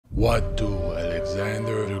What do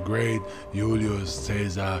Alexander the Great, Julius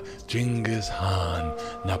Caesar, Genghis Khan,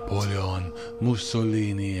 Napoleon,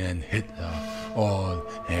 Mussolini, and Hitler all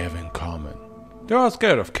have in common? They're all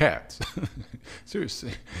scared of cats.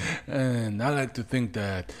 Seriously. And I like to think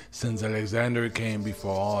that since Alexander came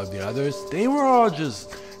before all the others, they were all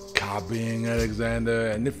just copying Alexander.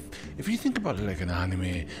 And if you think about it like an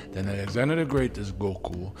anime, then Alexander the Great is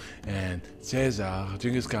Goku, and Caesar,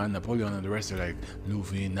 Genghis Khan, Napoleon, and the rest are like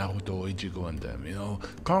Luffy, Naruto, Ichigo, and them. You know,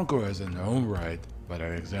 conquerors in their own right, but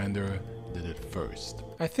Alexander did it first.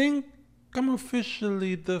 I think I'm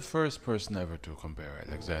officially the first person ever to compare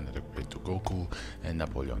Alexander the Great to Goku and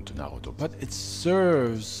Napoleon to Naruto, but it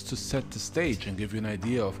serves to set the stage and give you an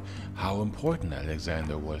idea of how important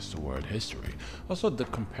Alexander was to world history. Also, the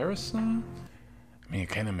comparison, I mean, it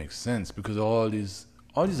kind of makes sense because all these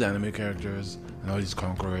anime characters and all these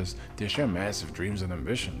conquerors, they share massive dreams and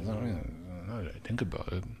ambitions. I mean, now that I think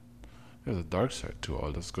about it, there's a dark side to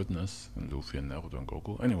all this goodness in Luffy and Naruto and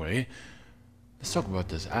Goku. Anyway, let's talk about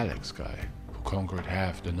this Alex guy who conquered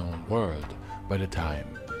half the known world by the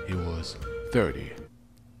time he was 30.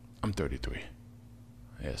 I'm 33.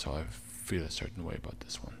 Yeah, so I feel a certain way about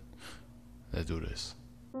this one. Let's do this.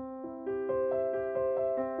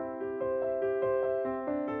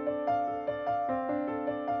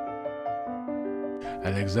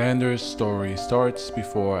 Alexander's story starts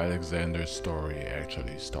before Alexander's story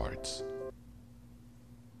actually starts.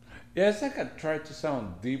 Yeah, it's like I tried to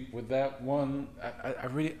sound deep with that one. I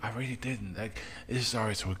really didn't. Like, it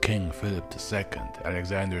starts with King Philip II,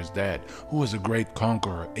 Alexander's dad, who was a great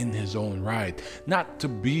conqueror in his own right. Not to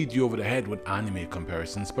beat you over the head with anime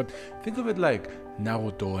comparisons, but think of it like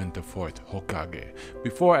Naruto and the fourth Hokage.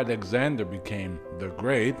 Before Alexander became the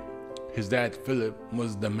Great, his dad Philip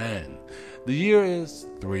was the man. The year is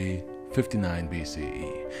 359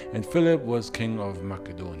 BCE, and Philip was king of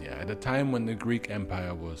Macedonia at a time when the Greek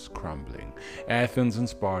Empire was crumbling. Athens and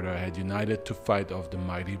Sparta had united to fight off the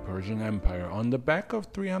mighty Persian Empire on the back of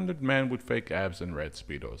 300 men with fake abs and red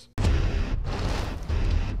speedos.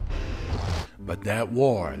 But that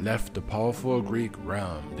war left the powerful Greek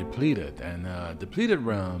realm depleted, and a depleted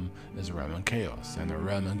realm is a realm in chaos, and a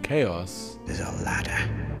realm in chaos is a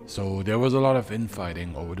ladder. So there was a lot of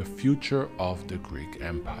infighting over the future of the Greek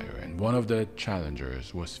Empire, and one of the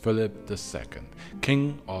challengers was Philip II,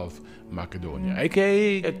 king of Macedonia,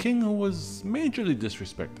 aka a king who was majorly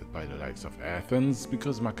disrespected by the likes of Athens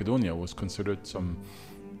because Macedonia was considered some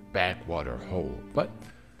backwater hole. But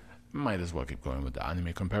might as well keep going with the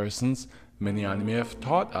anime comparisons. Many anime have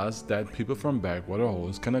taught us that people from backwater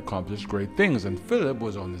holes can accomplish great things, and Philip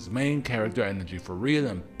was on his main character energy for real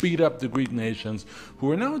and beat up the Greek nations, who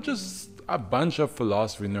were now just a bunch of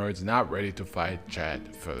philosophy nerds not ready to fight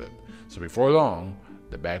Chad Philip. So before long,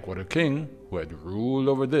 the backwater king, who had ruled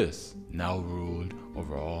over this, now ruled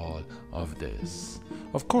over all of this.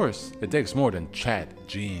 Of course, it takes more than chat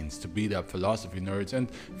genes to beat up philosophy nerds,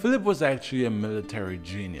 and Philip was actually a military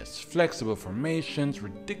genius. Flexible formations,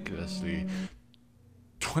 ridiculously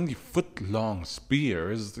 20-foot-long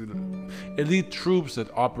spears, elite troops that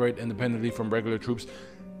operate independently from regular troops.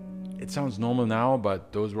 It sounds normal now,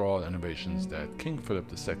 but those were all innovations that King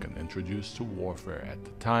Philip II introduced to warfare at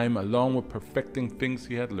the time, along with perfecting things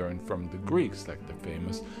he had learned from the Greeks, like the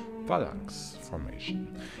famous phalanx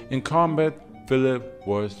formation. In combat, Philip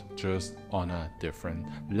was just on a different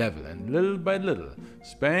level, and little by little,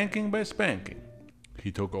 spanking by spanking,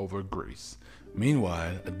 he took over Greece.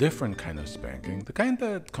 Meanwhile, a different kind of spanking, the kind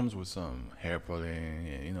that comes with some hair pulling,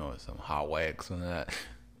 you know, some hot wax and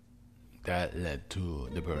that led to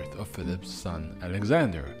the birth of Philip's son,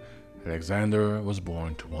 Alexander. Alexander was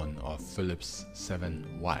born to one of Philip's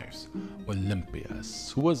 7 wives,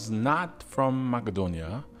 Olympias, who was not from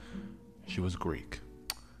Macedonia. She was Greek.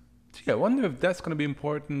 Gee, I wonder if that's going to be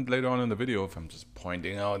important later on in the video, if I'm just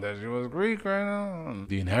pointing out that she was Greek right now.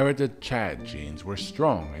 The inherited Chad genes were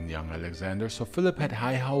strong in young Alexander, so Philip had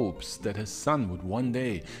high hopes that his son would one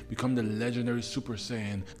day become the legendary Super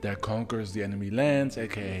Saiyan that conquers the enemy lands,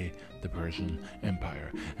 aka the Persian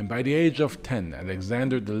Empire. And by the age of 10,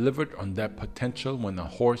 Alexander delivered on that potential when a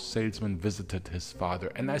horse salesman visited his father.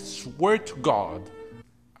 And I swear to God,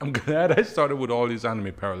 I'm glad I started with all these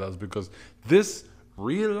anime parallels, because this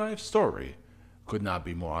real-life story could not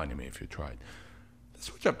be more anime if you tried. Let's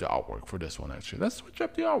switch up the artwork for this one, actually. Let's switch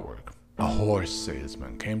up the artwork. A horse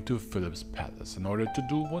salesman came to Philip's palace in order to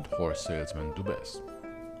do what horse salesmen do best: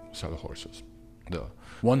 sell horses.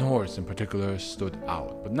 One horse in particular stood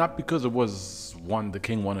out, but not because it was one the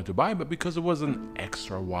king wanted to buy, but because it was an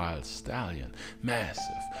extra wild stallion.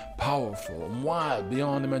 Massive, powerful, and wild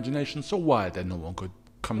beyond imagination, so wild that no one could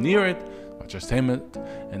come near it just tame it,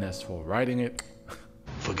 and as for riding it,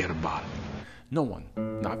 forget about it. No one,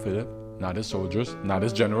 not Philip, not his soldiers, not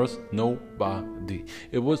his generals, nobody.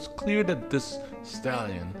 It was clear that this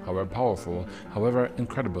stallion, however powerful, however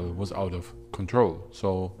incredible, was out of control.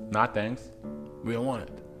 So, not thanks, we don't want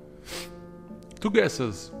it. Two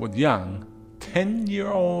guesses what young,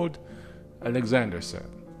 10-year-old Alexander said.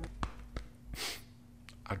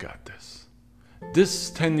 I got this. This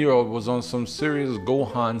 10-year-old was on some serious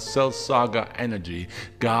Gohan Cell Saga energy,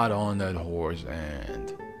 got on that horse,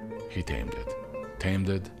 and he tamed it. Tamed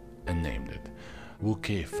it and named it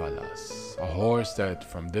Wukefalas, a horse that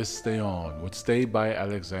from this day on would stay by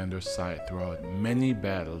Alexander's side throughout many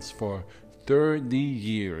battles for 30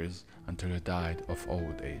 years until he died of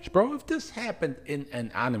old age. Bro, if this happened in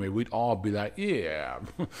an anime, we'd all be like, yeah,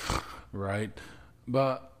 right?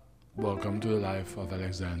 But welcome to the life of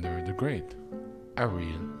Alexander the Great, a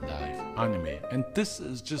real life anime. And this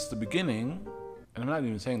is just the beginning. And I'm not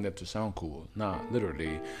even saying that to sound cool. Nah,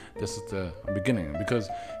 literally, this is the beginning. Because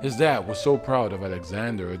his dad was so proud of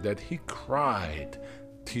Alexander that he cried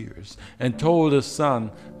tears and told his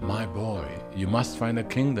son, my boy, you must find a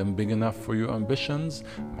kingdom big enough for your ambitions.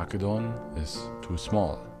 Macedon is too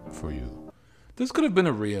small for you. This could have been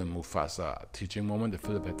a real Mufasa teaching moment if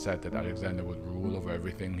Philip had said that Alexander would rule over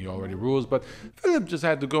everything he already rules, but Philip just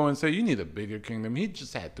had to go and say, you need a bigger kingdom. He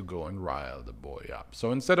just had to go and rile the boy up.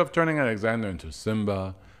 So instead of turning Alexander into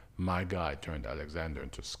Simba, my guy turned Alexander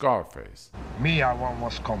into Scarface. Me, I want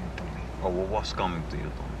what's coming to me. Oh, well, what's coming to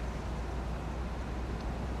you, Tommy?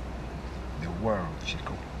 The world,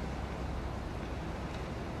 Chico.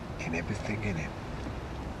 And everything in it.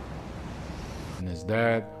 And his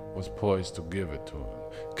dad was poised to give it to him.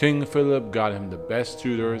 King Philip got him the best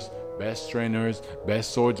tutors, best trainers,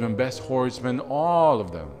 best swordsmen, best horsemen, all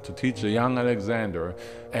of them to teach the young Alexander.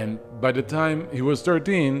 And by the time he was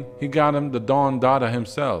 13, he got him the Don Dada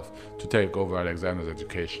himself to take over Alexander's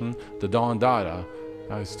education. The Don Dada,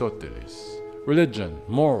 Aristoteles. Religion,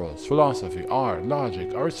 morals, philosophy, art, logic.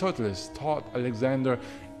 Aristoteles taught Alexander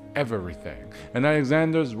everything. And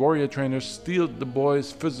Alexander's warrior trainers steeled the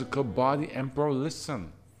boy's physical body. And bro,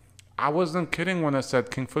 listen, I wasn't kidding when I said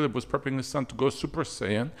King Philip was prepping his son to go Super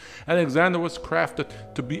Saiyan. Alexander was crafted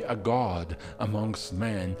to be a god amongst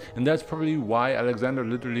men, and that's probably why Alexander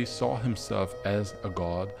literally saw himself as a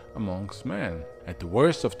god amongst men. At the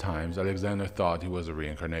worst of times, Alexander thought he was a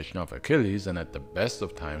reincarnation of Achilles, and at the best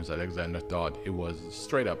of times, Alexander thought he was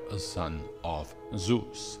straight up a son of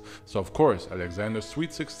Zeus. So of course, Alexander's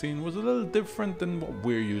Sweet 16 was a little different than what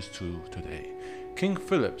we're used to today. King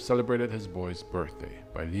Philip celebrated his boy's birthday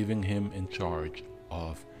by leaving him in charge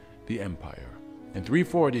of the empire. In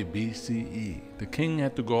 340 BCE, the king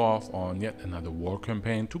had to go off on yet another war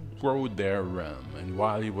campaign to grow their realm, and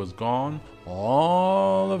while he was gone,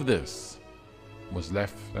 all of this was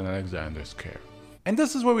left in Alexander's care. And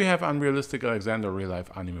this is where we have unrealistic Alexander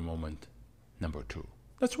real-life anime moment number 2.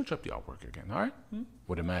 Let's switch up the artwork again, alright?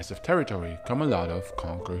 With a massive territory come a lot of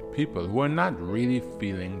conquered people who are not really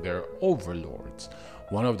feeling their overlords.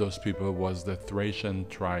 One of those people was the Thracian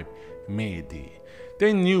tribe Mede.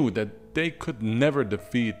 They knew that they could never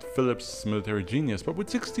defeat Philip's military genius, but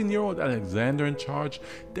with 16-year-old Alexander in charge,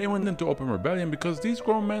 they went into open rebellion because these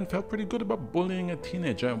grown men felt pretty good about bullying a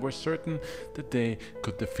teenager and were certain that they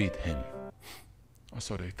could defeat him. Or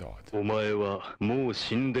so they thought.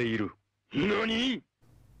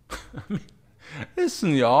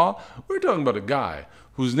 Listen, y'all, we're talking about a guy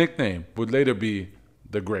whose nickname would later be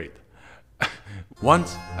the Great.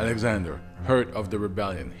 Once Alexander heard of the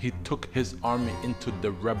rebellion, he took his army into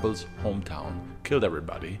the rebels' hometown, killed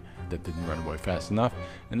everybody that didn't run away fast enough,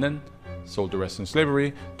 and then sold the rest in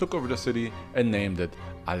slavery, took over the city, and named it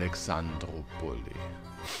Alexandropoli.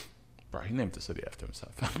 Bro, he named the city after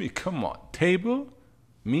himself. I mean, come on. Table,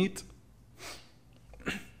 meat,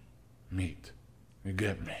 meat. You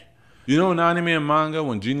get me? You know, in anime and manga,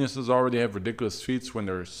 when geniuses already have ridiculous feats when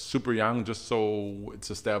they're super young, just so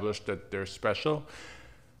it's established that they're special?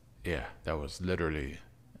 Yeah, that was literally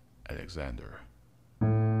Alexander.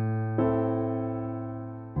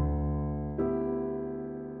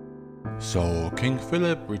 So King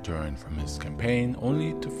Philip returned from his campaign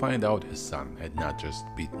only to find out his son had not just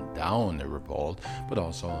beaten down the revolt, but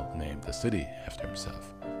also named the city after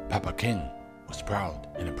himself. Papa King was proud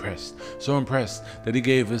and impressed, so impressed that he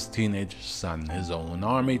gave his teenage son his own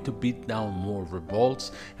army to beat down more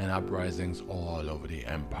revolts and uprisings all over the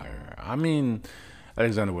empire. I mean,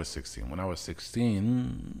 Alexander was 16. When I was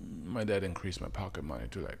 16, my dad increased my pocket money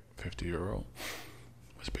to like €50. It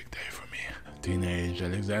was a big day for me. teenage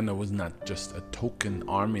Alexander was not just a token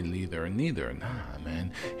army leader neither. Nah,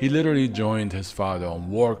 man. He literally joined his father on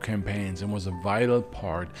war campaigns and was a vital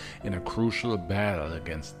part in a crucial battle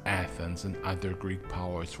against Athens and other Greek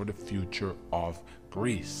powers for the future of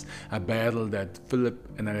Greece. A battle that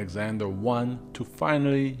Philip and Alexander won to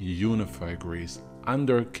finally unify Greece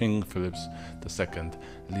under King Philip II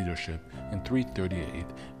leadership in 338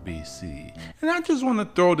 BC. And I just want to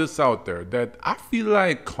throw this out there that I feel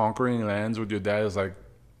like conquering lands with your dad is like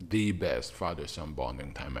the best father-son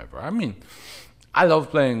bonding time ever. I mean, I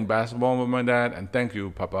love playing basketball with my dad, and thank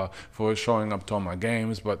you, Papa, for showing up to all my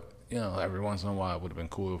games, but you know, every once in a while it would have been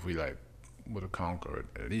cool if we like would have conquered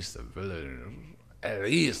at least a village, at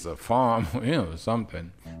least a farm, you know,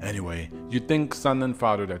 something. Anyway, you'd think son and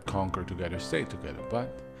father that conquer together stay together,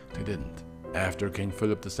 but they didn't. After King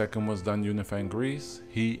Philip II was done unifying Greece,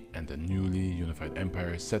 he and the newly unified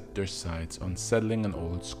empire set their sights on settling an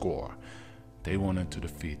old score. They wanted to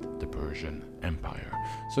defeat the Persian Empire.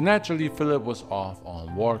 So naturally, Philip was off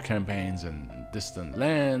on war campaigns in distant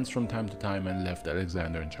lands from time to time and left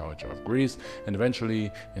Alexander in charge of Greece. And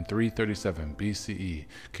eventually, in 337 BCE,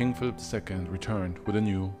 King Philip II returned with a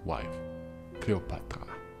new wife, Cleopatra.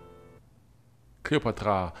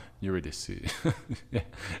 Cleopatra Eurydice. Yeah.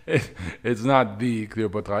 It's not the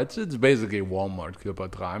Cleopatra. It's basically Walmart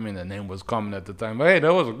Cleopatra. I mean, the name was common at the time. But hey,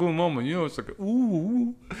 that was a cool moment. You know, it's like,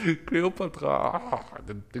 ooh, Cleopatra. I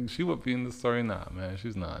didn't think she would be in the story. Nah, man,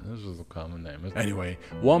 she's not. This is a common name. Anyway,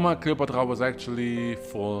 Walmart Cleopatra was actually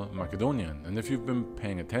full Macedonian. And if you've been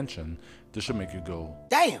paying attention, this should make you go,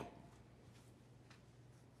 damn!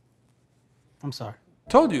 I'm sorry.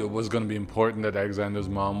 Told you it was going to be important that Alexander's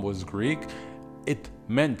mom was Greek. It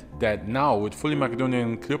meant that now, with fully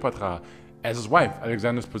Macedonian Cleopatra as his wife,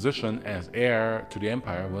 Alexander's position as heir to the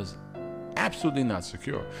empire was absolutely not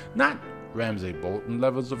secure. Not Ramsay Bolton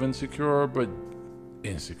levels of insecure, but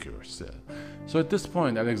insecure still. So at this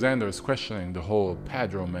point, Alexander is questioning the whole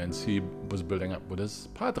pad romance he was building up with his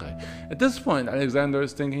padre. At this point, Alexander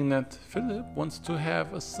is thinking that Philip wants to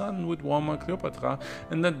have a son with Walmart Cleopatra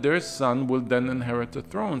and that their son will then inherit the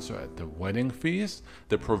throne. So at the wedding feast,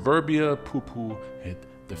 the proverbial poo-poo hit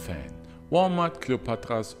the fan. Walmart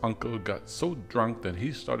Cleopatra's uncle got so drunk that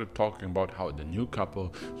he started talking about how the new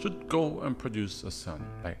couple should go and produce a son,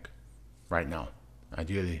 like right now,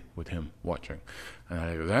 ideally with him watching. And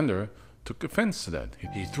Alexander took offense to that.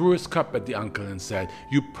 He threw his cup at the uncle and said,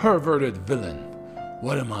 "You perverted villain.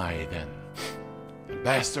 What am I then? A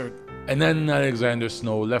bastard?" And then Alexander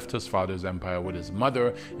Snow left his father's empire with his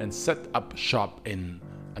mother and set up shop in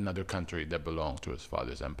another country that belonged to his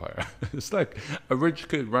father's empire. It's like a rich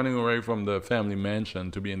kid running away from the family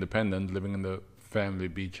mansion to be independent, living in the family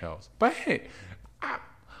beach house. But hey,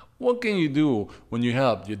 what can you do when you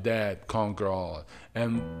helped your dad conquer all?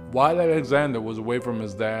 And while Alexander was away from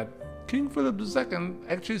his dad, King Philip II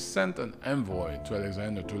actually sent an envoy to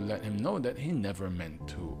Alexander to let him know that he never meant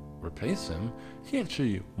to replace him. He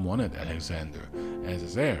actually wanted Alexander as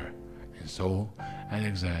his heir. And so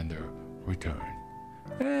Alexander returned.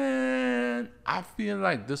 And I feel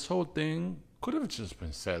like this whole thing could have just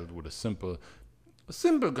been settled with a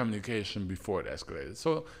simple communication before it escalated.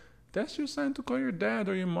 So that's your sign to call your dad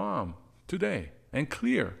or your mom today and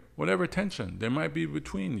clear whatever tension there might be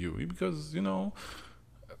between you. Because, you know,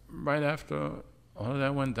 right after all of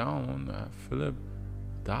that went down, Philip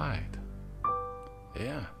died.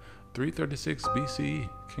 Yeah, 336 BCE,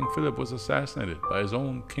 King Philip was assassinated by his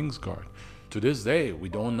own Kingsguard. To this day, we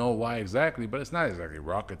don't know why exactly, but it's not exactly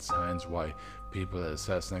rocket science why people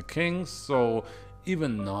assassinate kings. So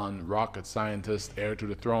even non-rocket scientist, heir to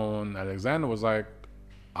the throne, Alexander was like,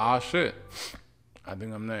 ah shit, I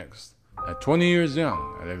think I'm next. At 20 years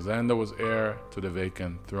young, Alexander was heir to the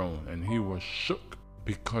vacant throne, and he was shook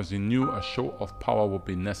because he knew a show of power would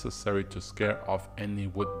be necessary to scare off any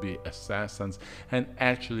would-be assassins and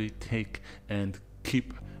actually take and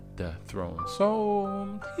keep the throne.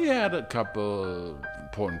 So he had a couple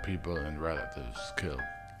important people and relatives killed.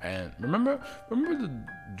 And remember the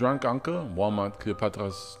drunk uncle, Walmart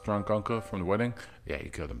Cleopatra's drunk uncle from the wedding? Yeah, he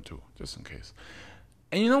killed him too, just in case.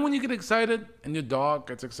 And you know when you get excited and your dog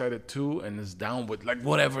gets excited too and is down with like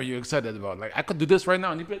whatever you're excited about. Like I could do this right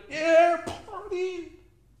now and you'd be like, yeah, party.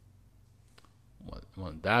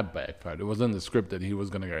 Well, that backfired. It wasn't in the script that he was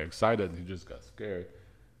going to get excited. He just got scared.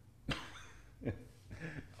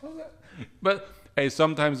 But hey,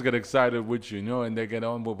 sometimes get excited with you know, and they get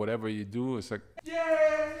on with whatever you do. It's like,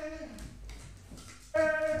 yeah.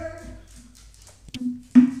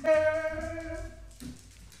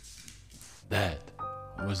 That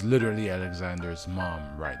was literally Alexander's mom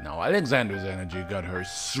right now. Alexander's energy got her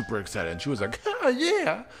super excited. And she was like, ah,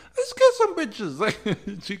 yeah, let's kill some bitches. Like,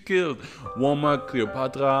 she killed Walmart,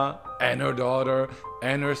 Cleopatra, and her daughter,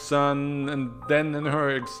 and her son. And then in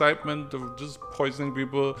her excitement of just poisoning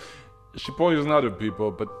people, she poisoned other people,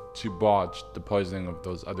 but she botched the poisoning of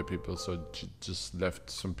those other people. So she just left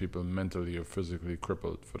some people mentally or physically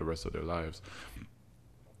crippled for the rest of their lives.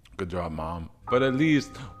 Good job, Mom. But at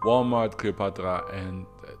least Walmart, Cleopatra, and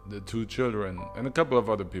the two children, and a couple of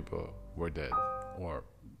other people were dead, or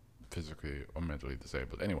physically or mentally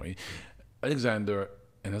disabled. Anyway, Alexander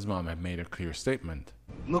and his mom had made a clear statement.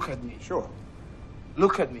 Look at me. Sure.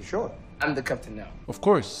 Look at me. Sure. I'm the captain now. Of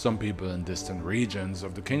course, some people in distant regions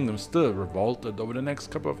of the kingdom still revolted over the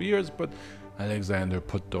next couple of years, but Alexander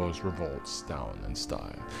put those revolts down in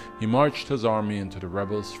style. He marched his army into the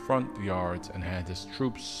rebels' front yards and had his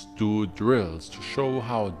troops do drills to show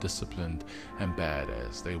how disciplined and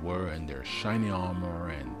badass they were in their shiny armor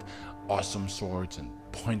and awesome swords and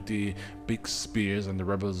pointy big spears, and the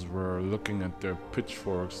rebels were looking at their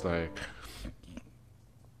pitchforks like,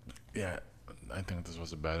 yeah, I think this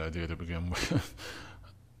was a bad idea to begin with.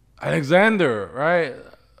 Alexander, right?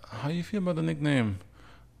 How do you feel about the nickname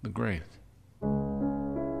the Great?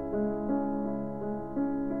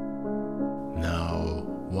 Now,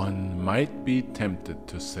 one might be tempted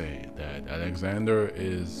to say that Alexander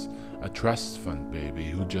is a trust fund baby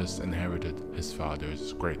who just inherited his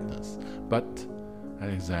father's greatness. But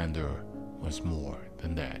Alexander was more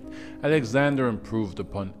than that. Alexander improved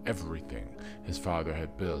upon everything his father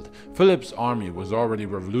had built. Philip's army was already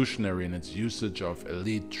revolutionary in its usage of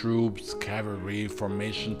elite troops, cavalry,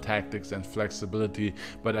 formation tactics, and flexibility,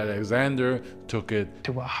 but Alexander took it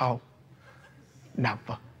to a how?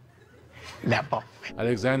 Never.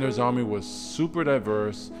 Alexander's army was super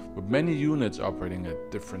diverse, with many units operating at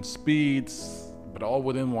different speeds, but all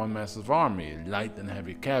within one massive army. Light and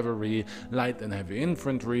heavy cavalry, light and heavy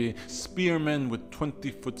infantry, spearmen with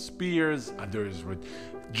 20-foot spears, others with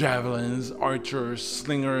javelins, archers,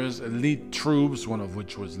 slingers, elite troops, one of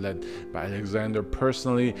which was led by Alexander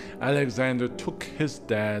personally. Alexander took his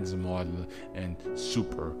dad's model and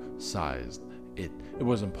super-sized it. It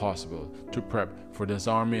was impossible to prep for this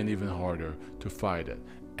army and even harder to fight it.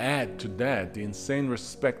 Add to that the insane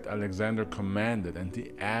respect Alexander commanded and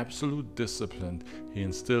the absolute discipline he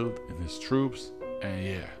instilled in his troops, and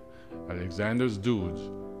yeah, Alexander's dudes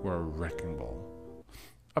were a wrecking ball.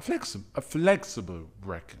 A flexible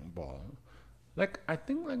wrecking ball. Like, I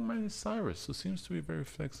think like Miley Cyrus, who seems to be very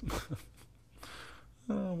flexible.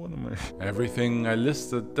 What am I? Everything I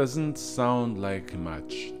listed doesn't sound like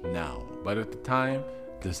much now, but at the time,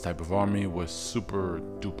 this type of army was super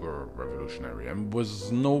duper revolutionary and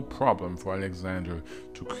was no problem for Alexander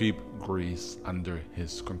to keep Greece under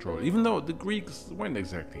his control, even though the Greeks weren't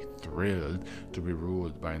exactly thrilled to be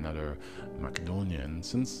ruled by another Macedonian,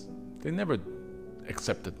 since they never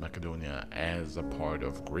accepted Macedonia as a part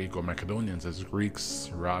of Greek, or Macedonians as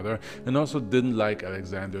Greeks rather, and also didn't like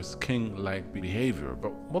Alexander's king-like behavior.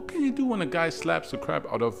 But what can you do when a guy slaps the crap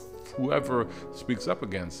out of whoever speaks up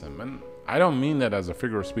against him? And I don't mean that as a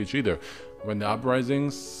figure of speech either. When the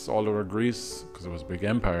uprisings all over Greece, because it was a big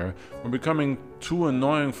empire, were becoming too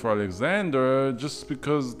annoying for Alexander just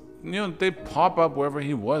because, you know, they pop up wherever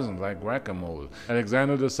he wasn't, like whack-a-mole.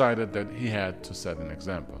 Alexander decided that he had to set an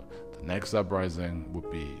example. The next uprising would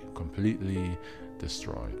be completely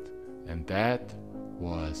destroyed. And that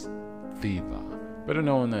was Theba, better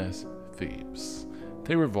known as Thebes.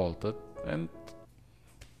 They revolted and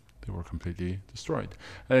they were completely destroyed.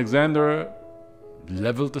 Alexander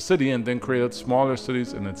leveled the city and then created smaller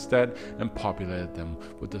cities in its stead and populated them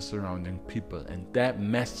with the surrounding people. And that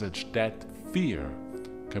message, that fear,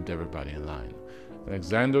 kept everybody in line.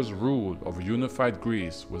 Alexander's rule over unified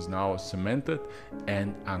Greece was now cemented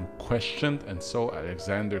and unquestioned, and so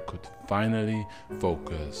Alexander could finally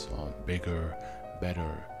focus on bigger,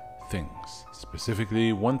 better things.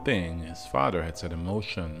 Specifically, one thing his father had set in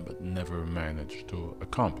motion but never managed to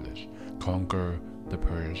accomplish: conquer the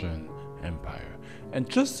Persian Empire. And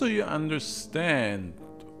just so you understand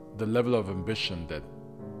the level of ambition that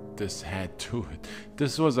this had to it,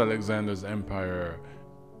 this was Alexander's empire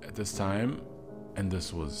at this time, and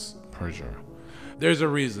this was Persia. There's a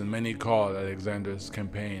reason many call Alexander's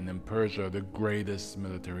campaign in Persia the greatest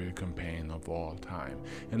military campaign of all time.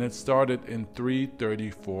 And it started in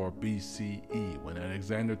 334 BCE when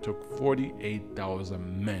Alexander took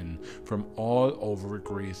 48,000 men from all over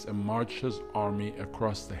Greece and marched his army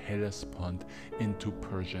across the Hellespont into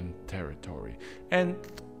Persian territory. And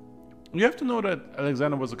you have to know that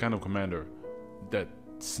Alexander was the kind of commander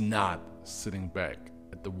that's not sitting back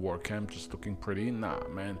at the war camp just looking pretty. Nah,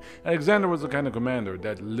 man. Alexander was the kind of commander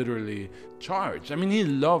that literally charged. I mean, he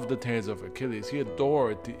loved the tales of Achilles. He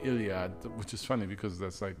adored the Iliad, which is funny because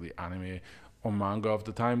that's like the anime or manga of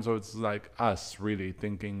the time. So it's like us really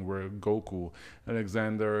thinking we're Goku.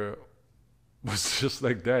 Alexander was just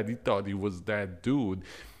like that. He thought he was that dude.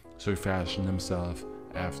 So he fashioned himself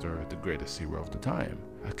after the greatest hero of the time,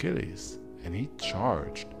 Achilles. And he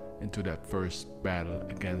charged into that first battle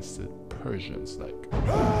against the Persians, like.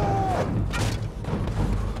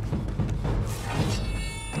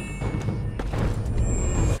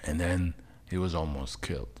 And then he was almost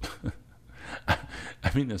killed.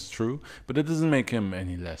 I mean, it's true, but it doesn't make him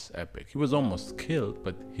any less epic. He was almost killed,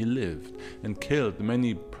 but he lived and killed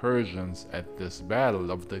many Persians at this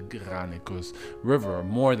battle of the Granicus River.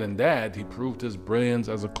 More than that, he proved his brilliance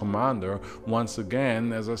as a commander, once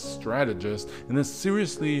again as a strategist, in a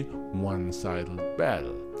seriously one-sided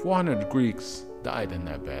battle. 400 Greeks died in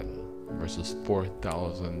that battle versus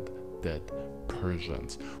 4,000 dead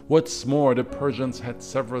Persians. What's more, the Persians had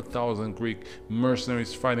several thousand Greek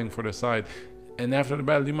mercenaries fighting for their side. And after the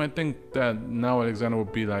battle, you might think that now Alexander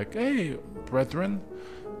would be like, hey, brethren,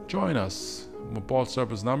 join us. We'll bolster up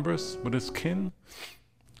his numbers with his kin.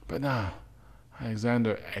 But nah,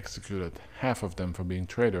 Alexander executed half of them for being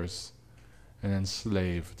traitors and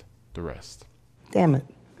enslaved the rest. Damn it.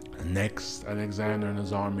 Next, Alexander and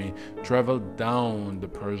his army traveled down the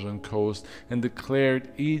Persian coast and declared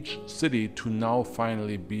each city to now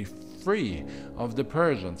finally be free of the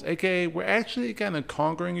Persians. AKA, we're actually kind of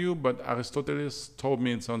conquering you, but Aristoteles told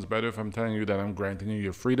me it sounds better if I'm telling you that I'm granting you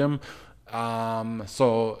your freedom.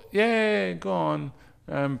 So, yay, go on,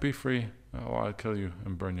 be free, or I'll kill you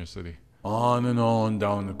and burn your city. On and on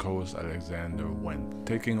down the coast Alexander went,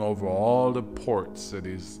 taking over all the port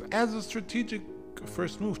cities as a strategic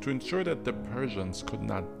first move to ensure that the Persians could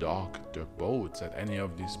not dock their boats at any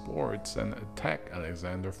of these ports and attack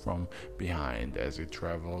Alexander from behind as he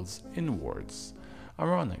travels inwards.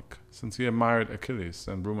 Ironic, since he admired Achilles,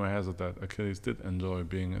 and rumor has it that Achilles did enjoy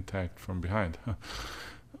being attacked from behind.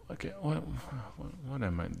 Okay, what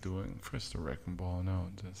am I doing? First the wrecking ball, now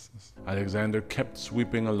this. Alexander kept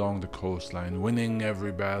sweeping along the coastline, winning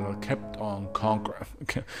every battle, kept on conquering,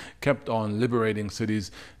 kept on liberating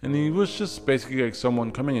cities, and he was just basically like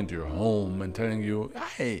someone coming into your home and telling you,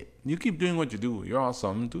 hey, you keep doing what you do, you're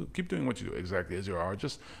awesome, keep doing what you do exactly as you are,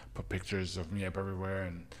 just put pictures of me up everywhere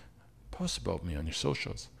and post about me on your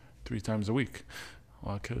socials 3 times a week,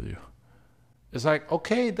 or I'll kill you. It's like,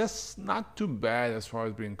 okay, that's not too bad as far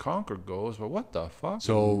as being conquered goes, but what the fuck?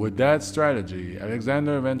 So with that strategy,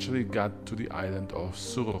 Alexander eventually got to the island of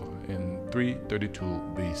Sur in 332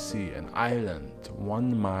 BC, an island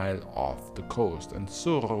 1 mile off the coast. And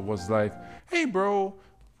Sur was like, hey bro,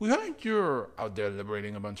 we heard you're out there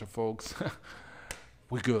liberating a bunch of folks.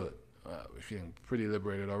 We good. We're feeling pretty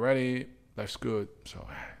liberated already. Life's good. So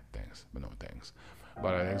thanks, but no thanks.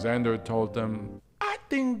 But Alexander told them, I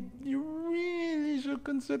think you really should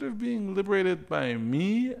consider being liberated by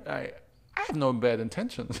me. I have no bad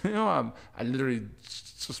intentions. You know, I literally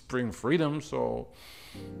just bring freedom, so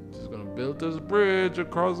I'm just gonna build this bridge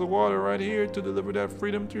across the water right here to deliver that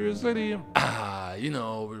freedom to your city. You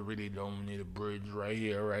know, we really don't need a bridge right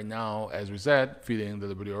here, right now, as we said, feeling the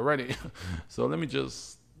liberty already. So let me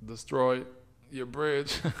just destroy your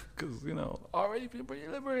bridge, because, you know, already feel pretty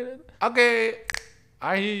liberated. Okay.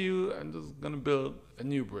 I hear you. I'm just gonna build a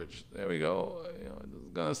new bridge. There we go. You know,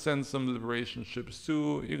 just gonna send some liberation ships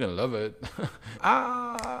too. You're gonna love it.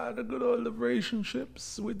 The good old liberation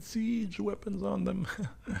ships with siege weapons on them.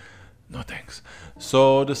 No thanks.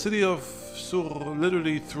 So the city of Sur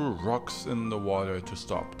literally threw rocks in the water to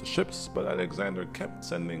stop the ships, but Alexander kept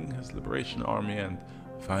sending his liberation army, and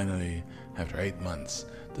finally, after 8 months,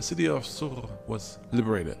 the city of Sur was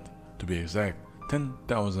liberated. To be exact,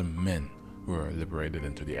 10,000 men were liberated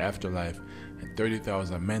into the afterlife, and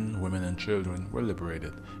 30,000 men, women, and children were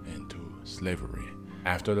liberated into slavery.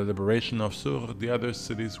 After the liberation of Sur, the other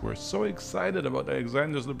cities were so excited about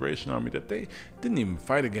Alexander's liberation army that they didn't even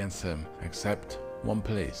fight against him, except one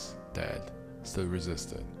place that still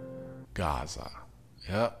resisted: Gaza.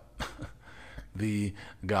 Yep. The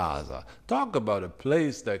Gaza. Talk about a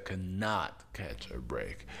place that cannot catch a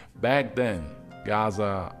break. Back then,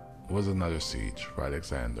 Gaza was another siege for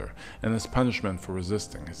Alexander, and as punishment for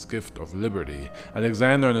resisting his gift of liberty,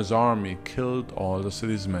 Alexander and his army killed all the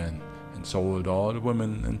city's men and sold all the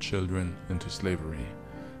women and children into slavery.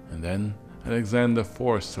 And then Alexander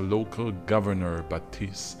forced the local governor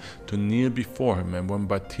Baptiste to kneel before him, and when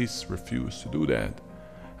Baptiste refused to do that,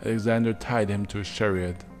 Alexander tied him to a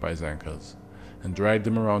chariot by his ankles and dragged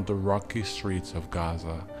him around the rocky streets of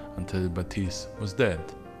Gaza until Baptiste was dead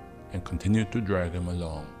and continued to drag him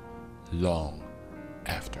along long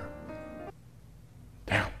after.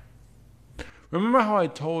 Damn. Remember how I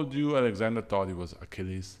told you Alexander thought he was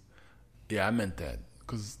Achilles? Yeah, I meant that,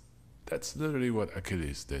 because that's literally what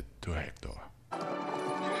Achilles did to Hector.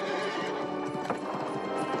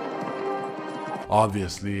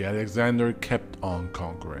 Obviously, Alexander kept on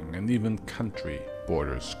conquering, and even country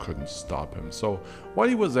borders couldn't stop him. So while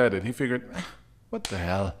he was at it, he figured, what the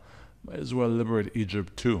hell, might as well liberate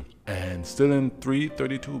Egypt too. And still in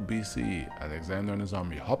 332 BCE, Alexander and his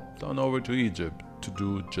army hopped on over to Egypt to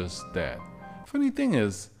do just that. Funny thing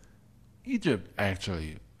is, Egypt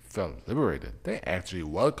actually felt liberated. They actually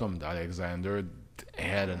welcomed Alexander. They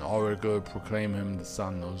had an oracle proclaim him the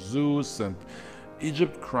son of Zeus, and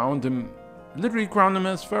Egypt literally crowned him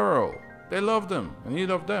as pharaoh. They loved him, and he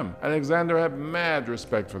loved them. Alexander had mad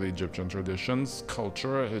respect for the Egyptian traditions,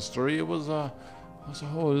 culture, history. It was a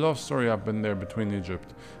whole love story up in there between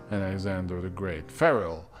Egypt and Alexander the Great.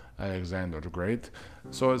 Pharaoh Alexander the Great.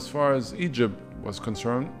 So as far as Egypt was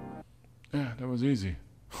concerned, yeah, that was easy.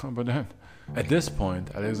 How about that? At this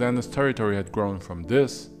point, Alexander's territory had grown from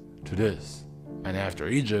this to this. And after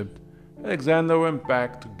Egypt, Alexander went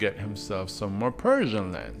back to get himself some more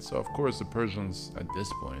Persian land. So of course the Persians at this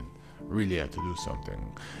point really had to do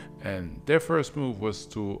something. And their first move was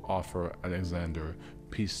to offer Alexander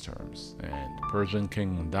peace terms. And Persian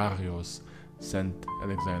King Darius sent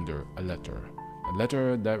Alexander a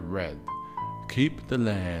letter that read, "Keep the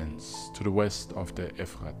lands to the west of the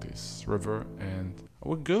Euphrates River and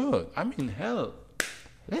we're good. I mean, hell,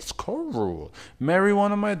 let's co-rule. Marry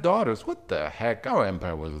one of my daughters. What the heck? Our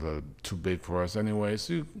empire was a little too big for us anyway,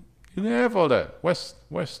 so you can have all that. West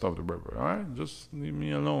of the river, all right? Just leave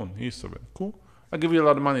me alone, east of it. Cool? I'll give you a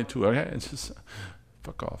lot of money too, okay? Just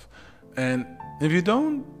fuck off. And if you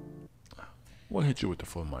don't, we'll hit you with the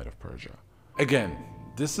full might of Persia." Again,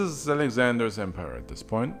 this is Alexander's empire at this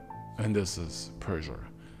point, and this is Persia.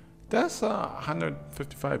 That's a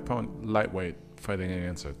 155-pound lightweight fighting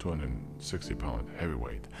against a 260-pound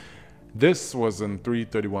heavyweight. This was in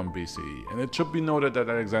 331 BCE, and it should be noted that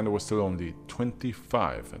Alexander was still only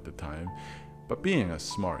 25 at the time, but being a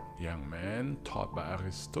smart young man taught by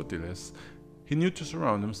Aristoteles, he knew to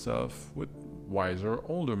surround himself with wiser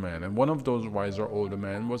older men, and one of those wiser older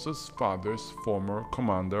men was his father's former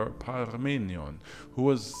commander Parmenion, who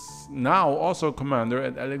was now also commander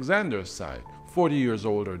at Alexander's side. 40 years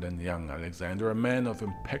older than young Alexander, a man of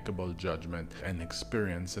impeccable judgment and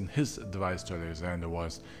experience, and his advice to Alexander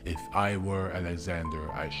was, if I were Alexander,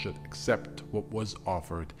 I should accept what was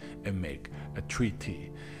offered and make a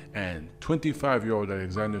treaty. And 25-year-old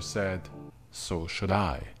Alexander said, so should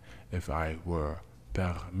I, if I were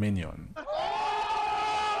Parmenion.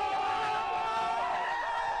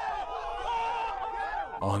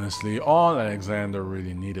 Honestly, all Alexander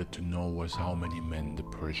really needed to know was how many men the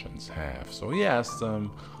Persians have. So he asked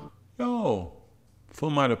them, yo,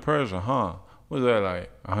 full might of Persia, huh? Was that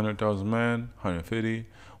like 100,000 men, 150?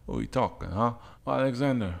 What are we talking, huh? Well,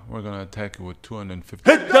 Alexander, we're gonna attack you with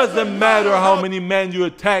 250. It doesn't matter how many men you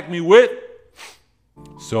attack me with!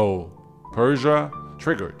 So, Persia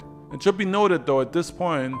triggered. It should be noted though, at this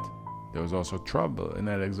point, there was also trouble in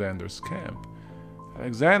Alexander's camp.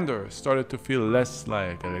 Alexander started to feel less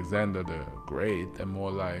like Alexander the Great and more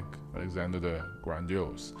like Alexander the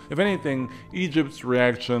Grandiose. If anything, Egypt's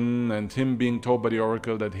reaction and him being told by the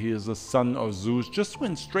oracle that he is the son of Zeus just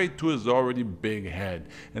went straight to his already big head.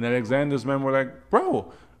 And Alexander's men were like,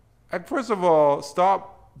 bro, first of all,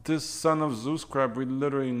 stop this son of Zeus crap. We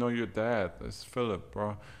literally know your dad. It's Philip,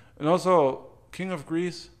 bro. And also, king of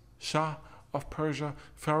Greece, Shah of Persia,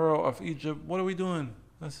 Pharaoh of Egypt, what are we doing?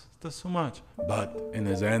 That's so much. But in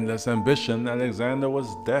his endless ambition, Alexander was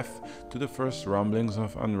deaf to the first rumblings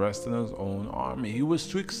of unrest in his own army. He was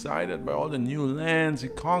too excited by all the new lands he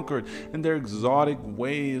conquered and their exotic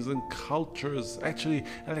ways and cultures. Actually,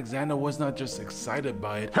 Alexander was not just excited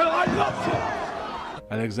by it. Hell, I love it!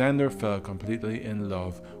 Alexander fell completely in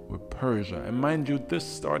love with Persia. And mind you, this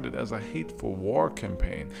started as a hateful war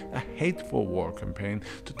campaign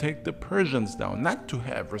to take the Persians down, not to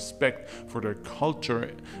have respect for their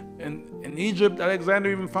culture. And in Egypt,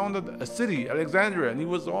 Alexander even founded a city, Alexandria, and he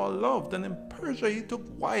was all loved. And in Persia, he took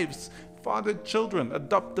wives, fathered children,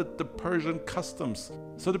 adopted the Persian customs.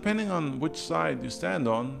 So depending on which side you stand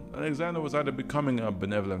on, Alexander was either becoming a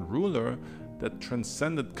benevolent ruler that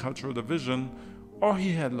transcended cultural division, or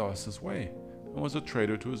he had lost his way and was a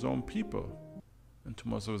traitor to his own people and to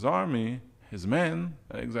most of his army his men,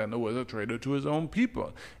 Alexander was a traitor to his own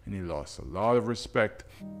people, and he lost a lot of respect,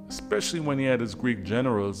 especially when he had his Greek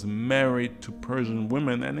generals married to Persian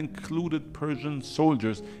women and included Persian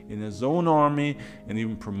soldiers in his own army and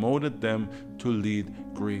even promoted them to lead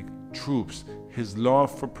Greek troops. His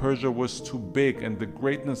love for Persia was too big, and the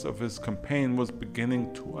greatness of his campaign was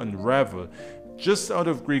beginning to unravel. Just out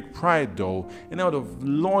of Greek pride, though, and out of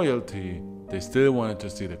loyalty, they still wanted to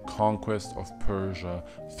see the conquest of Persia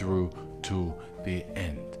through to the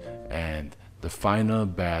end. And the final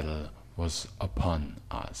battle was upon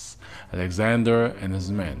us. Alexander and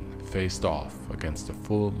his men faced off against the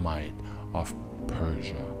full might of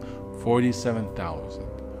Persia. 47,000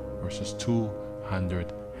 versus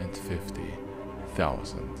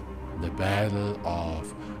 250,000. The Battle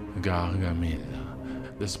of Gargamella.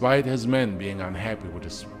 Despite his men being unhappy with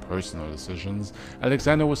his personal decisions,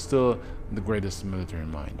 Alexander was still the greatest military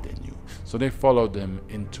mind they knew. So they followed him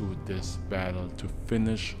into this battle to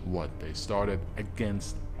finish what they started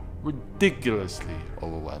against ridiculously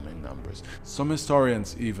overwhelming numbers. Some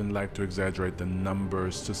historians even like to exaggerate the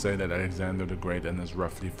numbers to say that Alexander the Great and his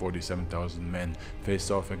roughly 47,000 men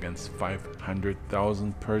faced off against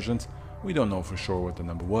 500,000 Persians. We don't know for sure what the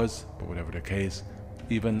number was, but whatever the case,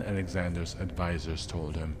 even Alexander's advisors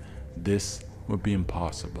told him this would be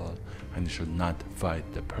impossible and he should not fight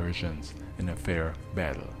the Persians in a fair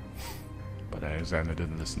battle. But Alexander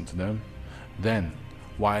didn't listen to them. Then,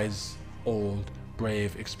 wise, old,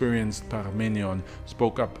 brave, experienced Parmenion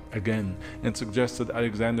spoke up again and suggested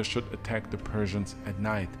Alexander should attack the Persians at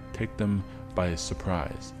night, take them by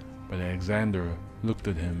surprise. But Alexander looked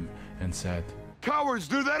at him and said, "Cowards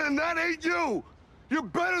do that, and that ain't you! You're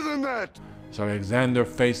better than that!" So Alexander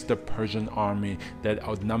faced the Persian army that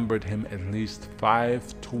outnumbered him at least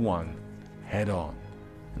 5-1 head on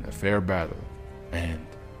in a fair battle, and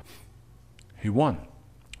he won.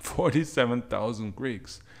 47,000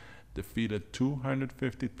 Greeks defeated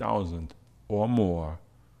 250,000 or more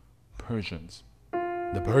Persians.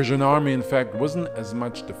 The Persian army, in fact, wasn't as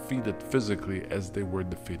much defeated physically as they were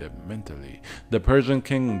defeated mentally. The Persian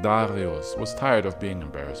king Darius was tired of being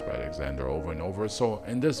embarrassed by Alexander over and over, so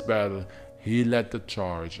in this battle, he led the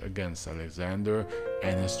charge against Alexander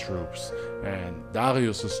and his troops. And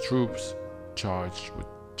Darius's troops charged with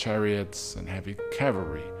chariots and heavy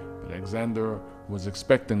cavalry. But Alexander was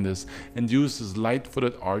expecting this and used his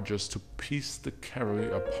light-footed archers to piece the cavalry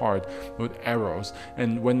apart with arrows.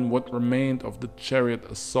 And when what remained of the chariot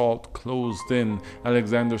assault closed in,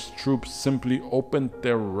 Alexander's troops simply opened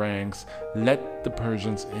their ranks, let the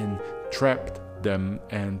Persians in, trapped them,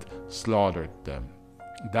 and slaughtered them.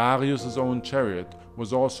 Darius's own chariot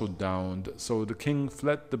was also downed, so the king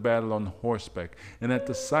fled the battle on horseback, and at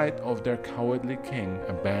the sight of their cowardly king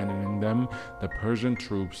abandoning them, the Persian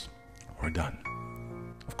troops were done.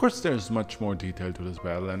 Of course, there's much more detail to this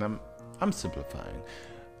battle, and I'm simplifying,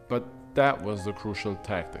 but that was the crucial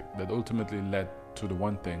tactic that ultimately led to the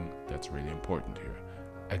one thing that's really important here.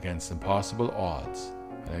 Against impossible odds,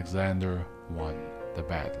 Alexander won the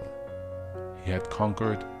battle. He had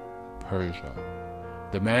conquered Persia.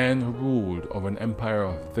 The man who ruled over an empire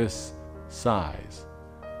of this size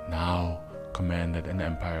now commanded an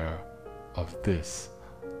empire of this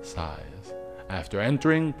size. After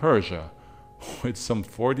entering Persia with some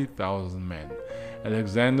 40,000 men,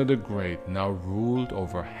 Alexander the Great now ruled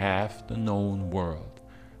over half the known world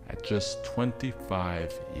at just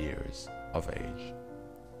 25 years of age.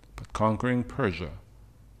 But conquering Persia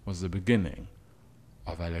was the beginning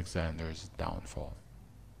of Alexander's downfall.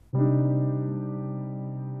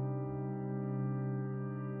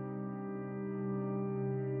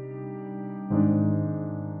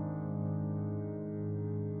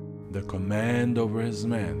 The command over his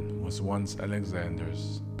men was once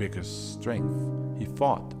Alexander's biggest strength. He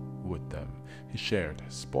fought with them. He shared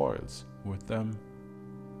his spoils with them.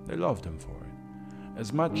 They loved him for it.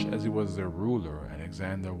 As much as he was their ruler,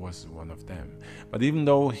 Alexander was one of them. But even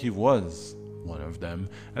though he was one of them,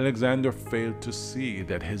 Alexander failed to see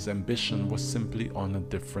that his ambition was simply on a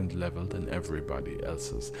different level than everybody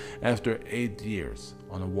else's. After 8 years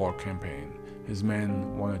on a war campaign, his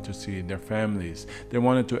men wanted to see their families. They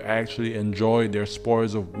wanted to actually enjoy their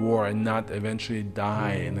spoils of war and not eventually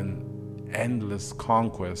die in an endless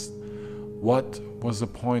conquest. What was the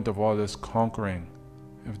point of all this conquering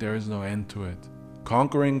if there is no end to it?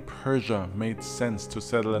 Conquering Persia made sense to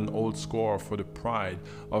settle an old score for the pride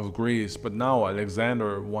of Greece, but now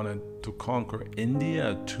Alexander wanted to conquer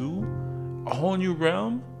India too? A whole new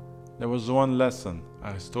realm? There was one lesson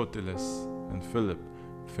Aristoteles and Philip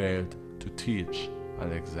failed to teach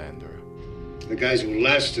Alexander. The guys who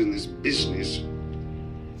last in this business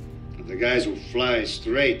are the guys who fly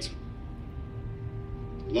straight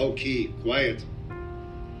low key, quiet.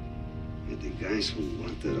 And the guys who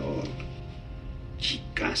want it all,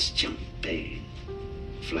 chicas, champagne,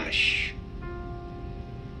 flash,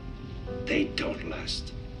 they don't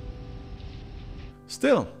last.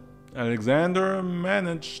 Still, Alexander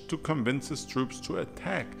managed to convince his troops to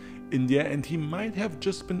attack India, and he might have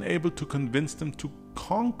just been able to convince them to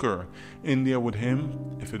conquer India with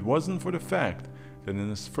him if it wasn't for the fact that in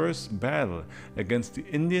his first battle against the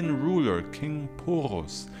Indian ruler King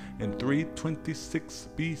Porus in 326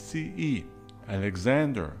 BCE,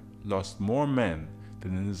 Alexander lost more men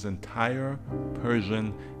than in his entire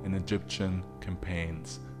Persian and Egyptian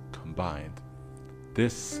campaigns combined.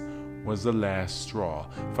 This was the last straw,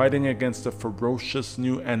 fighting against a ferocious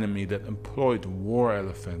new enemy that employed war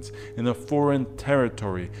elephants in a foreign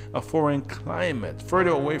territory, a foreign climate, further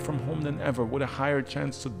away from home than ever, with a higher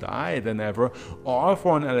chance to die than ever, all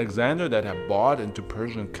for an Alexander that had bought into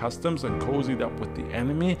Persian customs and cozied up with the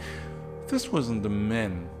enemy. This wasn't the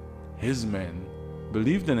men, his men,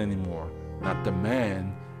 believed in anymore, not the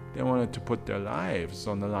man they wanted to put their lives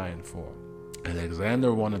on the line for.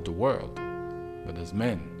 Alexander wanted the world, but his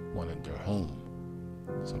men wanted their home.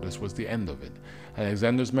 So this was the end of it.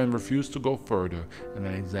 Alexander's men refused to go further, and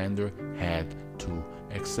Alexander had to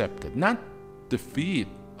accept it. Not defeat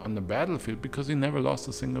on the battlefield, because he never lost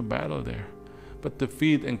a single battle there, but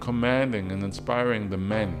defeat in commanding and inspiring the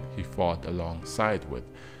men he fought alongside with.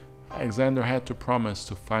 Alexander had to promise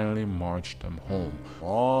to finally march them home,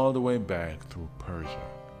 all the way back through Persia.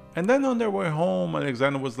 And then on their way home,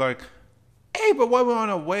 Alexander was like, hey, but while we're on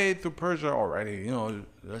our way through Persia already,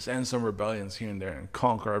 let's end some rebellions here and there and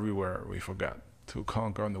conquer everywhere we forgot to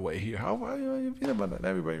conquer on the way here. How you feel about that?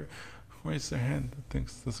 Everybody raise their hand and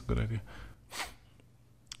thinks that's a good idea.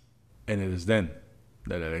 And it is then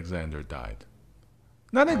that Alexander died.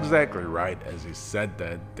 Not exactly right as he said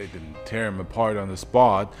that. They didn't tear him apart on the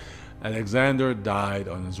spot. Alexander died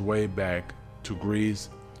on his way back to Greece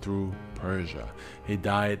through Persia. He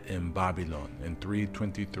died in Babylon in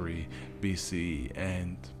 323 BCE,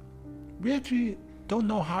 and we actually don't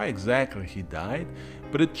know how exactly he died,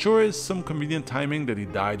 but it sure is some convenient timing that he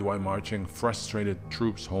died while marching frustrated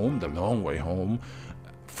troops home, the long way home.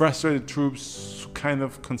 Frustrated troops kind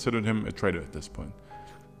of considered him a traitor at this point.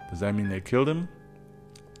 Does that mean they killed him?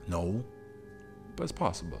 No, but it's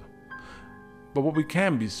possible. But what we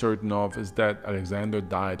can be certain of is that Alexander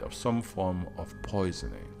died of some form of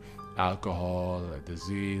poisoning. Alcohol, a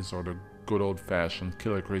disease, or the good old-fashioned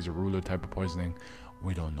killer crazy ruler type of poisoning.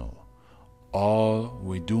 We don't know. All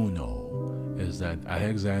we do know is that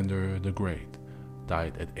Alexander the Great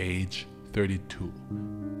died at age 32,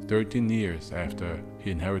 13 years after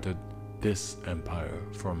he inherited this empire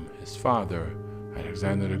from his father.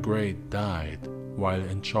 Alexander the Great died while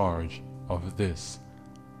in charge of this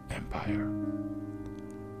empire.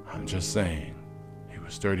 I'm just saying, he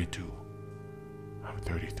was 32, I'm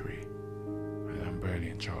 33, and I'm barely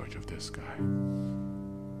in charge of this guy.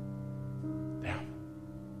 Damn.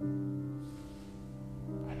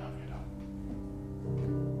 I love you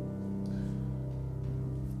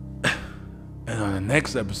though. And on the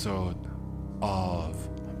next episode of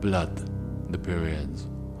Blood, the periods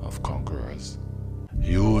of conquerors,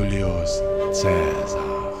 Julius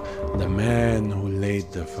Caesar, the man who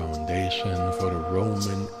laid the foundation for the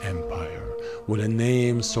Roman Empire, with a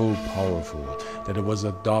name so powerful that it was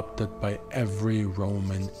adopted by every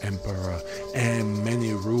Roman emperor and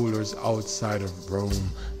many rulers outside of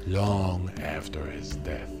Rome long after his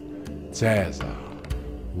death. Caesar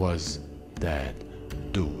was that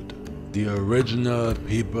dude, the original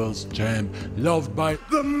people's champ, loved by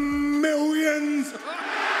the millions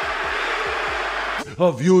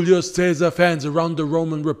of Julius Caesar fans around the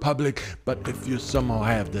Roman Republic. But if you somehow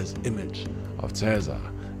have this image of Caesar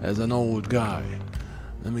as an old guy,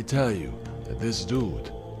 let me tell you that this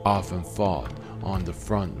dude often fought on the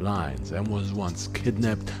front lines and was once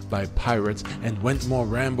kidnapped by pirates and went more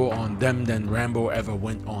Rambo on them than Rambo ever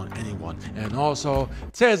went on anyone. And also,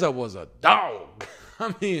 Caesar was a dog.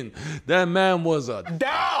 I mean, that man was a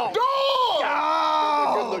dog.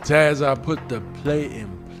 Caesar put the play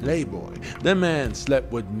in Playboy. The man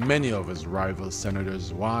slept with many of his rival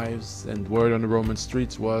senators' wives, and word on the Roman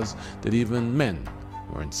streets was that even men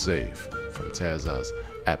weren't safe from Caesar's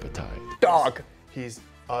appetite. Dog! He's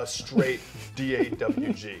a straight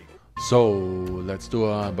D-A-W-G. So let's do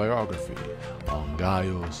a biography on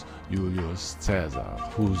Gaius Julius Caesar,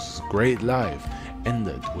 whose great life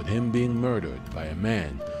ended with him being murdered by a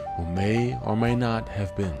man who may or may not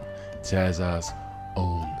have been Caesar's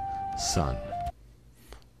own son.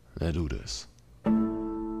 Let's do this.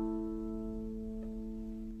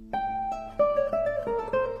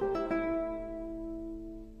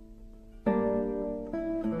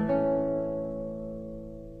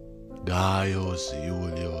 Gaius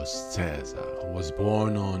Julius Caesar was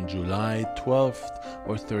born on July 12th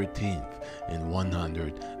or 13th in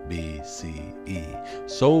 100 BCE.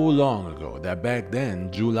 So long ago that back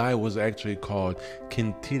then July was actually called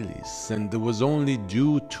Quintilis, and it was only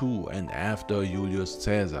due to and after Julius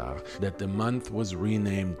Caesar that the month was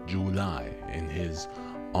renamed July in his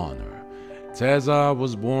honor. Caesar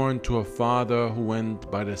was born to a father who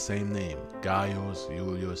went by the same name, Gaius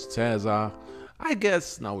Julius Caesar, I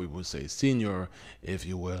guess now we would say senior, if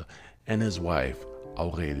you will, and his wife,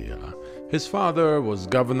 Aurelia. His father was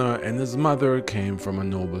governor and his mother came from a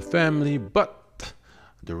noble family, but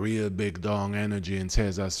the real big dog energy in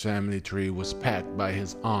Caesar's family tree was packed by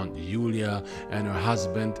his aunt Julia and her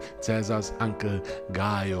husband, Caesar's uncle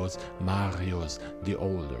Gaius Marius the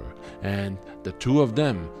Older. And the two of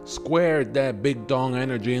them squared that big dog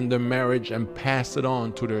energy in their marriage and passed it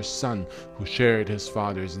on to their son, who shared his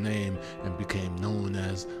father's name and became known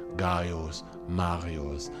as Gaius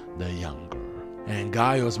Marius the Younger. And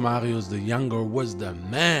Gaius Marius the Younger was the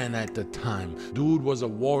man at the time. Dude was a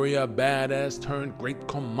warrior, badass turned great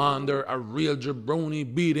commander, a real jabroni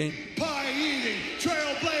beating, Pie eating,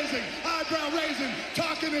 trailblazing, eyebrow raising,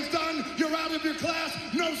 talking is done, you're out of your class,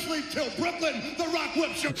 no sleep till Brooklyn, the rock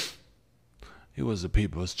whips you. He was the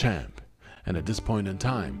people's champ. And at this point in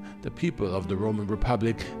time, the people of the Roman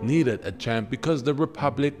Republic needed a champ because the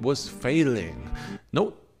Republic was failing.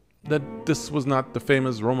 Note that this was not the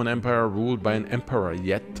famous Roman Empire ruled by an emperor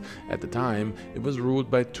yet. At the time, it was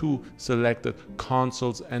ruled by two selected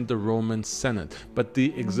consuls and the Roman Senate. But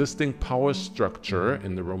the existing power structure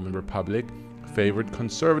in the Roman Republic favored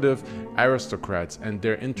conservative aristocrats, and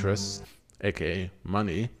their interests, aka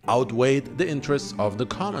money, outweighed the interests of the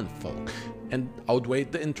common folk, and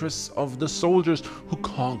outweighed the interests of the soldiers who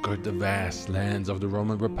conquered the vast lands of the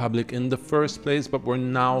Roman Republic in the first place, but were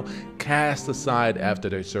now cast aside after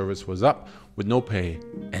their service was up, with no pay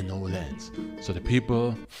and no lands. So the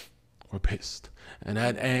people were pissed, and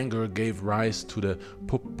that anger gave rise to the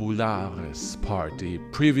Populares party,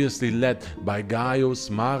 previously led by Gaius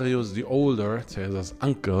Marius the Older, Caesar's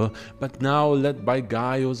uncle, but now led by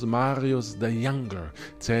Gaius Marius the Younger,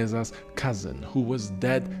 Caesar's cousin, who was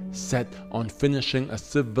dead set on finishing a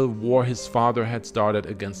civil war his father had started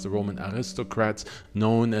against the Roman aristocrats,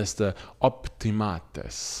 known as the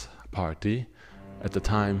Optimates party, at the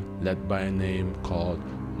time led by a name called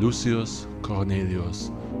Lucius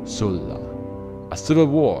Cornelius Sulla. A civil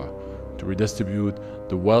war to redistribute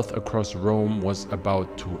the wealth across Rome was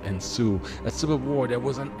about to ensue. A civil war that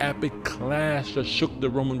was an epic clash that shook the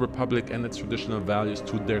Roman Republic and its traditional values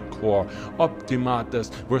to their core. Optimates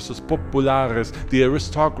versus Populares, the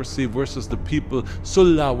aristocracy versus the people.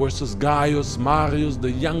 Sulla versus Gaius Marius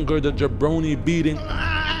the Younger, the jabroni beating,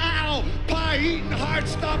 Ow! Pie eating, heart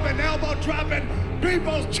stomping, elbow dropping,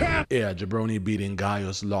 people's champ. yeah, jabroni beating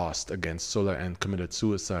Gaius lost against Sulla and committed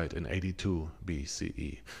suicide in 82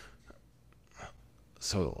 BCE.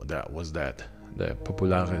 So that was that. The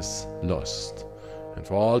Populares lost. And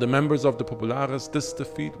for all the members of the Populares, this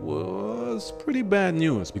defeat was pretty bad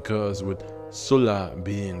news, because with Sulla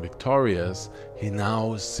being victorious, he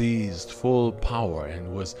now seized full power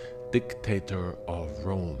and was dictator of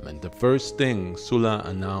Rome. And the first thing Sulla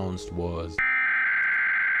announced was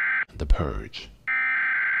the Purge.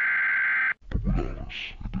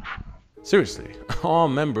 Seriously, all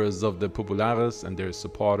members of the Populares and their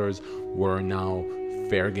supporters were now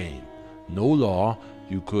fair game. No law,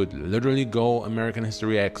 you could literally go American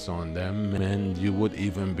History X on them, and you would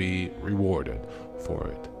even be rewarded for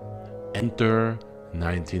it. Enter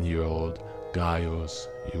 19-year-old Gaius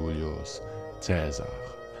Julius Caesar.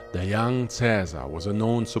 The young Caesar was a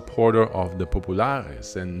known supporter of the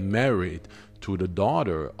Populares and married to the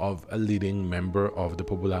daughter of a leading member of the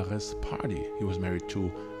Populares party. He was married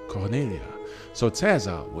to Cornelia. So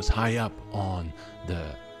Caesar was high up on the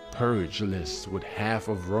purge list, with half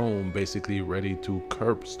of Rome basically ready to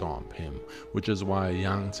curb stomp him, which is why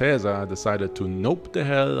young Caesar decided to nope the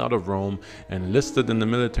hell out of Rome and enlisted in the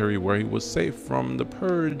military, where he was safe from the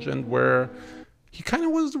purge and where he kind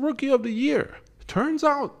of was the rookie of the year. Turns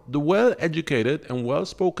out the well-educated and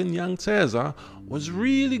well-spoken young Caesar was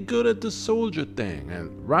really good at the soldier thing,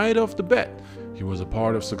 and right off the bat, he was a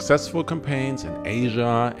part of successful campaigns in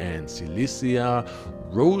Asia and Cilicia,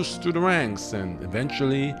 rose through the ranks, and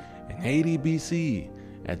eventually, in 80 BC,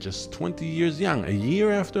 at just 20 years young, a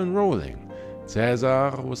year after enrolling,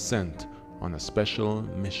 Caesar was sent on a special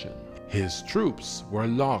mission. His troops were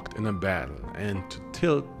locked in a battle, and to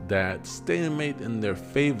tilt that stalemate in their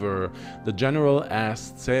favor, the general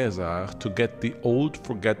asked Caesar to get the old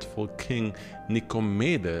forgetful king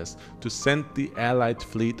Nicomedes to send the allied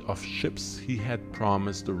fleet of ships he had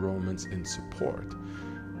promised the Romans in support.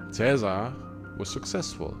 Caesar was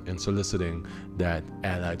successful in soliciting that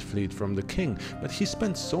allied fleet from the king, but he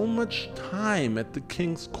spent so much time at the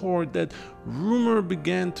king's court that rumor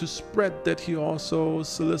began to spread that he also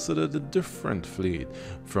solicited a different fleet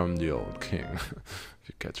from the old king. If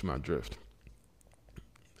you catch my drift.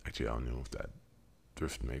 Actually, I don't know if that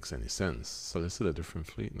drift makes any sense. Solicit a different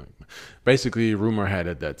fleet. Basically, rumor had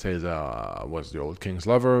it that Caesar was the old king's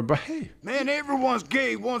lover, but hey. Man, everyone's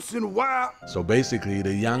gay once in a while. So basically,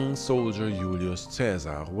 the young soldier Julius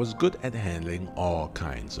Caesar was good at handling all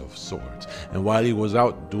kinds of swords. And while he was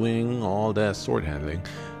out doing all that sword handling,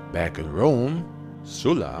 back in Rome,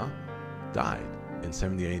 Sulla died in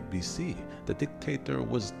 78 BC. The dictator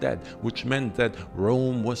was dead, which meant that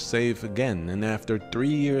Rome was safe again. And after 3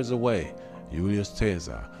 years away, Julius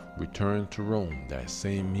Caesar returned to Rome that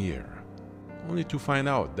same year, only to find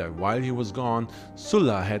out that while he was gone,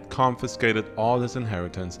 Sulla had confiscated all his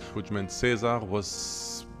inheritance, which meant Caesar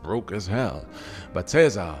was broke as hell. But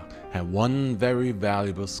Caesar had one very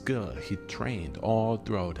valuable skill he trained all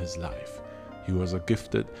throughout his life. He was a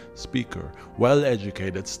gifted speaker, well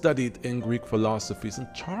educated, studied in Greek philosophies,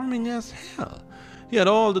 and charming as hell. He had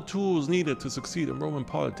all the tools needed to succeed in Roman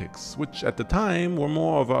politics, which at the time were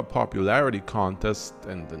more of a popularity contest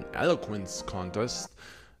and an eloquence contest,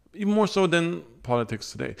 even more so than politics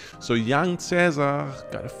today. So young Caesar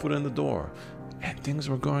got a foot in the door, and things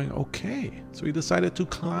were going okay. So he decided to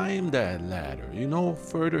climb that ladder,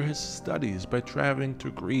 further his studies by traveling to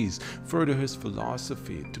Greece, further his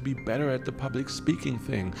philosophy, to be better at the public speaking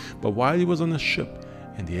thing. But while he was on a ship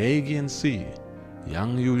in the Aegean Sea,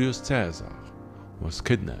 young Julius Caesar was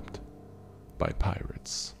kidnapped by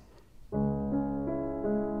pirates.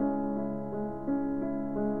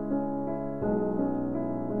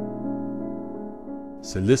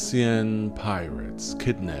 Cilician pirates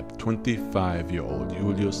kidnapped 25-year-old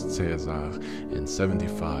Julius Caesar in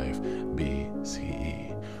 75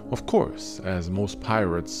 BCE. Of course, as most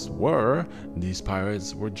pirates were, these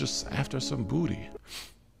pirates were just after some booty.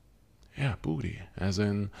 Yeah, booty, as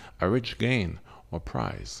in a rich gain or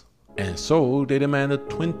prize. And so they demanded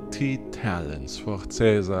 20 talents for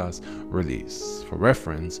Caesar's release. For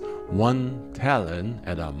reference, 1 talent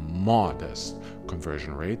at a modest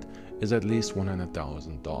conversion rate is at least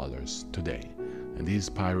 $100,000 today. And these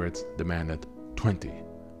pirates demanded 20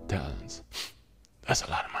 talents. That's a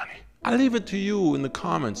lot of money. I'll leave it to you in the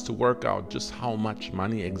comments to work out just how much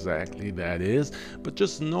money exactly that is, but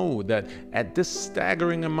just know that at this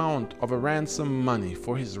staggering amount of a ransom money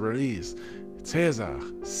for his release, Caesar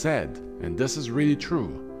said, and this is really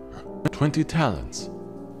true, 20 talents,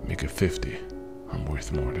 make it 50. I'm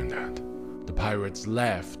worth more than that. The pirates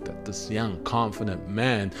laughed at this young, confident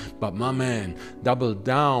man, but my man doubled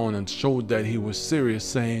down and showed that he was serious,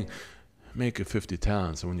 saying, make it 50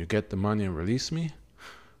 talents, and when you get the money and release me,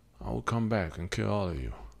 I will come back and kill all of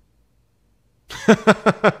you.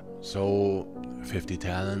 So 50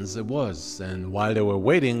 talents it was, and while they were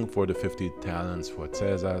waiting for the 50 talents for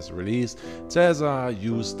Caesar's release, Caesar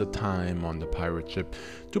used the time on the pirate ship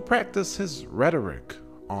to practice his rhetoric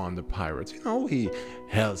on the pirates. He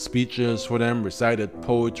held speeches for them, recited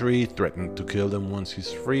poetry, threatened to kill them once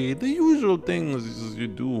he's free. The usual things you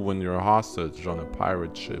do when you're a hostage on a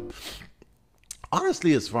pirate ship.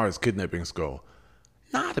 Honestly, as far as kidnappings go,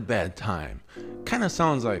 not a bad time. Kind of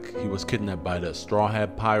sounds like he was kidnapped by the Straw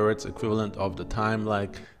Hat Pirates, equivalent of the time,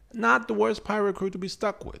 like not the worst pirate crew to be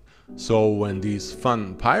stuck with. So when these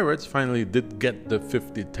fun pirates finally did get the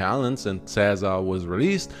 50 talents and Caesar was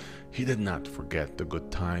released, he did not forget the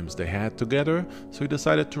good times they had together, so he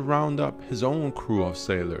decided to round up his own crew of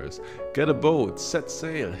sailors, get a boat, set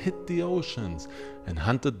sail, hit the oceans, and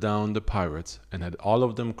hunted down the pirates and had all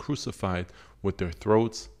of them crucified with their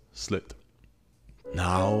throats slit.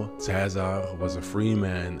 Now Caesar was a free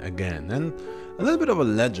man again, and a little bit of a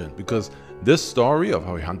legend, because this story of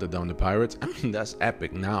how he hunted down the pirates, that's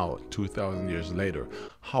epic now, 2,000 years later.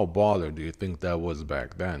 How baller do you think that was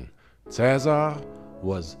back then? Caesar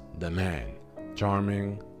was the man.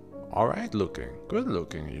 Charming, alright looking, good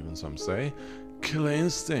looking even some say, killer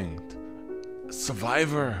instinct,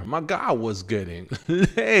 survivor. My guy was getting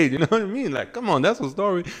laid, you know what I mean? Like, come on, that's a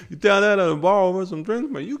story. You tell that at a bar over some drinks,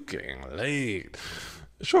 man, you getting laid.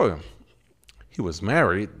 Sure, he was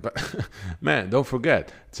married, but man, don't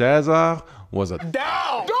forget, Caesar was a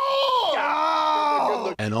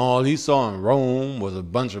And all he saw in Rome was a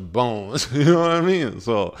bunch of bones. You know what I mean?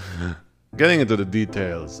 So getting into the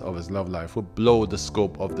details of his love life would blow the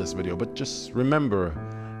scope of this video. But just remember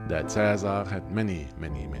that Caesar had many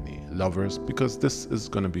lovers, because this is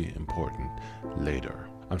going to be important later.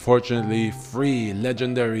 Unfortunately, free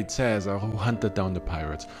legendary Caesar, who hunted down the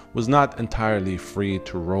pirates, was not entirely free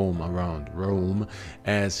to roam around Rome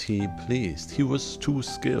as he pleased. He was too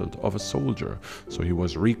skilled of a soldier, so he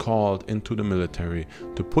was recalled into the military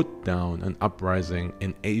to put down an uprising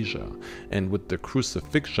in Asia. And with the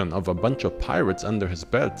crucifixion of a bunch of pirates under his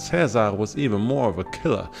belt, Caesar was even more of a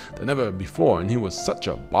killer than ever before, and he was such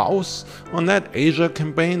a boss on that Asia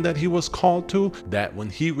campaign that he was called to, that when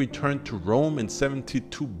he returned to Rome in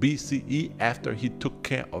 72 BCE, after he took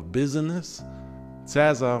care of business,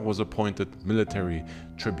 Caesar was appointed military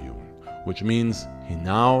tribune, which means he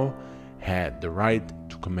now had the right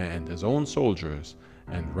to command his own soldiers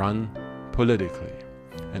and run politically.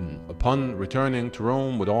 And upon returning to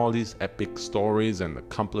Rome with all these epic stories and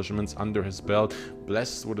accomplishments under his belt,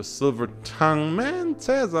 blessed with a silver tongue, man,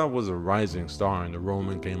 Caesar was a rising star in the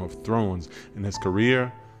Roman Game of Thrones, and his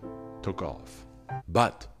career took off.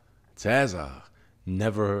 But Caesar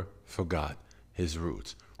never forgot his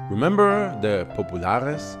roots. Remember the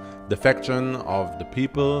populares, the faction of the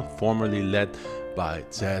people formerly led by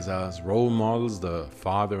Caesar's role models, the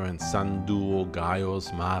father and son duo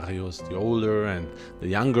Gaius Marius, the older, and the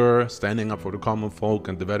younger, standing up for the common folk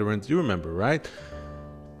and the veterans. You remember, right?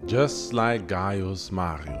 Just like Gaius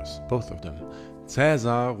Marius, both of them,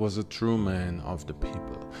 Caesar was a true man of the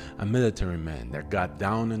people, a military man that got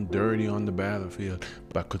down and dirty on the battlefield,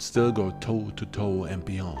 but could still go toe to toe and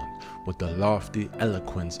beyond with the lofty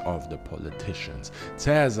eloquence of the politicians.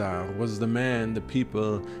 Caesar was the man the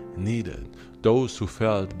people needed. Those who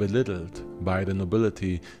felt belittled by the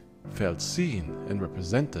nobility felt seen and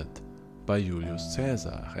represented by Julius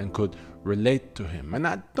Caesar and could relate to him. And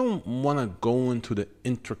I don't want to go into the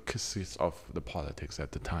intricacies of the politics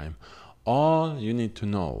at the time. All you need to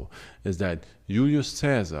know is that Julius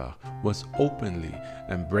Caesar was openly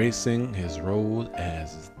embracing his role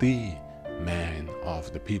as the man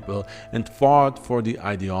of the people and fought for the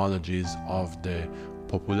ideologies of the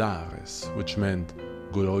populares, which meant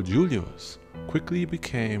good old Julius quickly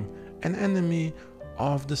became an enemy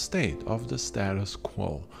of the state, of the status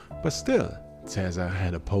quo. But still, Caesar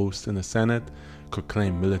had a post in the Senate, could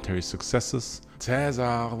claim military successes.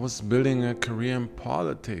 Caesar was building a career in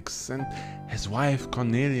politics, and his wife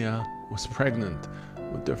Cornelia was pregnant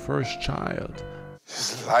with their first child.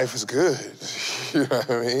 His life is good, you know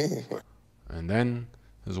what I mean? And then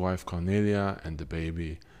his wife Cornelia and the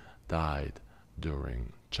baby died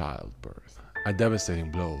during childbirth. A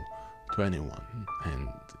devastating blow to anyone, and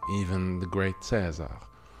even the great Caesar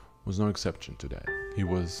was no exception to that. He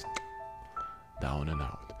was down and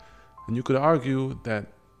out. And you could argue that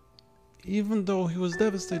even though he was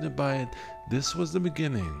devastated by it, this was the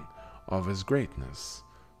beginning of his greatness.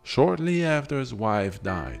 Shortly after his wife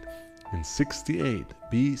died, in 68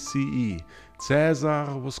 BCE,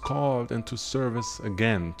 Caesar was called into service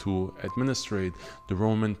again to administrate the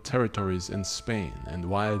Roman territories in Spain, and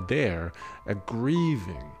while there, a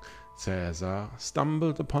grieving Caesar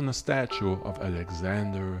stumbled upon a statue of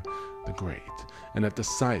Alexander the Great, and at the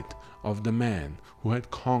sight of the man who had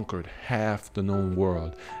conquered half the known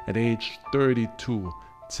world at age 32,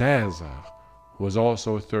 Caesar, who was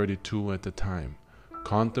also 32 at the time,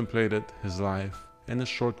 contemplated his life and his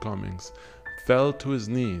shortcomings, fell to his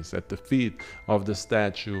knees at the feet of the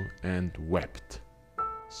statue and wept,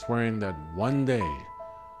 swearing that one day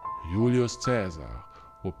Julius Caesar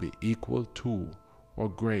would be equal to or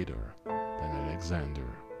greater than Alexander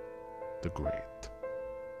the Great.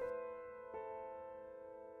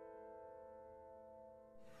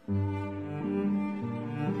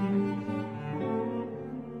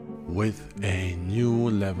 With a new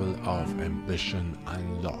level of ambition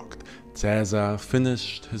unlocked, Caesar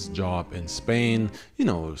finished his job in Spain,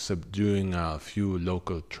 subduing a few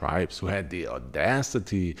local tribes who had the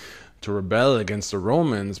audacity to rebel against the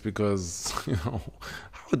Romans because, how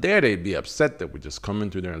dare they be upset that we just come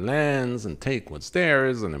into their lands and take what's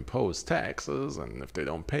theirs and impose taxes, and if they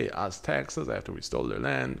don't pay us taxes after we stole their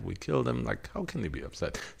land, we kill them. Like, how can they be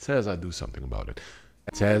upset? Caesar, do something about it.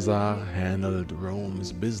 Caesar handled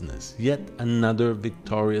Rome's business, yet another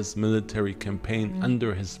victorious military campaign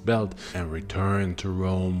under his belt, and returned to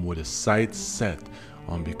Rome with his sights set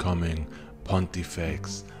on becoming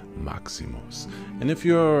Pontifex Maximus. And if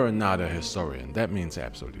you're not a historian, that means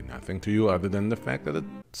absolutely nothing to you other than the fact that it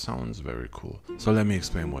sounds very cool. So let me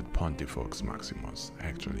explain what Pontifex Maximus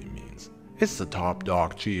actually means. It's the top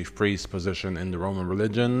dog chief priest position in the Roman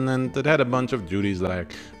religion, and it had a bunch of duties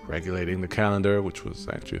like regulating the calendar, which was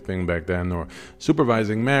actually a thing back then, or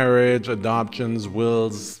supervising marriage, adoptions,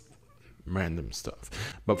 wills, random stuff.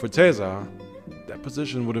 But for Caesar, that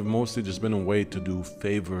position would have mostly just been a way to do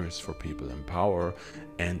favors for people in power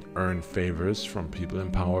and earn favors from people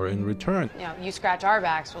in power in return. You know, you scratch our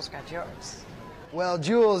backs, we'll scratch yours. Well,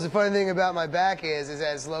 Jules, the funny thing about my back is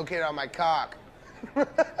that it's located on my cock.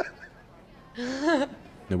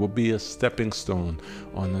 It would be a stepping stone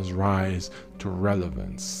on his rise to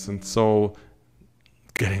relevance. And so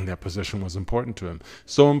getting that position was important to him.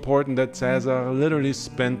 So important that Caesar literally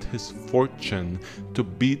spent his fortune to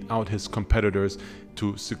beat out his competitors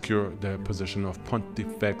to secure the position of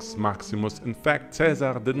Pontifex Maximus. In fact,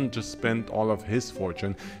 Caesar didn't just spend all of his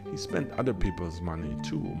fortune, he spent other people's money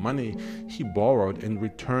too. Money he borrowed in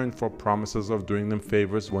return for promises of doing them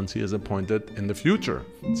favors once he is appointed in the future.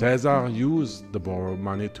 Caesar used the borrowed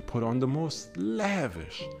money to put on the most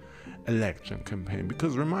lavish election campaign,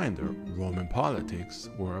 because reminder, Roman politics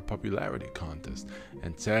were a popularity contest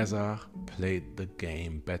and Caesar played the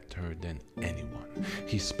game better than anyone.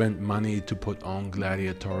 He spent money to put on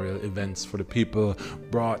gladiatorial events for the people,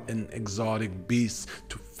 brought in exotic beasts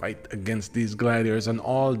to fight against these gladiators, and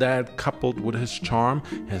all that coupled with his charm,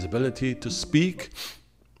 his ability to speak,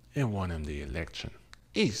 it won him the election.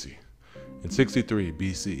 Easy. In 63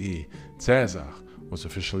 BCE, Caesar was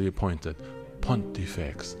officially appointed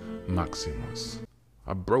Pontifex Maximus.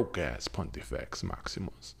 A broke-ass Pontifex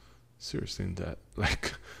Maximus. Seriously in that.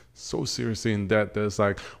 Like, so seriously in that there's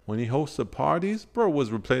like, when he hosted parties, bro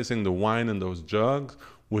was replacing the wine in those jugs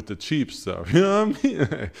with the cheap stuff. You know what I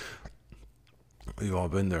mean? We've all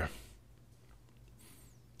been there.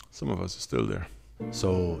 Some of us are still there.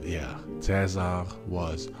 So, yeah, Caesar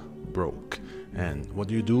was broke. And what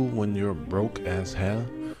do you do when you're broke as hell?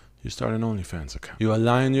 You start an OnlyFans account. You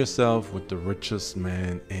align yourself with the richest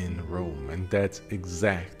man in Rome, and that's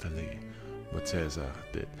exactly what Caesar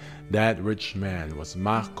did. That rich man was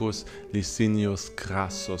Marcus Licinius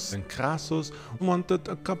Crassus, and Crassus wanted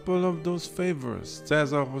a couple of those favors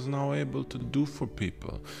Caesar was now able to do for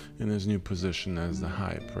people in his new position as the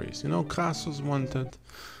high priest. You know, Crassus wanted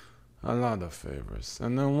a lot of favors,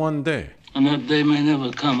 and then one day, and that day may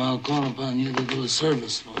never come, I'll call upon you to do a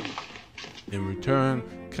service for me. In return,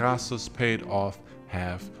 Crassus paid off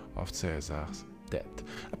half of Caesar's debt.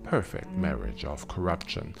 A perfect marriage of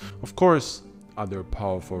corruption. Of course, other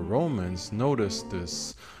powerful Romans noticed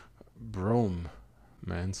this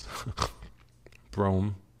bromance.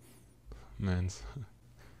 Bromance.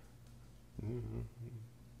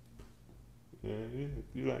 Yeah,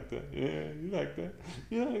 you like that. Yeah, you like that.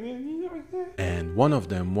 You like that. You like that. And one of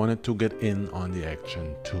them wanted to get in on the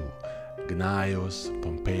action too. Gnaeus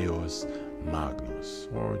Pompeius Magnus,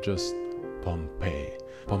 or just Pompey.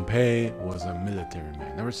 Pompey was a military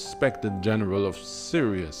man, a respected general of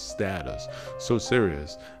serious status, so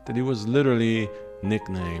serious that he was literally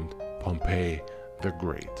nicknamed Pompey the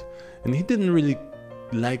Great. And he didn't really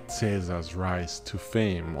like Caesar's rise to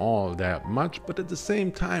fame all that much, but at the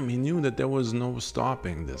same time he knew that there was no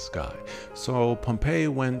stopping this guy. So Pompey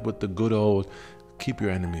went with the good old keep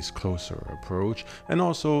your enemies closer approach, and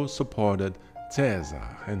also supported Caesar.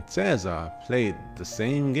 And Caesar played the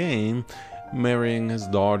same game, marrying his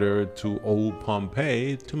daughter to old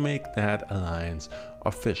Pompey to make that alliance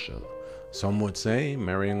official. Some would say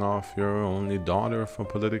marrying off your only daughter for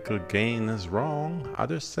political gain is wrong.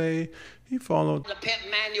 Others say he followed the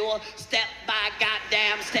pimp manual step by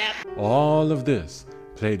goddamn step. All of this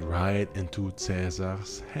played right into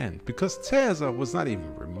Caesar's hand, because Caesar was not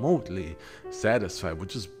even remotely satisfied with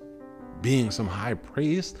just being some high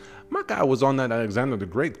priest. My guy was on that Alexander the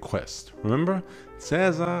Great quest, remember?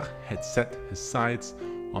 Caesar had set his sights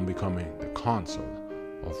on becoming the consul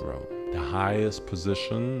of Rome, the highest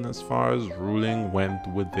position as far as ruling went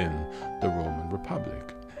within the Roman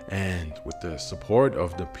Republic. And with the support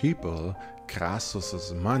of the people,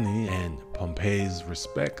 Crassus's money, and Pompey's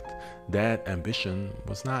respect, that ambition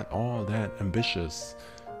was not all that ambitious.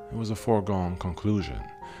 It was a foregone conclusion.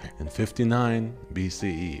 In 59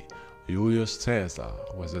 BCE, Julius Caesar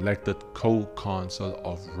was elected co-consul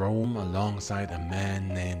of Rome alongside a man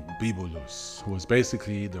named Bibulus, who was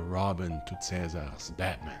basically the Robin to Caesar's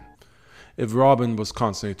Batman. If Robin was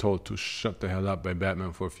constantly told to shut the hell up by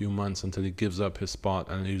Batman for a few months until he gives up his spot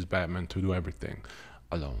and leaves Batman to do everything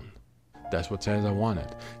alone. That's what Caesar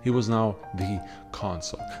wanted. He was now the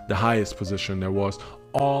consul, the highest position there was,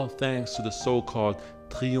 all thanks to the so-called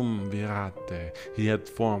triumvirate he had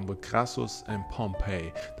formed with Crassus and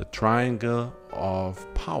Pompey, the triangle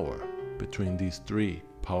of power between these three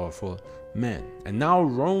powerful men. And now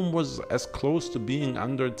Rome was as close to being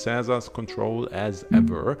under Caesar's control as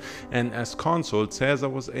ever, and as consul, Caesar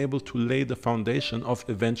was able to lay the foundation of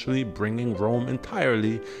eventually bringing Rome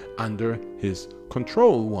entirely under his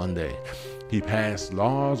control one day. He passed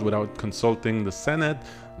laws without consulting the Senate,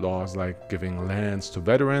 laws like giving lands to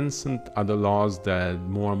veterans and other laws that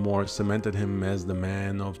more and more cemented him as the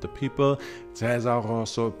man of the people. Caesar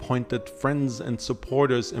also appointed friends and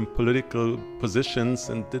supporters in political positions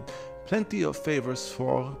and did plenty of favors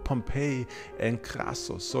for Pompey and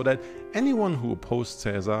Crassus, so that anyone who opposed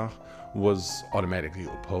Caesar was automatically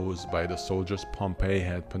opposed by the soldiers Pompey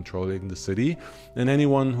had patrolling the city, and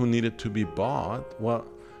anyone who needed to be bought, well,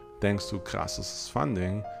 thanks to Crassus's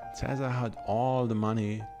funding, Caesar had all the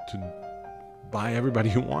money to buy everybody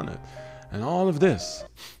he wanted. And all of this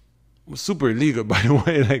was super illegal, by the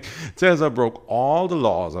way. Like, Caesar broke all the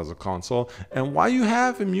laws as a consul, and while you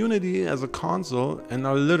have immunity as a consul and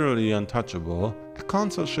are literally untouchable, a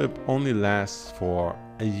consulship only lasts for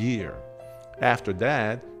a year. After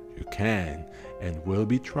that, you can and will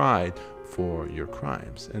be tried for your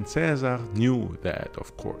crimes. And Caesar knew that,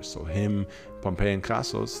 of course. So him, Pompey, and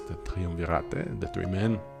Crassus, the triumvirate, the three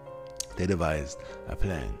men, they devised a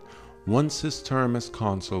plan. Once his term as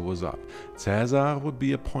consul was up, Caesar would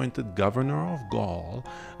be appointed governor of Gaul,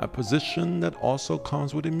 a position that also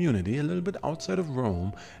comes with immunity, a little bit outside of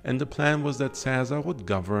Rome, and the plan was that Caesar would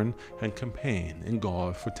govern and campaign in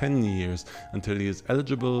Gaul for 10 years until he is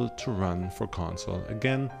eligible to run for consul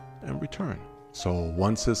again and return. So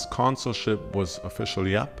once his consulship was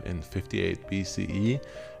officially up in 58 BCE,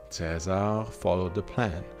 Caesar followed the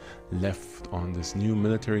plan, left on this new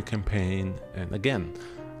military campaign, and again,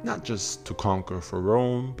 not just to conquer for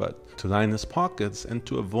Rome, but to line his pockets and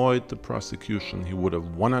to avoid the prosecution he would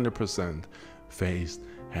have 100% faced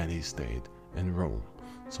had he stayed in Rome.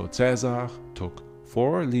 So Caesar took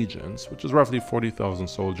 4 legions, which is roughly 40,000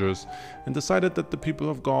 soldiers, and decided that the people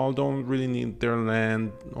of Gaul don't really need their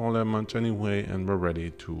land all that much anyway and were ready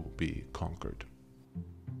to be conquered.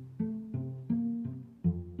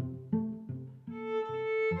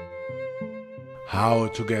 How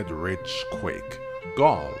to Get Rich Quick,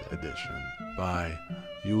 Gaul edition by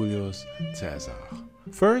Julius Caesar.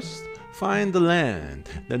 First, find the land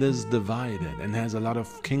that is divided and has a lot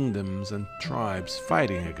of kingdoms and tribes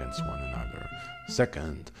fighting against one another.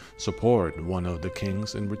 Second, support one of the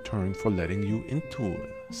kings in return for letting you into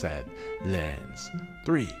said lands.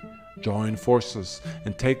 3, join forces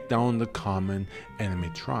and take down the common enemy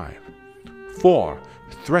tribe. 4,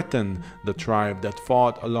 threaten the tribe that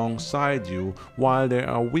fought alongside you while they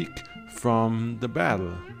are weak from the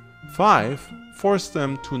battle. 5, force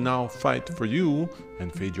them to now fight for you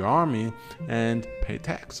and feed your army and pay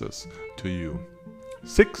taxes to you.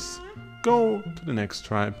 6, go to the next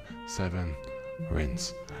tribe. 7,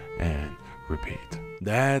 rinse and repeat.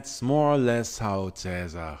 That's more or less how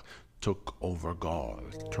Caesar took over Gaul,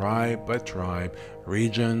 tribe by tribe,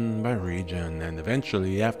 region by region, and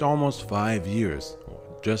eventually, after almost 5 years,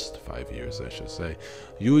 just 5 years I should say,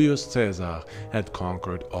 Julius Caesar had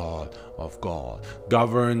conquered all of Gaul,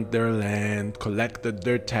 governed their land, collected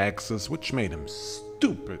their taxes, which made him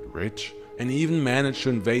stupid rich, and even managed to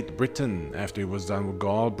invade Britain after he was done with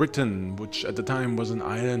Gaul. Britain, which at the time was an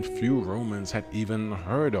island few Romans had even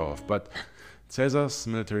heard of. But Caesar's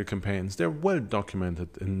military campaigns, they're well documented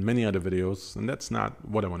in many other videos, and that's not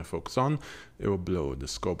what I want to focus on. It will blow the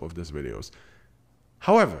scope of these videos.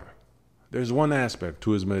 However, there's one aspect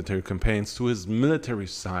to his military campaigns, to his military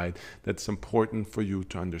side, that's important for you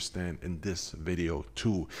to understand in this video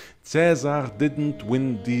too. Caesar didn't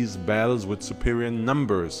win these battles with superior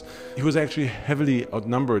numbers. He was actually heavily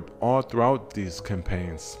outnumbered all throughout these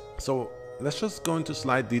campaigns. So let's just go into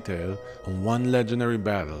slight detail on one legendary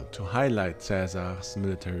battle to highlight Caesar's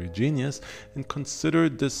military genius and consider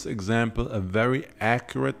this example a very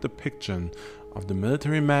accurate depiction of the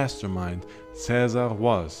military mastermind Caesar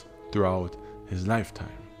was throughout his lifetime.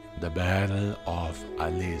 The Battle of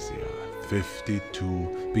Alesia,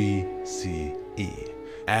 52 BCE.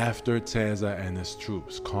 After Caesar and his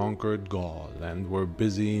troops conquered Gaul and were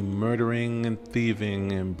busy murdering and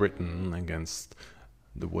thieving in Britain against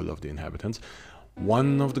the will of the inhabitants,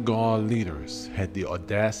 one of the Gaul leaders had the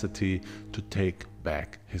audacity to take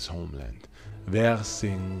back his homeland,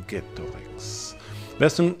 Vercingetorix.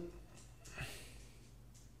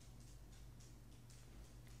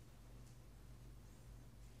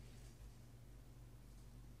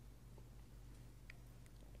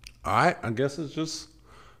 Alright, I guess it's just...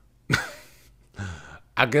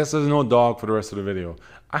 I guess there's no dog for the rest of the video.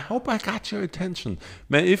 I hope I got your attention.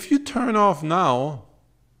 Man, if you turn off now,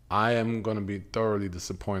 I am gonna be thoroughly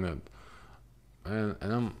disappointed. And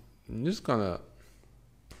I'm just gonna,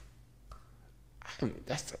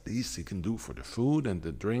 that's the least he can do for the food and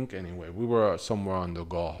the drink anyway. We were somewhere on the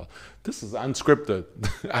Gaul. This is unscripted.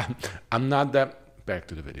 I'm not that, back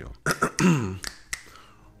to the video.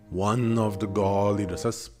 One of the Gaul leaders,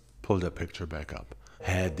 let's pull that picture back up,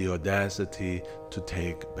 had the audacity to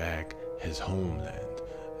take back his homeland.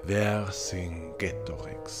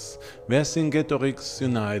 Vercingetorix. Vercingetorix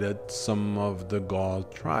united some of the Gaul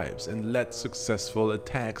tribes and led successful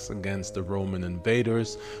attacks against the Roman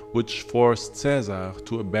invaders, which forced Caesar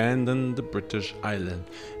to abandon the British island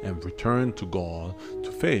and return to Gaul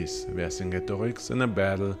to face Vercingetorix in a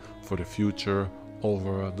battle for the future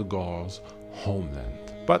over the Gauls'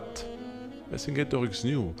 homeland. But Vercingetorix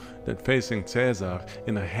knew that facing Caesar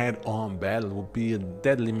in a head-on battle would be a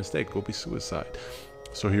deadly mistake, would be suicide.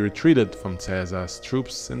 So he retreated from Caesar's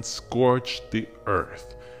troops and scorched the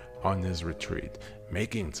earth on his retreat,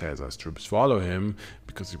 making Caesar's troops follow him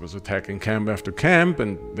because he was attacking camp after camp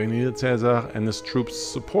and they needed Caesar and his troops'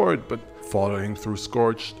 support. But following through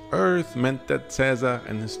scorched earth meant that Caesar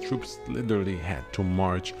and his troops literally had to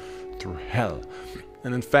march through hell.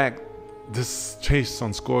 And in fact, this chase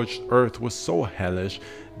on scorched earth was so hellish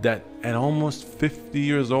that at almost 50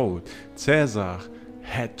 years old, Caesar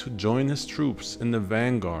had to join his troops in the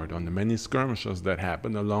vanguard on the many skirmishes that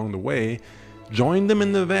happened along the way, joined them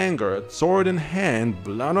in the vanguard, sword in hand,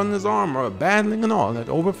 blood on his armor, battling and all, at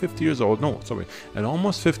over 50 years old, at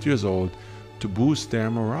almost 50 years old, to boost their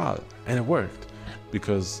morale. And it worked,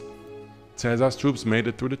 because Caesar's troops made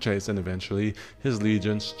it through the chase, and eventually his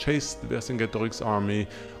legions chased Vercingetorix's army,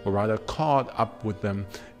 or rather caught up with them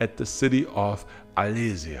at the city of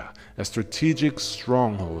Alesia, a strategic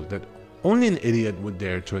stronghold that only an idiot would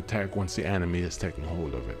dare to attack once the enemy is taking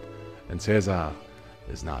hold of it. And Caesar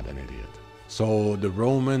is not an idiot. So the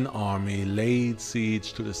Roman army laid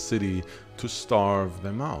siege to the city to starve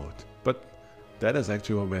them out. But that is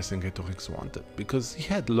actually what Vercingetorix wanted, because he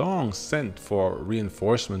had long sent for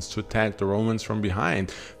reinforcements to attack the Romans from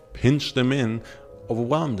behind, pinch them in,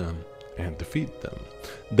 overwhelm them, and defeat them.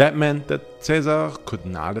 That meant that Caesar could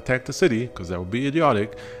not attack the city, because that would be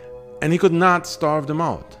idiotic, and he could not starve them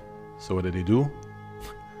out. So what did he do?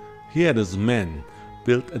 He had his men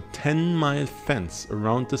built a 10-mile fence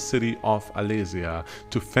around the city of Alesia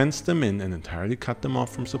to fence them in and entirely cut them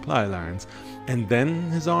off from supply lines. And then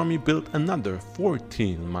his army built another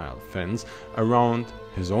 14-mile fence around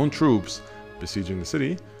his own troops besieging the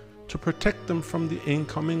city to protect them from the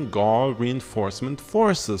incoming Gaul reinforcement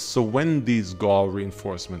forces. So when these Gaul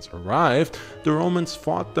reinforcements arrived, the Romans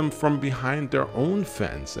fought them from behind their own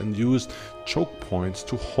fence and used choke points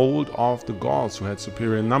to hold off the Gauls, who had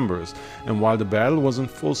superior numbers. And while the battle was in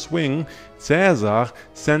full swing, Caesar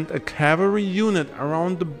sent a cavalry unit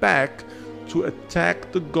around the back to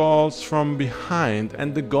attack the Gauls from behind.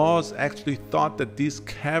 And the Gauls actually thought that these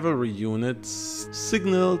cavalry units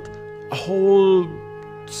signaled a whole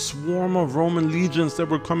swarm of Roman legions that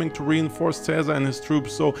were coming to reinforce Caesar and his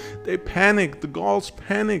troops. So they panicked, the Gauls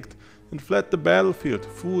panicked and fled the battlefield,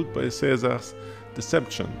 fooled by Caesar's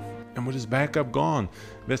deception. And with his backup gone,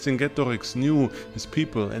 Vercingetorix knew his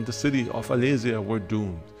people and the city of Alesia were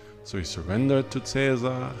doomed. So he surrendered to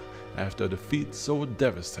Caesar after a defeat so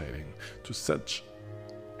devastating, to such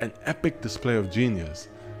an epic display of genius,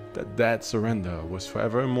 that surrender was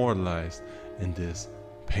forever immortalized in this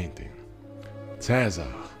painting.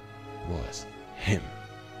 Caesar was him.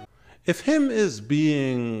 If him is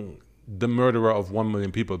being the murderer of 1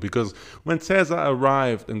 million people, because when Caesar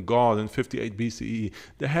arrived in Gaul in 58 BCE,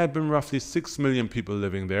 there had been roughly 6 million people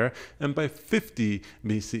living there, and by 50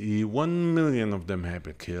 BCE, 1 million of them had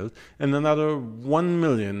been killed, and another 1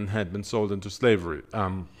 million had been sold into slavery.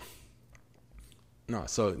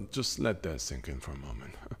 So just let that sink in for a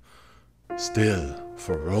moment. Still,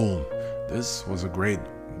 for Rome, this was a great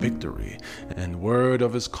victory, and word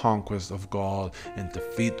of his conquest of Gaul and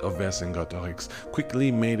defeat of Vercingetorix quickly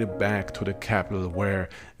made it back to the capital, where,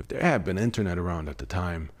 if there had been internet around at the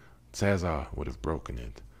time, Caesar would have broken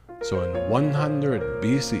it. So in 100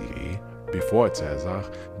 BCE, before Caesar,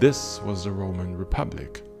 this was the Roman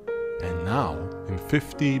Republic. And now, in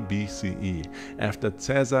 50 BCE, after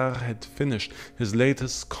Caesar had finished his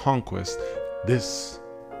latest conquest, this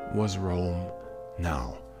was Rome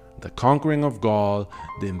now. The conquering of Gaul,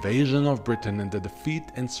 the invasion of Britain, and the defeat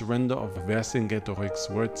and surrender of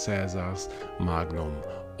Vercingetorix were Caesar's magnum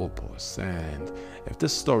opus. And if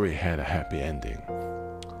this story had a happy ending,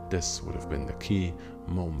 this would have been the key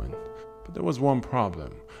moment. But there was one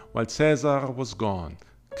problem. While Caesar was gone,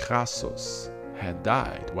 Crassus had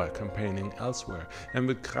died while campaigning elsewhere, and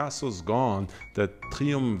with Crassus gone, the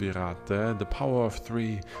triumvirate, the power of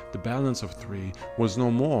three, the balance of three, was no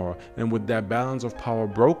more, and with that balance of power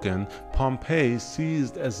broken, Pompey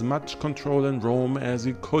seized as much control in Rome as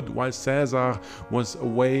he could while Caesar was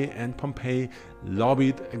away, and Pompey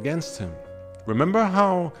lobbied against him. Remember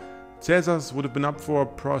how Caesar would have been up for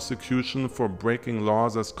prosecution for breaking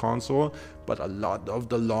laws as consul, but a lot of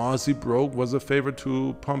the laws he broke was a favor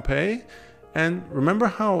to Pompey? And remember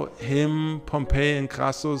how Pompey, and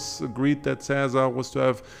Crassus agreed that Caesar was to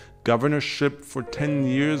have governorship for 10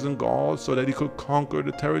 years in Gaul so that he could conquer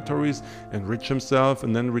the territories, enrich himself,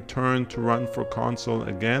 and then return to run for consul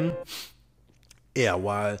again? Yeah,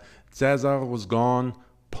 while Caesar was gone,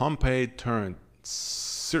 Pompey turned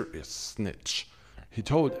serious snitch. He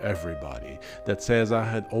told everybody that Caesar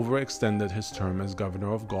had overextended his term as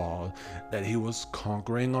governor of Gaul, that he was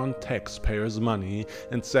conquering on taxpayers' money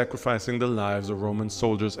and sacrificing the lives of Roman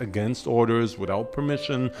soldiers against orders without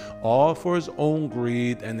permission, all for his own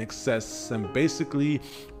greed and excess, and basically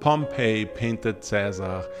Pompey painted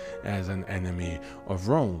Caesar as an enemy of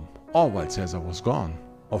Rome, all while Caesar was gone.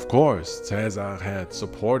 Of course, Caesar had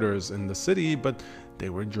supporters in the city, but they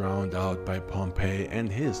were drowned out by Pompey and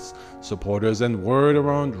his supporters, and word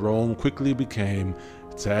around Rome quickly became,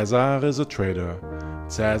 Caesar is a traitor,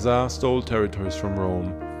 Caesar stole territories from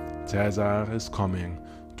Rome, Caesar is coming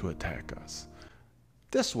to attack us.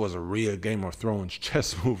 This was a real Game of Thrones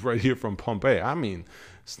chess move right here from Pompey. I mean,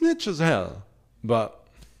 snitch as hell, but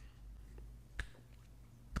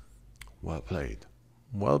well played.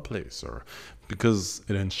 Well played, sir, because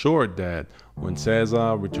it ensured that when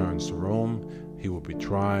Caesar returns to Rome, he will be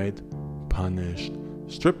tried, punished,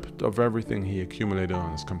 stripped of everything he accumulated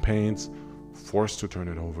on his campaigns, forced to turn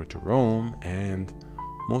it over to Rome, and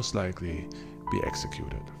most likely be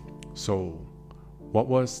executed. So, what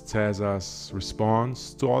was Caesar's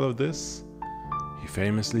response to all of this? He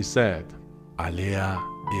famously said, Alea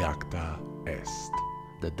iacta est.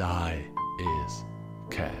 The die is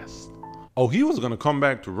cast. Oh, he was going to come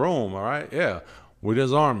back to Rome, all right? Yeah, with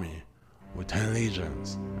his army, with 10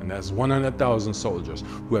 legions, and that's 100,000 soldiers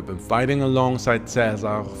who had been fighting alongside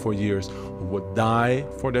Caesar for years, who would die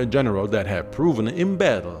for their general that had proven in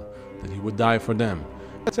battle that he would die for them.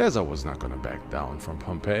 Caesar was not going to back down from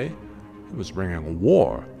Pompey. He was bringing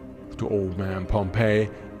war to old man Pompey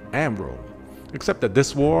and Rome, except that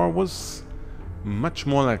this war was much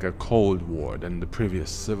more like a Cold War than the previous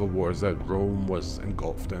civil wars that Rome was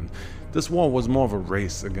engulfed in. This war was more of a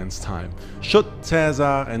race against time. Should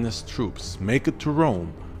Caesar and his troops make it to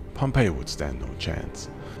Rome, Pompey would stand no chance.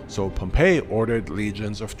 So Pompey ordered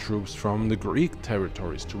legions of troops from the Greek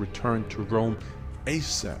territories to return to Rome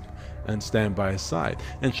ASAP and stand by his side.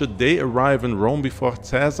 And should they arrive in Rome before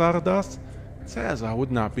Caesar does, Caesar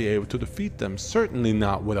would not be able to defeat them, certainly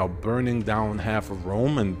not without burning down half of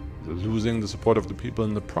Rome and losing the support of the people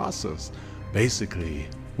in the process. Basically,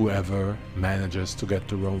 whoever manages to get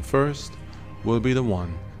to Rome first will be the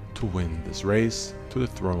one to win this race to the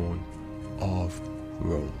throne of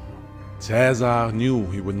Rome. Caesar knew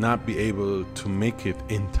he would not be able to make it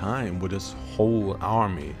in time with his whole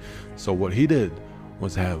army, so what he did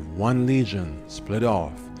was have one legion split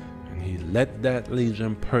off, and he led that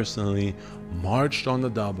legion personally, marched on the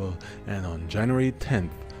double, and on January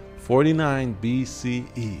 10th, 49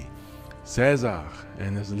 BCE, Caesar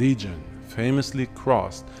and his legion famously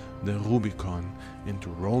crossed the Rubicon into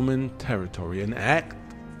Roman territory, an act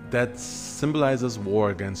that symbolizes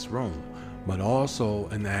war against Rome, but also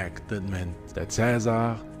an act that meant that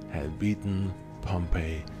Caesar had beaten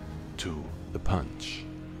Pompey to the punch.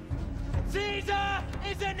 Caesar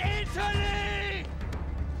is in Italy!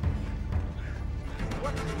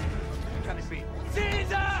 What can it be?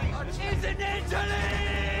 Caesar is in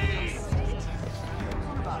Italy!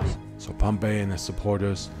 So Pompey and his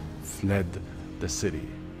supporters fled the city.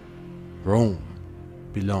 Rome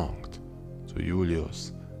belonged to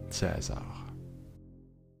Julius Caesar.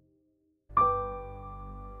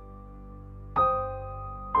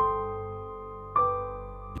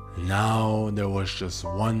 Now there was just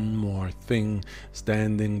one more thing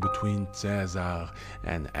standing between Caesar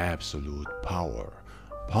and absolute power.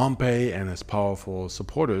 Pompey and his powerful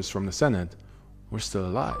supporters from the Senate were still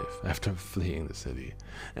alive after fleeing the city,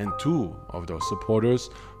 and two of those supporters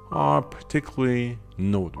are particularly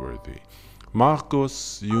noteworthy: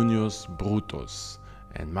 Marcus Junius Brutus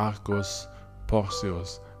and Marcus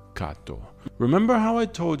Porcius Cato. Remember how I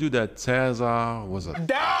told you that Caesar was a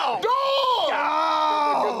Dog!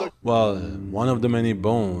 Well, one of the many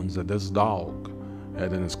bones that this dog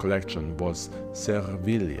had in his collection was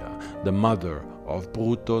Servilia, the mother of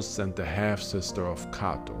Brutus and the half-sister of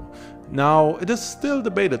Cato. Now, it is still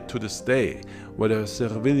debated to this day whether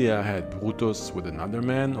Servilia had Brutus with another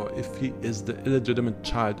man or if he is the illegitimate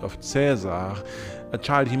child of Caesar, a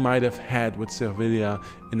child he might have had with Servilia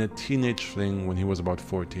in a teenage fling when he was about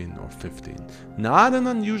 14 or 15. Not an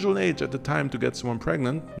unusual age at the time to get someone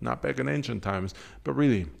pregnant, not back in ancient times, but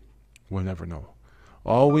really, we'll never know.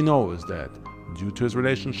 All we know is that, due to his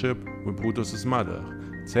relationship with Brutus's mother,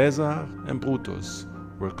 Caesar and Brutus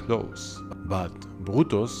were close. But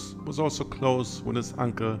Brutus was also close with his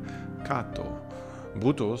uncle Cato.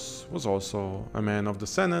 Brutus was also a man of the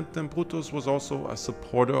Senate, and Brutus was also a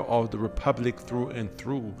supporter of the Republic through and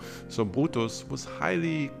through. So Brutus was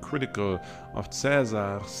highly critical of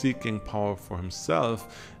Caesar seeking power for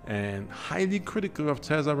himself, and highly critical of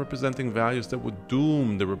Caesar representing values that would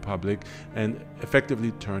doom the Republic and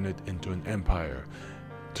effectively turn it into an empire.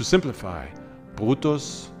 To simplify,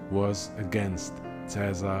 Brutus was against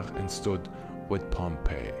Caesar and stood with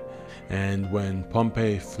Pompey. And when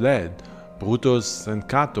Pompey fled, Brutus and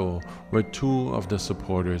Cato were two of the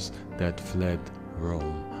supporters that fled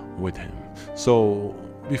Rome with him. So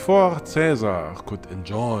before Caesar could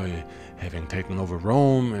enjoy having taken over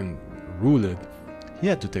Rome and rule it, he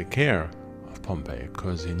had to take care of Pompey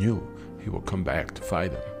because he knew he would come back to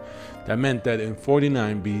fight him. That meant that in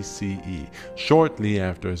 49 BCE, shortly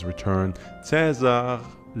after his return, Caesar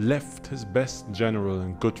left his best general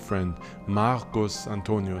and good friend Marcus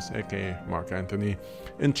Antonius, aka Mark Antony,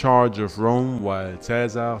 in charge of Rome, while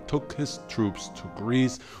Caesar took his troops to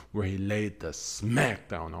Greece, where he laid the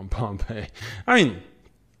smackdown on Pompey. I mean,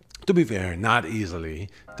 to be fair, not easily.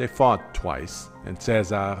 They fought twice, and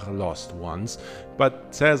Caesar lost once,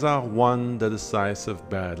 but Caesar won the decisive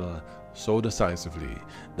battle so decisively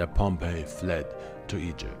that Pompey fled to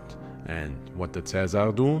Egypt. And what did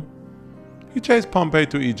Caesar do? He chased Pompey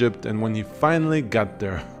to Egypt, and when he finally got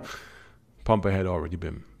there, Pompey had already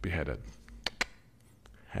been beheaded.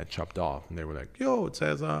 Head chopped off, and they were like, "Yo,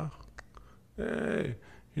 Caesar, hey,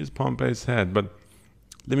 here's Pompey's head." But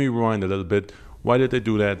let me rewind a little bit. Why did they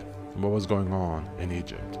do that? And what was going on in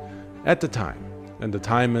Egypt at the time? And the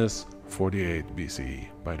time is 48 BCE,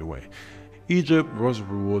 by the way. Egypt was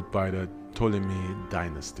ruled by the Ptolemy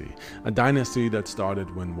dynasty, a dynasty that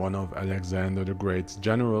started when one of Alexander the Great's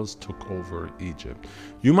generals took over Egypt.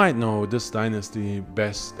 You might know this dynasty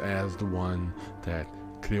best as the one that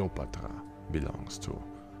Cleopatra belongs to.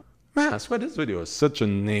 Man, I swear this video is such a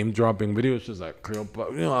name-dropping video. It's just like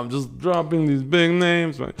Cleopatra, you know, I'm just dropping these big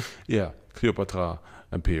names. But yeah, Cleopatra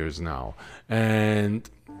appears now. And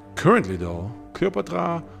currently though,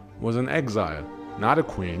 Cleopatra was in exile, not a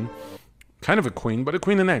queen. Kind of a queen, but a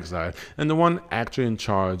queen in exile. And the one actually in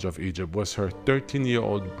charge of Egypt was her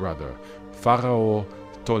 13-year-old brother, Pharaoh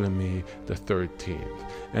Ptolemy XIII.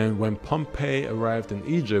 And when Pompey arrived in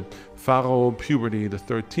Egypt, Pharaoh Puberty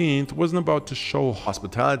XIII wasn't about to show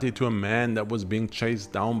hospitality to a man that was being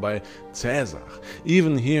chased down by Caesar.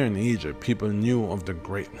 Even here in Egypt, people knew of the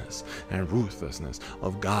greatness and ruthlessness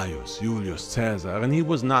of Gaius Julius Caesar, and he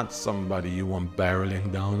was not somebody you want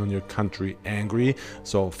barreling down on your country angry.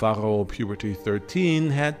 So Pharaoh Puberty XIII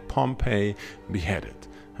had Pompey beheaded.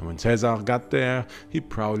 And when Caesar got there, he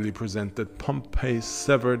proudly presented Pompey's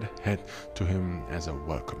severed head to him as a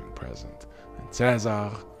welcoming present. And Caesar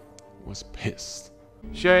was pissed.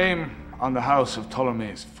 Shame on the house of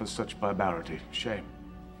Ptolemies for such barbarity. Shame.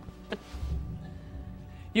 But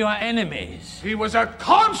you are enemies. He was a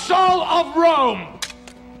consul of Rome!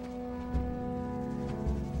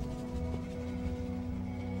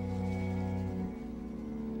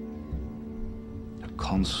 A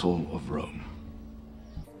consul of Rome.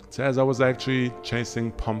 Caesar was actually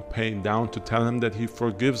chasing Pompey down to tell him that he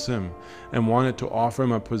forgives him and wanted to offer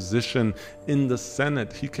him a position in the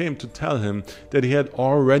Senate. He came to tell him that he had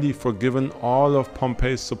already forgiven all of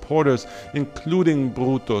Pompey's supporters, including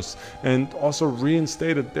Brutus, and also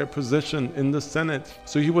reinstated their position in the Senate.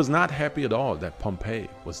 So he was not happy at all that Pompey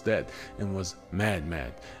was dead and was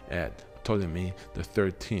mad at Ptolemy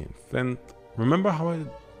XIII. And remember how I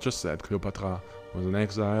just said Cleopatra was in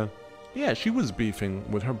exile? Yeah, she was beefing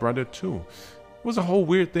with her brother too. It was a whole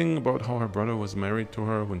weird thing about how her brother was married to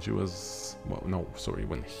her when she was, well, no, sorry,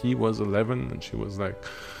 when he was 11 and she was like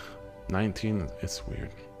 19. It's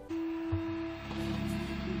weird.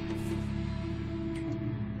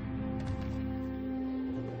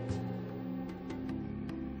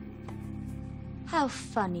 How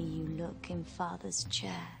funny you look in Father's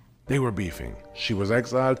chair. They were beefing. She was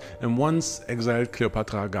exiled, and once exiled,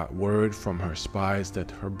 Cleopatra got word from her spies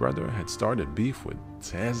that her brother had started beef with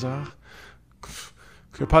Caesar.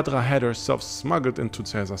 Cleopatra had herself smuggled into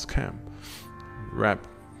Caesar's camp, wrapped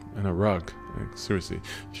in a rug. Like, seriously,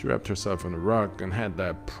 she wrapped herself in a rug and had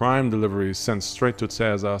that prime delivery sent straight to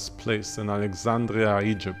Caesar's place in Alexandria,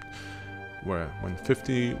 Egypt, where when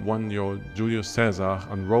 51-year-old Julius Caesar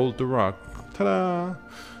unrolled the rug, ta-da!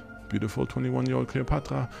 Beautiful 21-year-old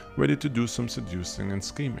Cleopatra, ready to do some seducing and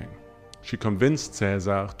scheming. She convinced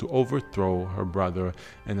Caesar to overthrow her brother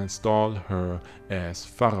and install her as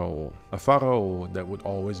pharaoh. A pharaoh that would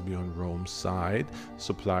always be on Rome's side,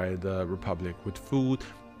 supply the republic with food,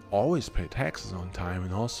 always pay taxes on time,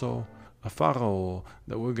 and also a pharaoh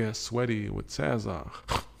that will get sweaty with Caesar.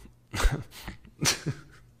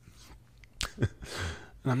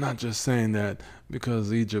 And I'm not just saying that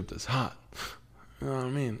because Egypt is hot. You know what I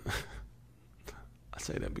mean? I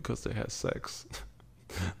say that because they had sex.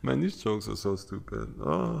 Man, these jokes are so stupid.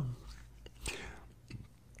 Oh.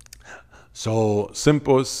 So,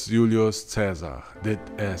 Simpus Julius Caesar did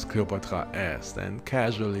as Cleopatra asked and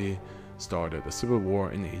casually started a civil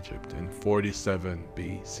war in Egypt in 47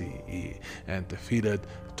 BCE and defeated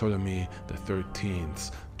Ptolemy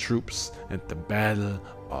XIII's troops at the Battle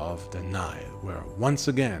of the Nile, where once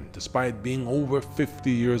again, despite being over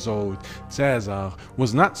 50 years old, Caesar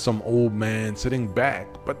was not some old man sitting back,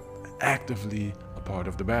 but actively a part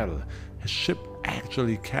of the battle. His ship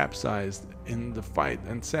actually capsized in the fight,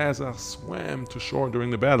 and Caesar swam to shore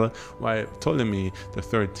during the battle, while Ptolemy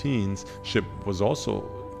XIII's ship was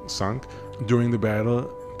also sunk during the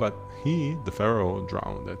battle, but he, the pharaoh,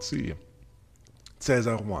 drowned at sea.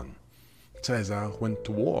 Caesar won. Caesar went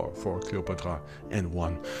to war for Cleopatra and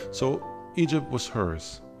won. So Egypt was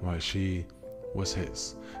hers, while she was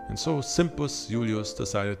his. And so Simpus Julius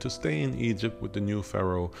decided to stay in Egypt with the new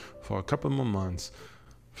pharaoh for a couple more months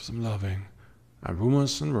for some loving, and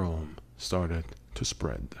rumors in Rome started to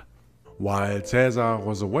spread. While Caesar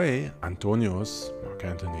was away, Antonius, Mark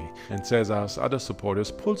Antony, and Caesar's other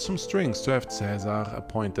supporters pulled some strings to have Caesar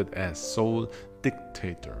appointed as sole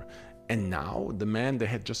dictator. And now the man they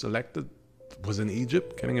had just elected was in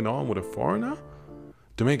Egypt, getting it on with a foreigner?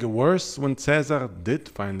 To make it worse, when Caesar did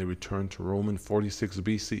finally return to Rome in 46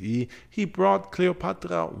 BCE, he brought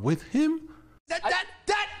Cleopatra with him? That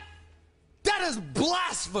is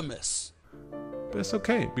blasphemous! But it's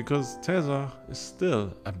okay, because Caesar is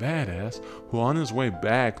still a badass who on his way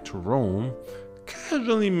back to Rome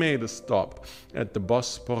casually made a stop at the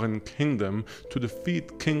Bosporan kingdom to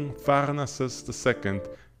defeat King Pharnaces II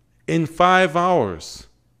in 5 hours.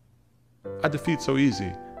 A defeat so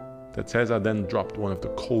easy that Caesar then dropped one of the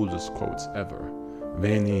coldest quotes ever.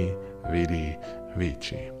 Veni, vidi,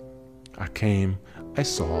 vici. I came, I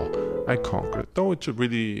saw, I conquered. Though it should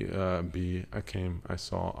really be I came, I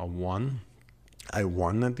saw, I won. I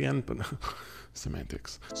won at the end, but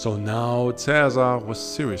semantics. So now Caesar was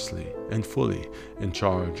seriously and fully in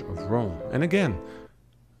charge of Rome. And again,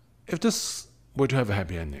 if this were to have a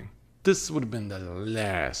happy ending, this would have been the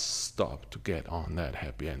last stop to get on that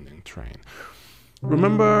happy ending train.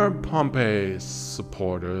 Remember Pompey's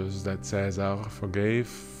supporters that Caesar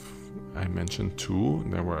forgave? I mentioned 2,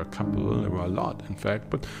 there were a couple, there were a lot in fact,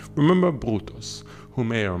 but remember Brutus, who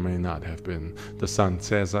may or may not have been the son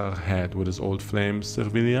Caesar had with his old flame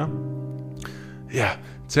Servilia? Yeah,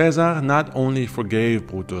 Caesar not only forgave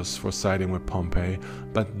Brutus for siding with Pompey,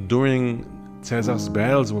 but during Caesar's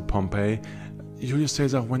battles with Pompey, Julius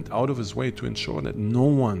Caesar went out of his way to ensure that no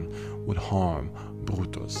one would harm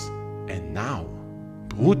Brutus. And now,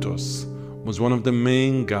 Brutus was one of the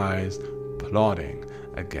main guys plotting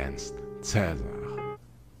against Caesar.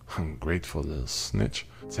 Ungrateful little snitch.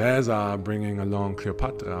 Caesar bringing along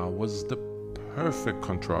Cleopatra was the perfect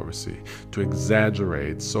controversy to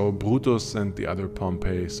exaggerate, so Brutus and the other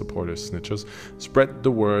Pompey supporter snitches spread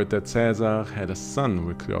the word that Caesar had a son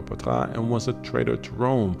with Cleopatra and was a traitor to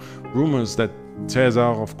Rome. Rumors that Caesar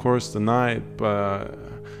of course denied, but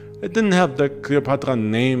it didn't help that Cleopatra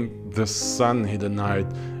named the son he denied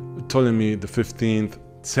Ptolemy XV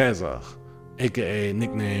Caesar, aka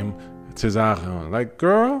nickname Caesarion. Like,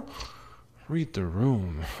 girl, read the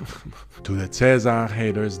room. To the Caesar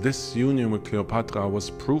haters, this union with Cleopatra was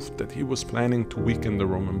proof that he was planning to weaken the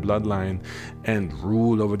Roman bloodline and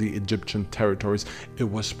rule over the Egyptian territories. It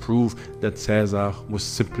was proof that Caesar was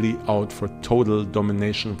simply out for total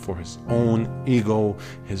domination for his own ego,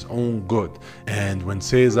 his own good. And when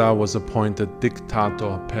Caesar was appointed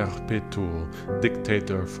Dictator Perpetual,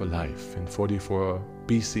 dictator for life, in 44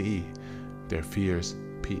 BCE, their fears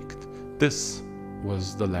peaked. This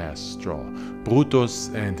was the last straw. Brutus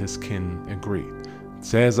and his kin agreed.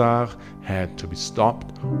 Caesar had to be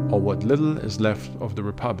stopped, or what little is left of the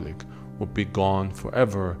Republic would be gone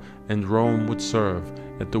forever, and Rome would serve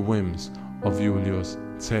at the whims of Julius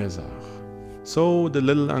Caesar. So the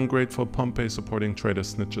little ungrateful Pompey supporting traitor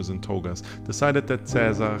snitches and togas decided that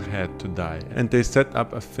Caesar had to die, and they set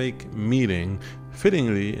up a fake meeting,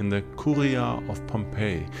 fittingly in the Curia of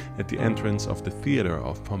Pompeii at the entrance of the theater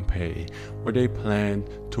of Pompeii, where they planned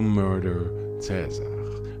to murder Caesar.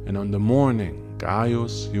 And on the morning,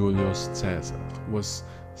 Gaius Julius Caesar was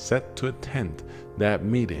set to attend that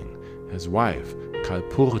meeting. His wife,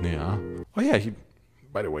 Calpurnia, oh yeah,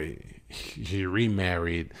 by the way, he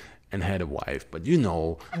remarried and had a wife, but you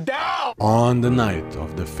know, on the night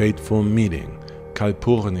of the fateful meeting,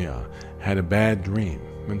 Calpurnia had a bad dream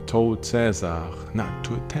and told Caesar not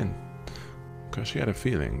to attend, because she had a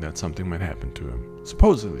feeling that something might happen to him.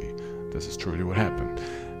 Supposedly, this is truly what happened.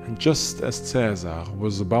 And just as Caesar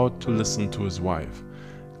was about to listen to his wife,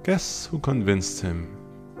 guess who convinced him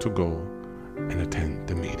to go and attend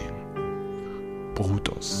the meeting?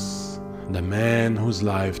 Brutus. The man whose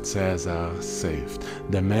life Caesar saved,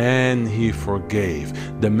 the man he forgave,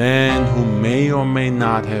 the man who may or may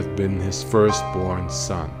not have been his firstborn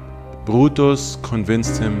son. Brutus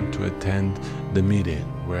convinced him to attend the meeting,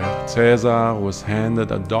 where Caesar was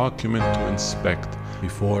handed a document to inspect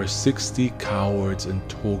before 60 cowards in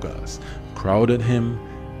togas crowded him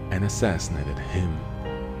and assassinated him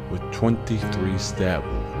with 23 stab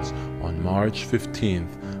wounds on March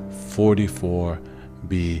 15th, 44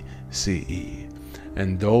 BCE.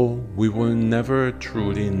 And though we will never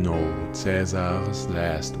truly know Caesar's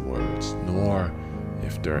last words, nor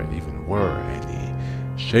if there even were any,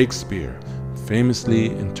 Shakespeare famously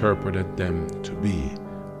interpreted them to be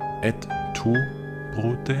 "Et tu,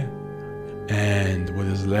 Brute?" And with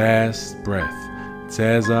his last breath,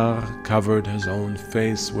 Caesar covered his own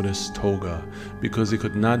face with his toga, because he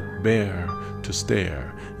could not bear to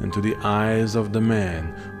stare into the eyes of the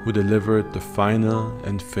man who delivered the final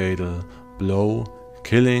and fatal blow,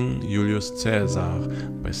 killing Julius Caesar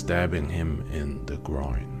by stabbing him in the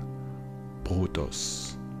groin.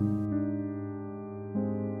 Brutus.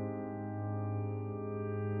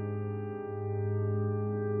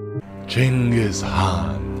 Genghis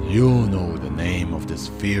Khan, you know the name of this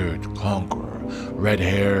feared conqueror. Red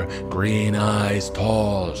hair, green eyes,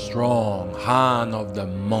 tall, strong, Khan of the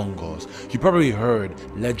Mongols. You probably heard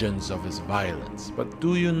legends of his violence, but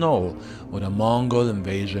do you know what a Mongol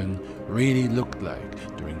invasion really looked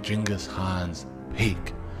like during Genghis Khan's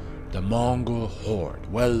peak? The Mongol horde,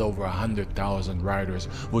 well over 100,000 riders,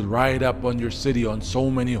 would ride up on your city on so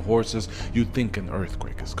many horses you'd think an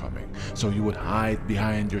earthquake is coming. So you would hide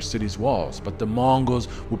behind your city's walls, but the Mongols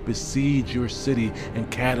would besiege your city and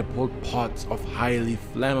catapult pots of highly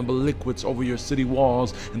flammable liquids over your city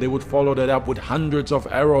walls, and they would follow that up with hundreds of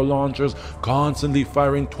arrow launchers, constantly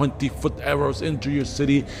firing 20-foot arrows into your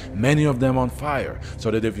city, many of them on fire,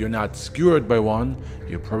 so that if you're not skewered by one,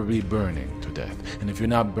 you're probably burning to death. And if you're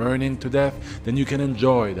not burning to death, then you can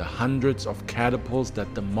enjoy the hundreds of catapults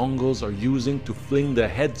that the Mongols are using to fling the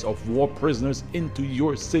heads of war prisoners into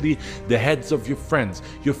your city, the heads of your friends,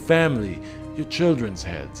 your family, your children's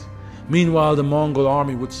heads. Meanwhile, the Mongol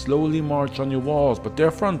army would slowly march on your walls, but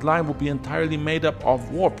their front line would be entirely made up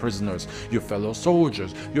of war prisoners, your fellow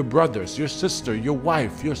soldiers, your brothers, your sister, your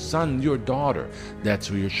wife, your son, your daughter. That's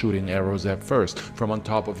who you're shooting arrows at first, from on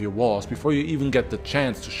top of your walls, before you even get the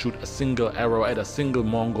chance to shoot a single arrow at a single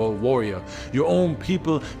Mongol warrior. Your own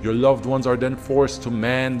people, your loved ones, are then forced to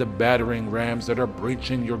man the battering rams that are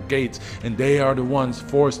breaching your gates, and they are the ones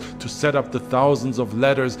forced to set up the thousands of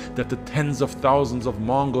ladders that the tens of thousands of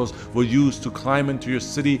Mongols will use to climb into your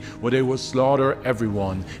city, where they will slaughter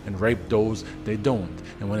everyone and rape those they don't.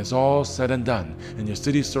 And when it's all said and done, and your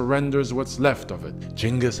city surrenders what's left of it,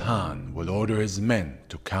 Genghis Khan will order his men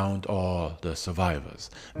to count all the survivors,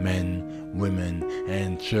 men, women,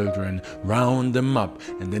 and children, round them up,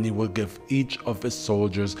 and then he will give each of his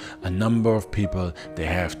soldiers a number of people they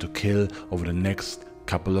have to kill over the next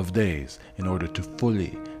couple of days in order to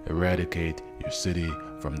fully eradicate your city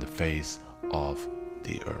from the face of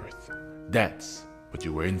the earth. That's what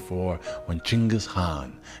you were in for when Genghis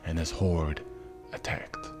Khan and his horde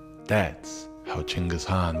attacked. That's how Genghis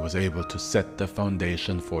Khan was able to set the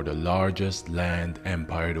foundation for the largest land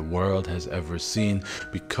empire the world has ever seen.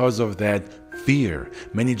 Because of that fear,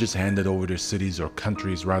 many just handed over their cities or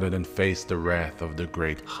countries rather than face the wrath of the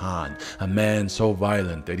great Khan, a man so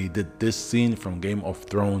violent that he did this scene from Game of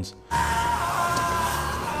Thrones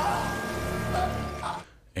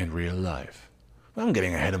in real life. I'm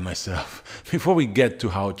getting ahead of myself. Before we get to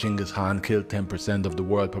how Genghis Khan killed 10% of the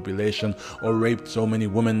world population or raped so many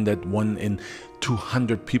women that 1 in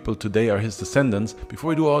 200 people today are his descendants, before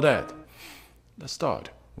we do all that, let's start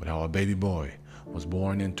with how a baby boy was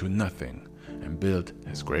born into nothing and built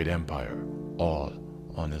his great empire all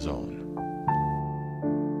on his own.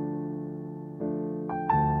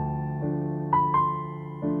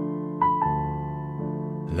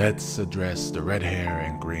 let's address the red hair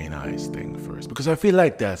and green eyes thing first, because I feel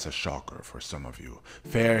like that's a shocker for some of you.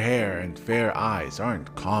 Fair hair and fair eyes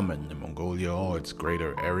aren't common in Mongolia or its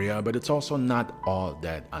greater area, but it's also not all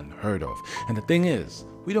that unheard of. And the thing is,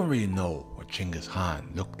 we don't really know what Genghis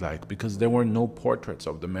Khan looked like because there were no portraits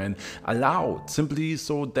of the man allowed, simply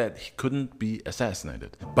so that he couldn't be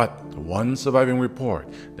assassinated. But the one surviving report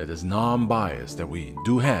that is non-biased that we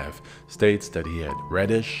do have states that he had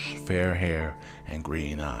reddish, fair hair and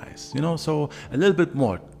green eyes. You know, so a little bit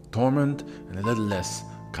more torment and a little less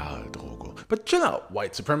Khal Drogo. But chill out,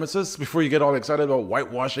 white supremacists, before you get all excited about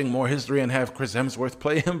whitewashing more history and have Chris Hemsworth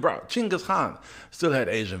play him, bro. Genghis Khan still had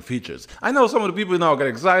Asian features. I know some of the people now get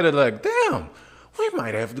excited like, damn, we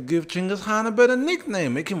might have to give Genghis Khan a better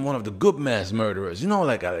nickname, make him one of the good mass murderers, you know,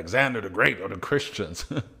 like Alexander the Great or the Christians.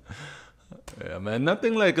 Yeah, man,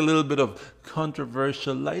 nothing like a little bit of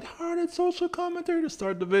controversial, lighthearted social commentary to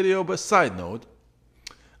start the video. But side note,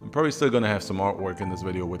 I'm probably still gonna have some artwork in this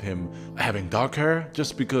video with him having dark hair,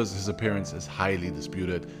 just because his appearance is highly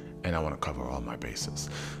disputed and I want to cover all my bases.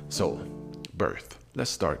 So, birth. Let's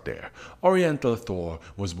start there. Oriental Thor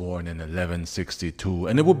was born in 1162,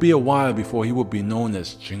 and it would be a while before he would be known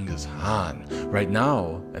as Genghis Khan. Right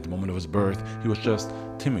now, at the moment of his birth, he was just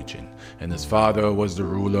Temujin, and his father was the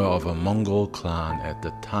ruler of a Mongol clan at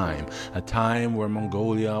the time, a time where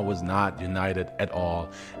Mongolia was not united at all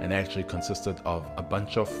and actually consisted of a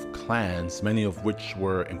bunch of clans, many of which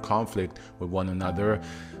were in conflict with one another,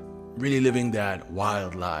 really living that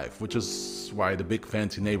wild life, which is why the big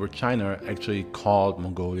fancy neighbor China actually called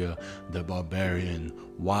Mongolia the barbarian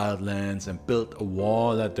wildlands and built a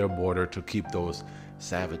wall at their border to keep those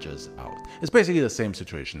savages out. It's basically the same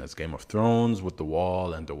situation as Game of Thrones with the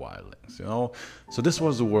wall and the wildlings, you know? So this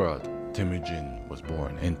was the world Temujin was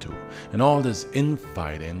born into. And all this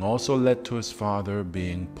infighting also led to his father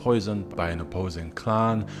being poisoned by an opposing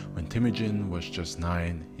clan when Temujin was just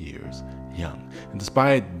 9 years young. And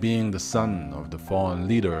despite being the son of the fallen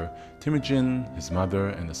leader, Temujin, his mother,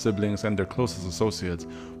 and the siblings and their closest associates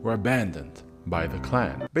were abandoned by the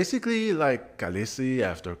clan. Basically like Khaleesi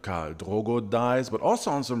after Khal Drogo dies, but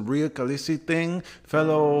also on some real Khaleesi thing,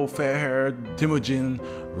 fellow fair-haired Temujin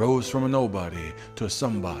rose from a nobody to a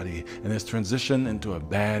somebody, and his transition into a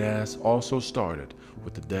badass also started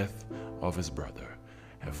with the death of his brother.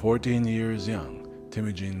 At 14 years young,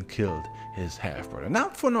 Temujin killed his half-brother.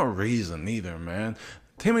 Not for no reason either, man.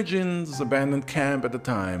 Temujin's abandoned camp at the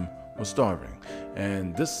time was starving,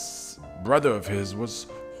 and this brother of his was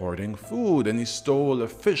hoarding food, and he stole a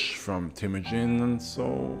fish from Temujin, and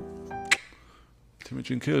so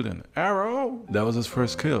Temujin killed an arrow. That was his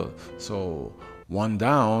first kill. So 1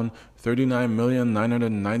 down,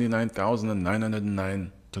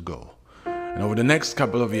 39,999,909 to go. And over the next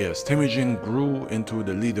couple of years, Temujin grew into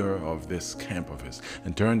the leader of this camp of his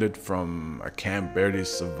and turned it from a camp barely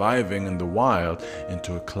surviving in the wild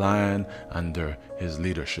into a clan under his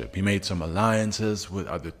leadership. He made some alliances with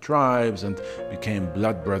other tribes and became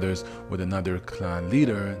blood brothers with another clan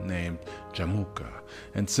leader named Jamukha.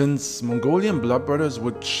 And since Mongolian blood brothers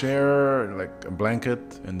would share like a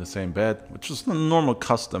blanket in the same bed, which was a normal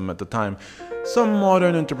custom at the time, some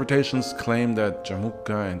modern interpretations claim that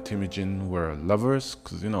Jamukha and Temujin were lovers,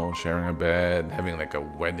 because, you know, sharing a bed, having like a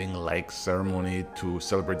wedding-like ceremony to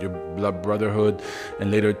celebrate your blood brotherhood.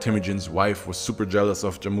 And later Temujin's wife was super jealous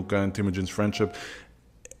of Jamukha and Temujin's friendship.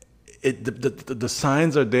 The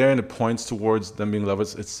signs are there and it points towards them being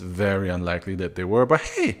lovers. It's very unlikely that they were, but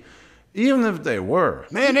hey, even if they were,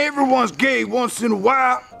 man, everyone's gay once in a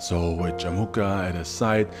while. So with Jamukha at his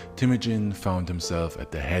side, Temujin found himself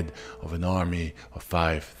at the head of an army of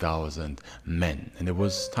 5,000 men. And it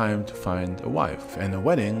was time to find a wife. And a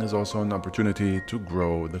wedding is also an opportunity to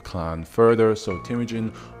grow the clan further. So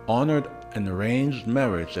Temujin honored an arranged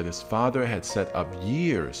marriage that his father had set up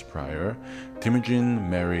years prior. Temujin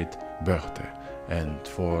married Berthe. And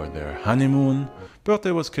for their honeymoon,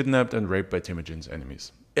 Berthe was kidnapped and raped by Temujin's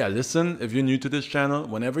enemies. Yeah, listen, if you're new to this channel,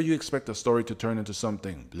 whenever you expect a story to turn into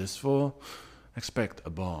something blissful, expect a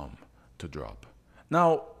bomb to drop.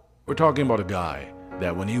 Now, we're talking about a guy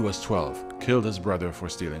that when he was 12, killed his brother for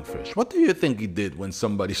stealing fish. What do you think he did when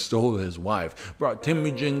somebody stole his wife? Bro,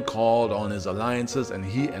 Temujin called on his alliances and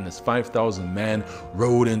he and his 5,000 men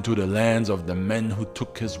rode into the lands of the men who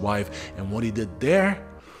took his wife. And what he did there?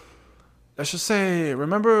 Let's just say,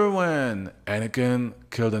 remember when Anakin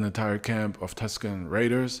killed an entire camp of Tusken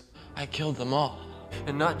raiders? I killed them all.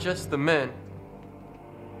 And not just the men,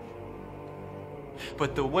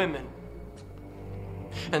 but the women.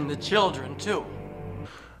 And the children, too.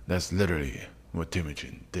 That's literally what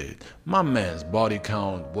Temujin did. My man's body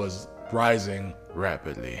count was rising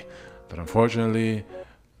rapidly. But unfortunately,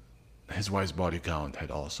 his wife's body count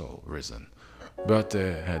had also risen.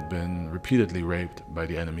 Berthe had been repeatedly raped by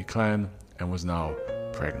the enemy clan and was now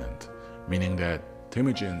pregnant, meaning that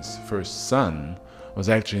Temujin's first son was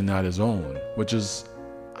actually not his own, which is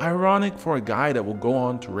ironic for a guy that will go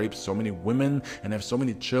on to rape so many women and have so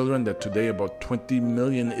many children that today about 20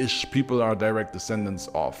 million-ish people are direct descendants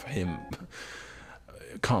of him.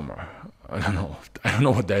 Karma. I don't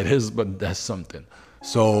know what that is, but that's something.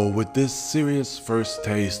 So with this serious first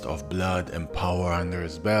taste of blood and power under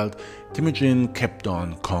his belt, Temujin kept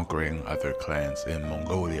on conquering other clans in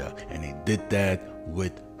Mongolia, and he did that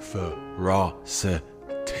with ferocity.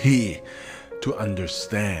 To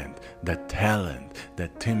understand the talent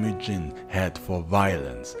that Temujin had for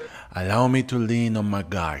violence, allow me to lean on my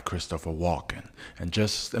guy Christopher Walken and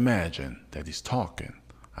just imagine that he's talking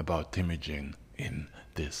about Temujin in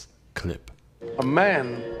this clip. A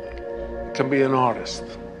man can be an artist.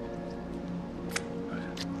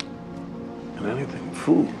 And anything,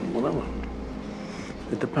 food, whatever.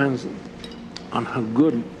 It depends on how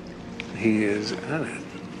good he is at it.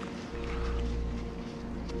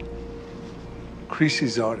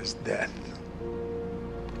 Creasy's art is death.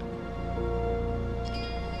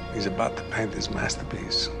 He's about to paint his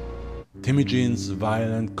masterpiece. Temujin's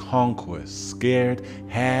violent conquest scared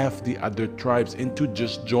half the other tribes into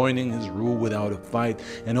just joining his rule without a fight,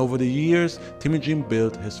 and over the years, Temujin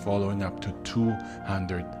built his following up to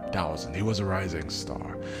 200,000. He was a rising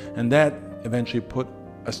star, and that eventually put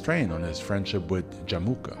a strain on his friendship with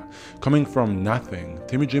Jamuka. Coming from nothing,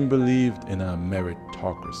 Temujin believed in a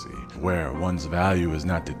meritocracy, where one's value is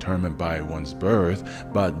not determined by one's birth,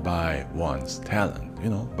 but by one's talent,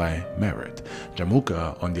 by merit.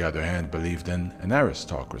 Jamuka, on the other hand, believed in an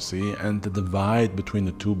aristocracy, and the divide between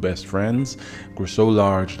the two best friends grew so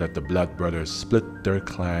large that the Blood Brothers split their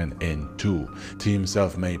clan in two. Team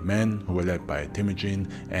Self-Made Men, who were led by Temujin,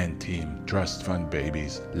 and Team Trust Fund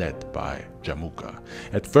Babies, led by Jamuka.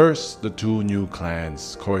 At first, the two new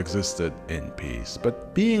clans coexisted in peace,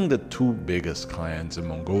 but being the two biggest clans in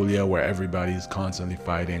Mongolia, where everybody is constantly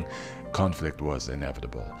fighting, conflict was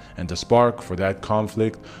inevitable. And the spark for that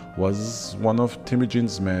conflict was one of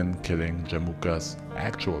Temujin's men killing Jamuka's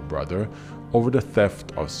actual brother over the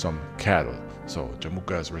theft of some cattle. So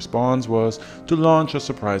Jamuka's response was to launch a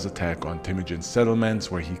surprise attack on Temujin's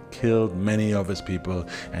settlements, where he killed many of his people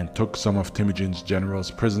and took some of Temujin's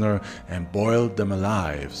generals prisoner and boiled them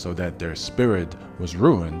alive so that their spirit was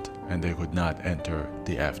ruined and they could not enter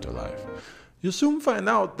the afterlife. You soon find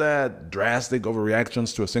out that drastic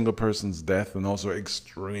overreactions to a single person's death and also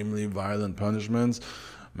extremely violent punishments,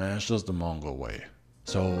 man, it's just the Mongol way.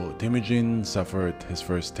 So Temujin suffered his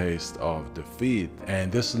first taste of defeat,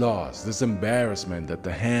 and this loss, this embarrassment at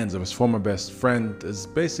the hands of his former best friend is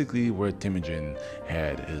basically where Temujin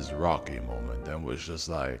had his Rocky moment and was just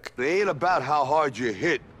like, it ain't about how hard you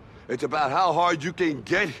hit, it's about how hard you can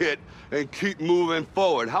get hit and keep moving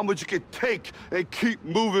forward, how much you can take and keep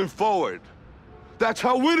moving forward. That's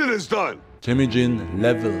how winning is done. Temujin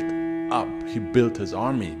leveled up. He built his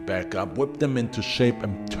army back up, whipped them into shape,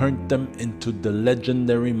 and turned them into the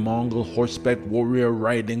legendary Mongol horseback warrior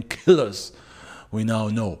riding killers we now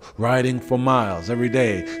know, riding for miles every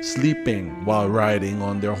day, sleeping while riding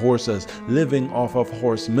on their horses, living off of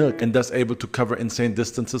horse milk, and thus able to cover insane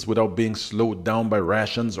distances without being slowed down by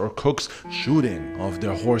rations or cooks, shooting off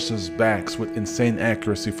their horses' backs with insane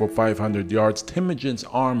accuracy for 500 yards. Temujin's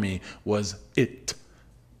army was it,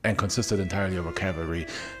 and consisted entirely of cavalry.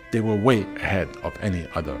 They were way ahead of any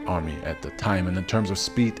other army at the time, and in terms of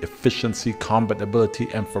speed, efficiency, combat ability,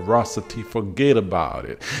 and ferocity, forget about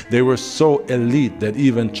it. They were so elite that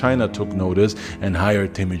even China took notice and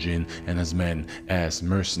hired Temujin and his men as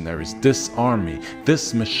mercenaries. This army,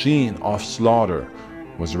 this machine of slaughter,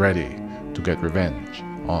 was ready to get revenge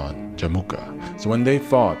on Jamuka. So when they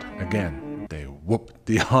fought again, they whooped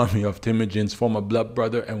the army of Temujin's former blood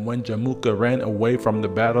brother, and when Jamuka ran away from the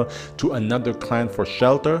battle to another clan for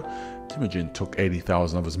shelter, Temujin took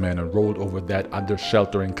 80,000 of his men and rolled over that other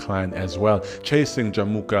sheltering clan as well, chasing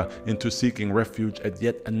Jamuka into seeking refuge at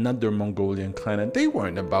yet another Mongolian clan. And they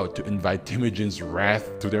weren't about to invite Temujin's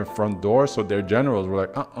wrath to their front door, so their generals were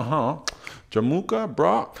like, Jamuka,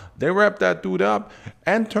 bro. They wrapped that dude up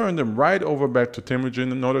and turned him right over back to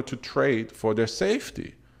Temujin in order to trade for their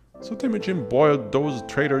safety. So Temujin boiled those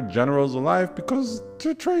traitor generals alive because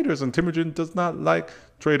they're traitors, and Temujin does not like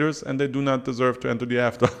traitors, and they do not deserve to enter the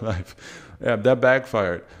afterlife. Yeah, that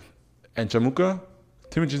backfired. And Jamuka,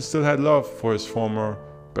 Temujin still had love for his former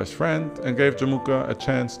best friend and gave Jamuka a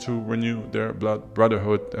chance to renew their blood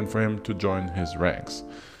brotherhood and for him to join his ranks.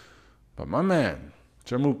 But my man,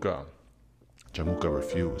 Jamuka, Jamuka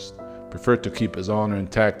refused, preferred to keep his honor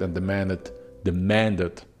intact, and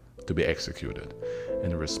demanded to be executed.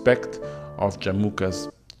 In respect of Jamuka's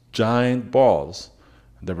giant balls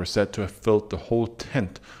that were said to have filled the whole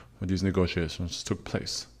tent when these negotiations took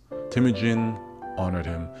place, Temujin honored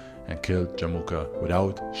him and killed Jamuka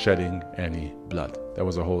without shedding any blood. That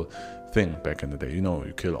was a whole thing back in the day. You know,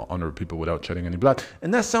 you kill honorable people without shedding any blood.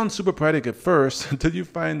 And that sounds super poetic at first until you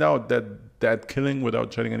find out that that killing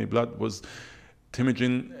without shedding any blood was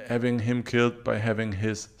Temujin having him killed by having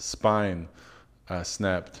his spine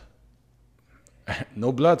snapped.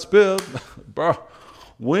 No blood spilled. Bro,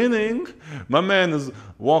 winning. My man is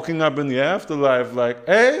walking up in the afterlife like,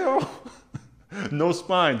 hey, no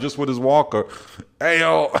spine, just with his walker. Hey,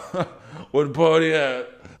 yo, where the party at?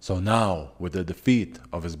 So now, with the defeat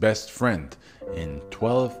of his best friend in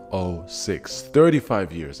 1206,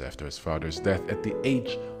 35 years after his father's death, at the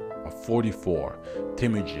age of 44,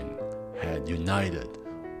 Temujin had united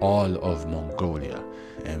all of Mongolia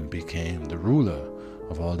and became the ruler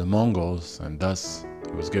of all the Mongols, and thus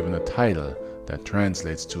he was given a title that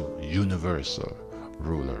translates to universal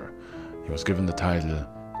ruler. He was given the title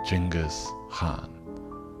Genghis Khan.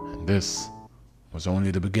 And this was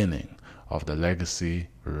only the beginning of the legacy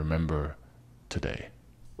we remember today.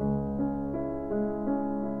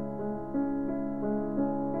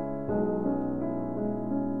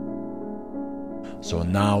 So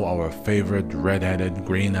now our favorite red-headed,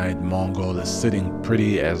 green-eyed Mongol is sitting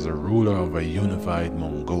pretty as the ruler of a unified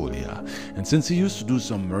Mongolia. And since he used to do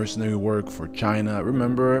some mercenary work for China,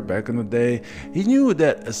 remember back in the day, he knew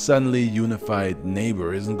that a suddenly unified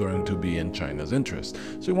neighbor isn't going to be in China's interest.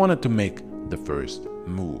 So he wanted to make the first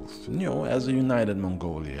move, as a united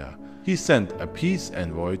Mongolia. He sent a peace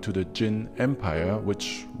envoy to the Jin Empire,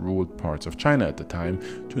 which ruled parts of China at the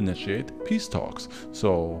time, to initiate peace talks.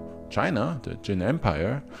 So China, the Jin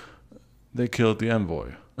Empire, they killed the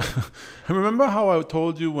envoy. Remember how I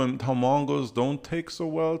told you how Mongols don't take so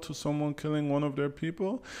well to someone killing one of their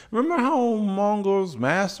people? Remember how Mongols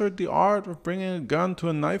mastered the art of bringing a gun to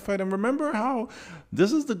a knife fight? And remember how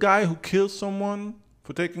this is the guy who killed someone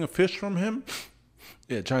for taking a fish from him?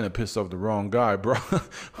 Yeah, China pissed off the wrong guy, bro.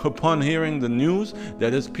 Upon hearing the news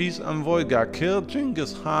that his peace envoy got killed,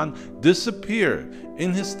 Genghis Khan disappeared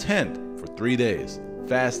in his tent for 3 days,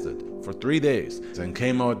 fasted for 3 days, and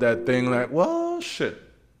came out that thing like, well, shit,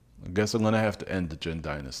 I guess I'm gonna have to end the Jin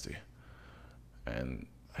dynasty. And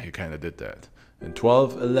he kind of did that. In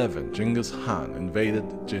 1211, Genghis Khan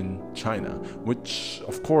invaded Jin China, which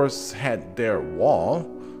of course had their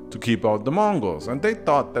wall to keep out the Mongols, and they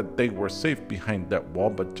thought that they were safe behind that wall,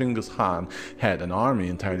 but Genghis Khan had an army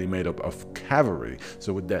entirely made up of cavalry.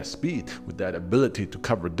 So with that speed, with that ability to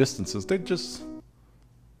cover distances, they just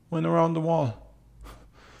went around the wall.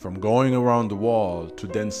 From going around the wall to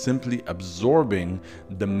then simply absorbing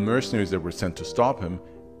the mercenaries that were sent to stop him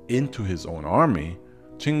into his own army,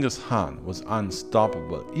 Genghis Khan was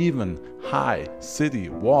unstoppable. Even high city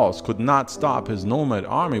walls could not stop his nomad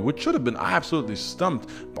army, which should have been absolutely stumped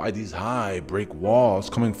by these high brick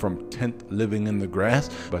walls coming from tent living in the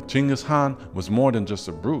grass. But Genghis Khan was more than just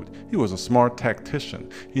a brute. He was a smart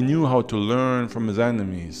tactician. He knew how to learn from his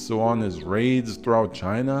enemies. So on his raids throughout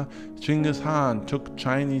China, Genghis Khan took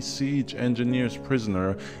Chinese siege engineers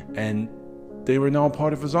prisoner, and they were now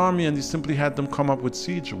part of his army, and he simply had them come up with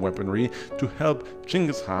siege weaponry to help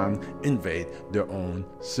Genghis Khan invade their own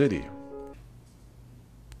city.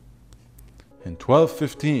 In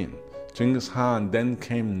 1215, Genghis Khan then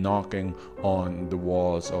came knocking on the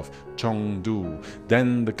walls of Chengdu,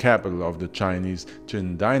 then the capital of the Chinese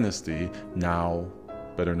Jin dynasty, now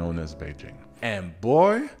better known as Beijing. And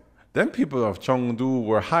boy, then people of Chengdu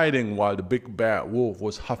were hiding while the big bad wolf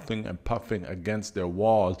was huffing and puffing against their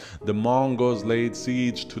walls. The Mongols laid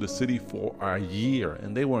siege to the city for a year,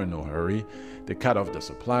 and they were in no hurry. They cut off the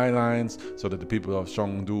supply lines so that the people of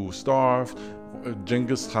Chengdu starved.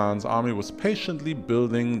 Genghis Khan's army was patiently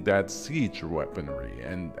building that siege weaponry,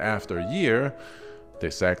 and after a year, they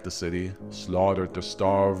sacked the city, slaughtered the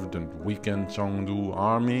starved and weakened Chengdu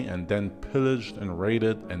army, and then pillaged and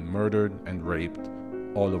raided and murdered and raped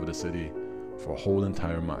all over the city for a whole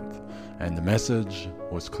entire month. And the message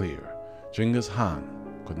was clear. Genghis Khan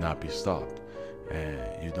could not be stopped.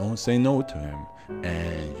 And you don't say no to him,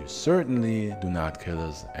 and you certainly do not kill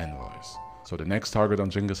his envoys. So the next target on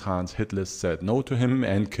Genghis Khan's hit list said no to him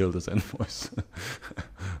and killed his envoys.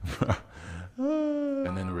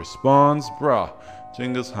 And in response,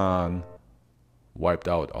 Genghis Khan wiped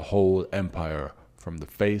out a whole empire from the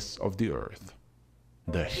face of the earth.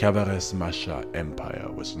 The Khawarizm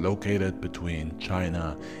Empire was located between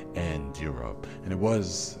China and Europe, and it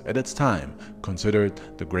was, at its time, considered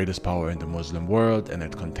the greatest power in the Muslim world, and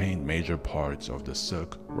it contained major parts of the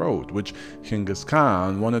Silk Road, which Genghis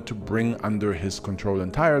Khan wanted to bring under his control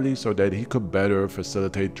entirely so that he could better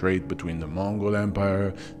facilitate trade between the Mongol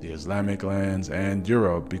Empire, the Islamic lands, and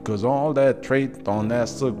Europe, because all that trade on that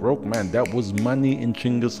Silk Road, man, that was money in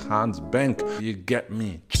Genghis Khan's bank. You get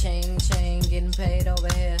me? Ching, ching, getting paid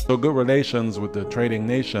over here. So good relations with the trading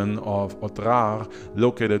nation of Otrar,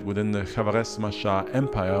 located within the Khawarizm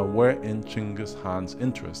Empire, were in Genghis Khan's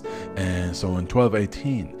interest. And so in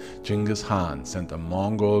 1218, Genghis Khan sent a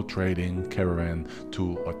Mongol trading caravan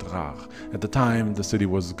to Otrar. At the time, the city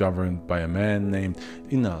was governed by a man named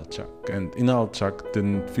Inalchuk, and Inalchuk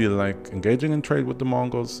didn't feel like engaging in trade with the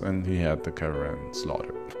Mongols, and he had the caravan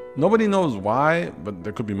slaughtered. Nobody knows why, but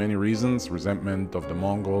there could be many reasons: resentment of the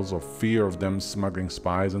Mongols or fear of them smuggling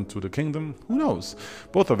spies into the kingdom. Who knows?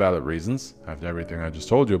 Both are valid reasons. After everything I just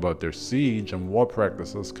told you about their siege and war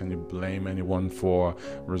practices, can you blame anyone for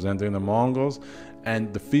resenting the Mongols?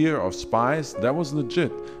 And the fear of spies, that was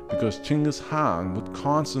legit, because Genghis Khan would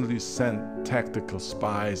constantly send tactical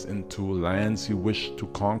spies into lands he wished to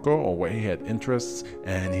conquer or where he had interests,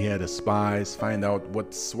 and he had his spies find out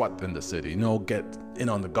what's what in the city, you know, get in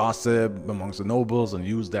on the gossip amongst the nobles and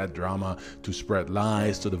use that drama to spread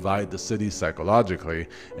lies, to divide the city psychologically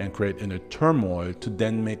and create inner turmoil to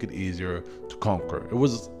then make it easier to conquer. It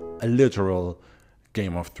was a literal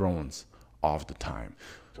Game of Thrones of the time.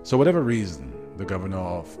 So whatever reason the governor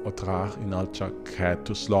of Otrar, Inalchuk, had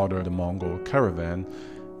to slaughter the Mongol caravan,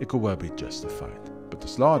 it could well be justified. But the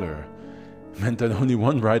slaughter meant that only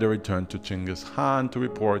one rider returned to Genghis Khan to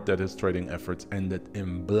report that his trading efforts ended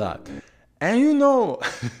in blood. And you know,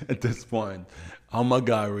 at this point, how my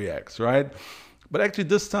guy reacts, right? But actually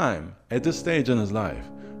this time, at this stage in his life,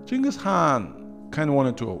 Genghis Khan kind of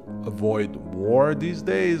wanted to avoid war these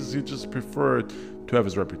days. He just preferred to have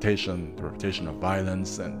his reputation, the reputation of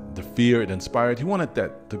violence and the fear it inspired. He wanted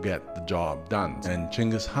that to get the job done. And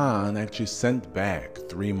Genghis Khan actually sent back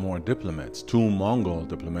 3 more diplomats, 2 Mongol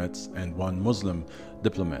diplomats and 1 Muslim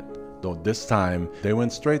diplomat. Though this time, they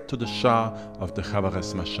went straight to the Shah of the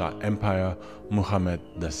Khawarizm Empire, Muhammad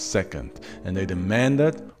II, and they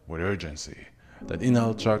demanded, with urgency, that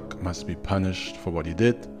Inalchuk must be punished for what he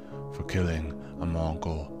did, for killing a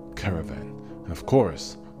Mongol caravan. And of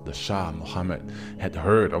course, the Shah Muhammad had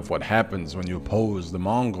heard of what happens when you oppose the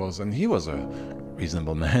Mongols, and he was a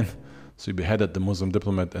reasonable man. So he beheaded the Muslim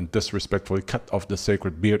diplomat and disrespectfully cut off the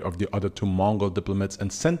sacred beard of the other 2 Mongol diplomats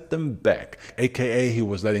and sent them back. AKA, he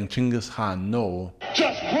was letting Genghis Khan know,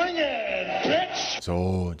 just bring it, bitch!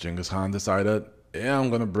 So Genghis Khan decided, yeah,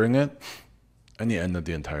 I'm gonna bring it. And he ended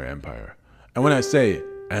the entire empire. And when I say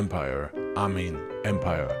empire, I mean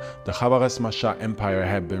empire. The Khawarizm Empire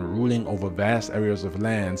had been ruling over vast areas of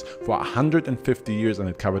lands for 150 years, and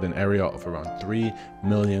it covered an area of around 3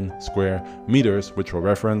 million square meters, which for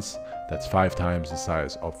reference, that's 5 times the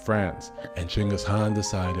size of France. And Genghis Khan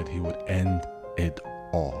decided he would end it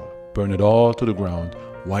all. Burn it all to the ground,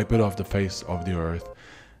 wipe it off the face of the earth,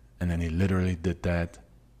 and then he literally did that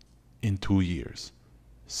in 2 years,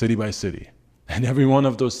 city by city. And every one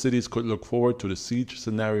of those cities could look forward to the siege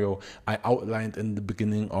scenario I outlined in the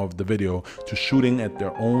beginning of the video, to shooting at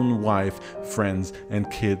their own wife, friends, and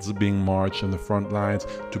kids being marched in the front lines,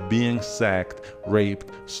 to being sacked,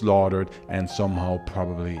 raped, slaughtered, and somehow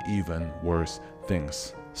probably even worse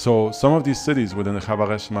things. So some of these cities within the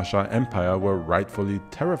Khawarizm Empire were rightfully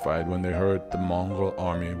terrified when they heard the Mongol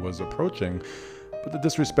army was approaching, but the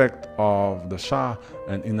disrespect of the Shah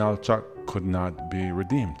and Inalchuk could not be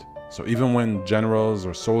redeemed. So even when generals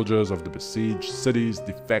or soldiers of the besieged cities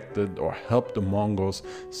defected or helped the Mongols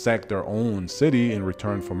sack their own city in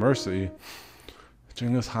return for mercy,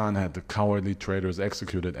 Genghis Khan had the cowardly traitors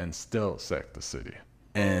executed and still sacked the city.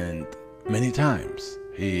 And many times,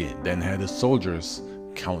 he then had his soldiers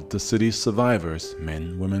count the city's survivors,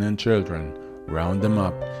 men, women, and children, round them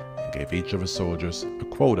up, and gave each of his soldiers a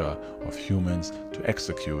quota of humans to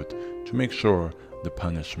execute to make sure the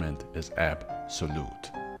punishment is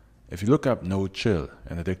absolute. If you look up no chill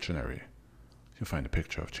in the dictionary, you'll find a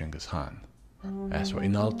picture of Genghis Khan. As for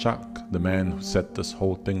Inalchuk, the man who set this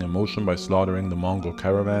whole thing in motion by slaughtering the Mongol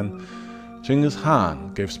caravan, Genghis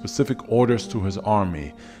Khan gave specific orders to his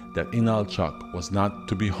army that Inalchuk was not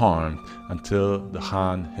to be harmed until the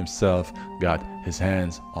Khan himself got his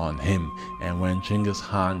hands on him. And when Genghis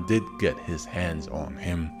Khan did get his hands on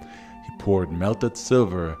him, he poured melted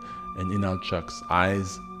silver in Inalchuk's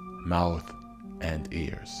eyes, mouth, and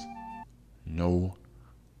ears. No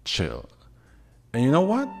chill. And you know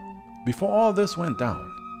what? Before all this went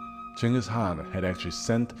down, Genghis Khan had actually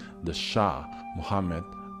sent the Shah Muhammad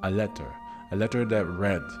a letter that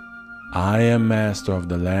read, "I am master of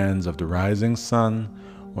the lands of the rising sun,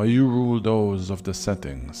 while you rule those of the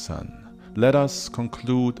setting sun. Let us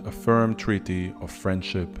conclude a firm treaty of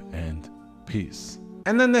friendship and peace."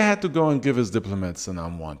 And then they had to go and give his diplomats an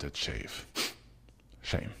unwanted shave.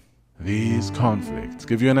 Shame. These conflicts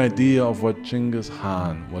give you an idea of what Genghis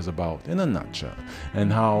Khan was about in a nutshell,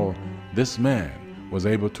 and how this man was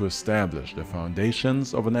able to establish the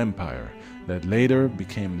foundations of an empire that later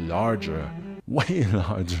became larger, way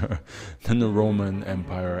larger than the Roman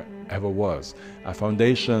Empire ever was. A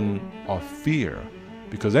foundation of fear,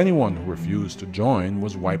 because anyone who refused to join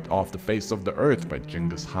was wiped off the face of the earth by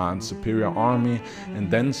Genghis Khan's superior army, and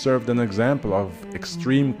then served an example of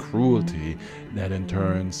extreme cruelty that in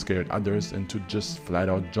turn scared others into just flat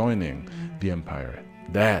out joining the empire.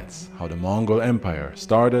 That's how the Mongol Empire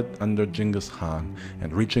started under Genghis Khan,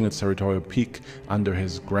 and reaching its territorial peak under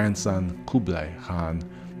his grandson Kublai Khan,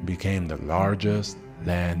 became the largest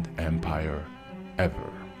land empire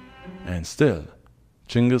ever. And still,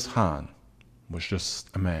 Genghis Khan was just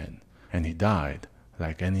a man, and he died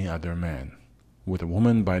like any other man, with a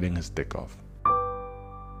woman biting his dick off.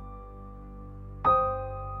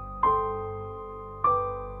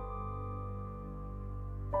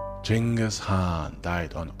 Genghis Khan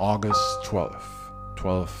died on August 12th,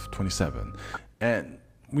 1227, and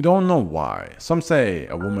we don't know why. Some say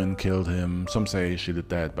a woman killed him, some say she did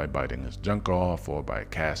that by biting his junk off or by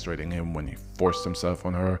castrating him when he forced himself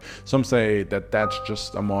on her. Some say that that's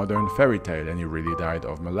just a modern fairy tale and he really died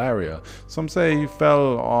of malaria. Some say he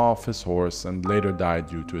fell off his horse and later died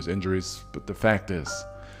due to his injuries, but the fact is,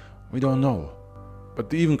 we don't know. But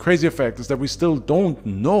the even crazier fact is that we still don't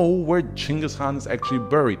know where Genghis Khan is actually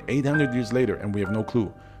buried 800 years later, and we have no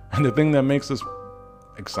clue. And the thing that makes this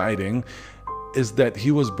exciting is that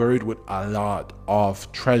he was buried with a lot of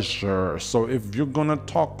treasure. So if you're gonna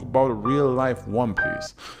talk about a real life One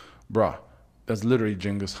Piece, bruh, that's literally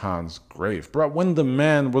Genghis Khan's grave. Bruh, when the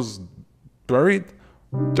man was buried,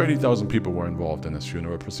 30,000 people were involved in his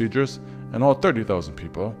funeral procedures, and all 30,000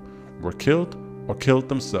 people were killed or killed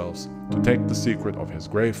themselves to take the secret of his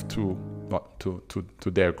grave to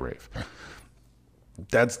their grave.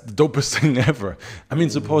 That's the dopest thing ever. I mean,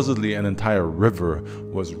 supposedly an entire river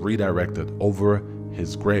was redirected over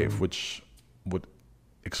his grave, which would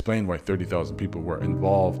explain why 30,000 people were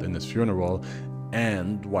involved in his funeral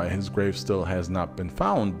and why his grave still has not been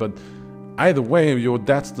found. But either way, yo,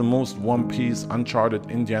 that's the most One Piece, Uncharted,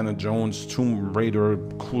 Indiana Jones, Tomb Raider,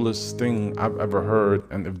 coolest thing I've ever heard.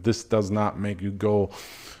 And if this does not make you go,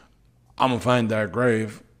 I'm gonna find that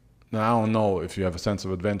grave, then I don't know if you have a sense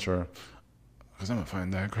of adventure, because I'm gonna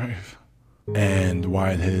find that grave. And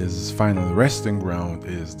while his final resting ground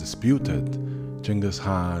is disputed, Genghis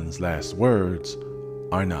Khan's last words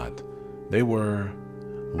are not. They were,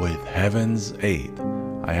 "With heaven's aid,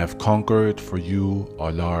 I have conquered for you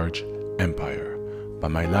a large empire, but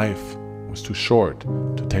my life was too short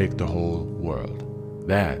to take the whole world.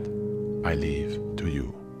 That I leave to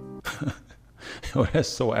you." Oh, that's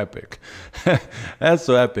so epic. That's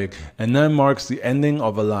so epic. And that marks the ending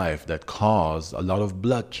of a life that caused a lot of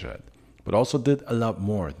bloodshed, but also did a lot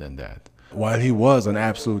more than that. While he was an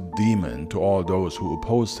absolute demon to all those who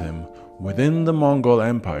opposed him, within the Mongol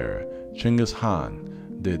Empire, Genghis Khan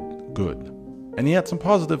did good. And he had some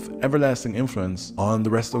positive, everlasting influence on the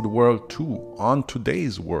rest of the world too, on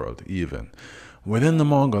today's world even. Within the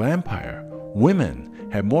Mongol Empire, women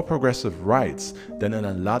had more progressive rights than in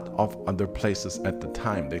a lot of other places at the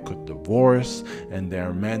time. They could divorce, and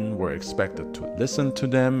their men were expected to listen to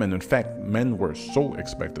them. And in fact, men were so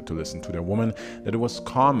expected to listen to their women that it was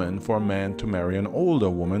common for a man to marry an older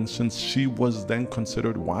woman, since she was then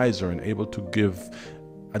considered wiser and able to give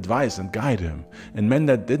advice and guide him. And men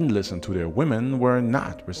that didn't listen to their women were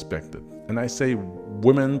not respected. And I say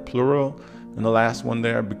women plural in the last one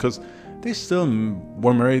there because they still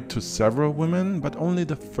were married to several women, but only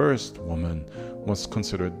the first woman was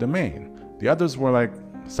considered the main. The others were like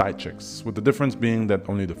side chicks, with the difference being that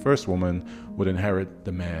only the first woman would inherit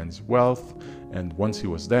the man's wealth, and once he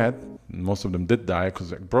was dead, most of them did die,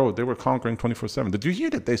 because like, bro, they were conquering 24/7. Did you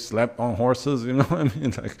hear that they slept on horses? You know what I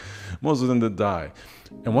mean? Like, most of them did die.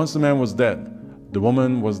 And once the man was dead, the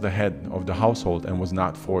woman was the head of the household and was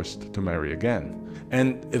not forced to marry again.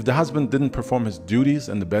 And if the husband didn't perform his duties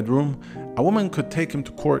in the bedroom, a woman could take him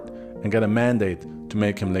to court and get a mandate to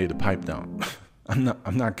make him lay the pipe down.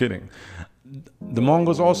 I'm not kidding. The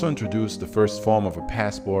Mongols also introduced the first form of a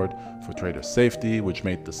passport for trader safety, which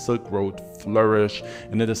made the Silk Road flourish.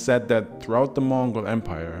 And it is said that throughout the Mongol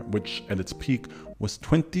Empire, which at its peak was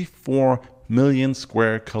 24 million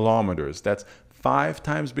square kilometers. That's 5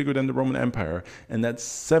 times bigger than the Roman Empire, and that's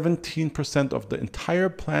 17% of the entire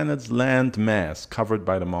planet's land mass covered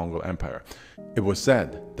by the Mongol Empire. It was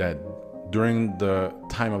said that during the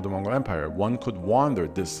time of the Mongol Empire, one could wander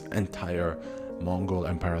this entire Mongol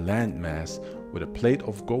Empire landmass with a plate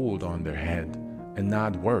of gold on their head and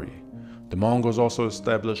not worry. The Mongols also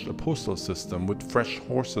established a postal system with fresh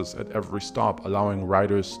horses at every stop, allowing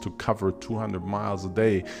riders to cover 200 miles a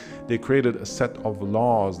day. They created a set of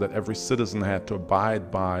laws that every citizen had to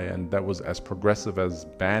abide by, and that was as progressive as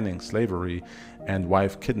banning slavery and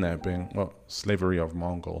wife kidnapping. Well, slavery of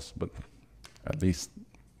Mongols, but at least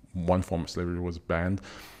one form of slavery was banned.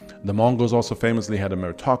 The Mongols also famously had a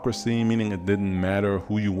meritocracy, meaning it didn't matter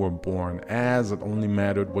who you were born as, it only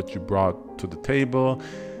mattered what you brought to the table.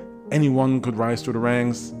 Anyone could rise through the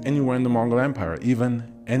ranks anywhere in the Mongol Empire, even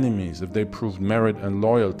enemies, if they proved merit and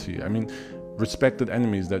loyalty. I mean, respected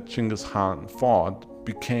enemies that Genghis Khan fought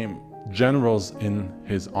became generals in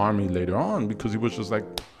his army later on because he was just like,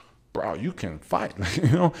 bro, you can fight. You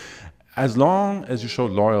know, as long as you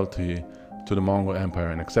showed loyalty to the Mongol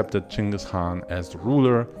Empire and accepted Genghis Khan as the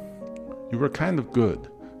ruler, you were kind of good.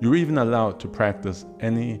 You were even allowed to practice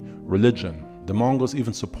any religion. The Mongols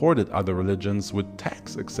even supported other religions with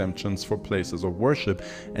tax exemptions for places of worship,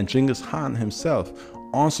 and Genghis Khan himself,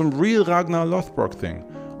 on some real Ragnar Lothbrok thing,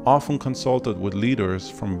 often consulted with leaders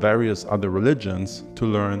from various other religions to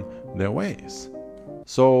learn their ways.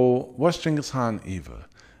 So, was Genghis Khan evil?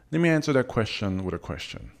 Let me answer that question with a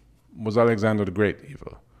question. Was Alexander the Great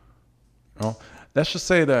evil? No? Let's just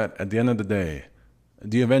say that at the end of the day,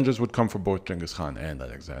 the Avengers would come for both Genghis Khan and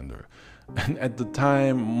Alexander. And at the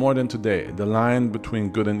time, more than today, the line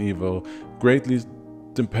between good and evil greatly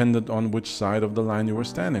depended on which side of the line you were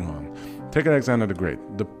standing on. Take Alexander the Great.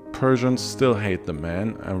 The Persians still hate the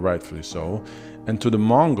man, and rightfully so. And to the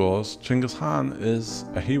Mongols, Genghis Khan is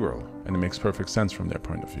a hero, and it makes perfect sense from their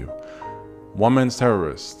point of view. One man's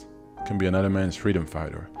terrorist can be another man's freedom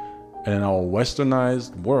fighter. And in our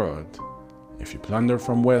westernized world, if you plunder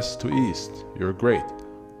from west to east, you're great,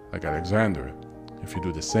 like Alexander. If you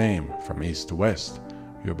do the same from east to west,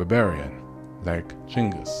 you're a barbarian, like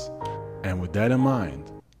Genghis. And with that in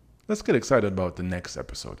mind, let's get excited about the next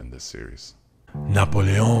episode in this series.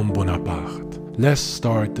 Napoleon Bonaparte. Let's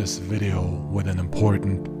start this video with an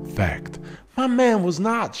important fact. My man was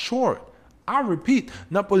not short. I repeat,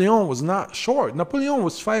 Napoleon was not short. Napoleon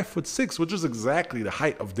was 5'6", which is exactly the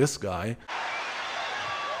height of this guy.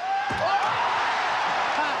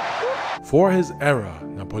 For his era,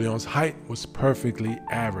 Napoleon's height was perfectly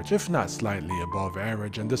average, if not slightly above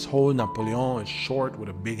average, and this whole Napoleon is short with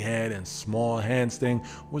a big head and small hands thing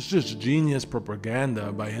was just genius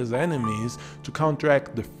propaganda by his enemies to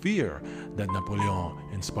counteract the fear that Napoleon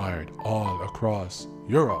inspired all across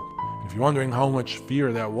Europe. And if you're wondering how much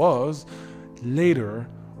fear that was, later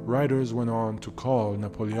writers went on to call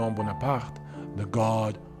Napoleon Bonaparte the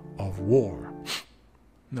god of war.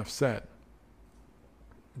 Enough said.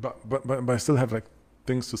 But I still have like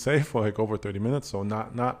things to say for like over 30 minutes, so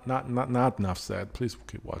not enough said. Please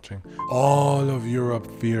keep watching. All of Europe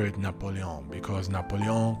feared Napoleon because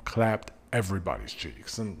Napoleon clapped everybody's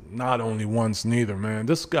cheeks, and not only once neither, man.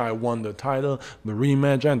 This guy won the title, the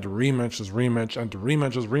rematch, and the rematch's rematch, and the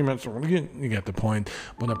rematch's rematch. You get the point.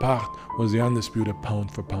 Bonaparte was the undisputed pound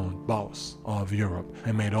for pound boss of Europe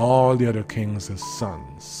and made all the other kings his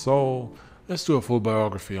sons. So let's do a full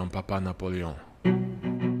biography on Papa Napoleon.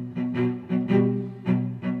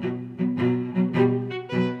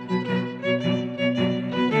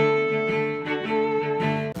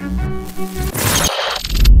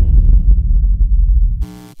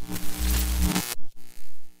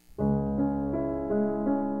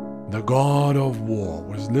 The god of war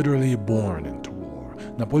was literally born into war.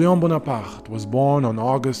 Napoleon Bonaparte was born on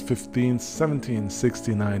August 15,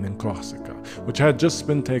 1769 in Corsica, which had just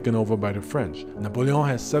been taken over by the French. Napoleon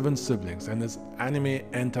has 7 siblings, and his anime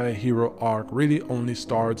anti-hero arc really only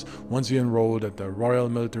starts once he enrolled at the Royal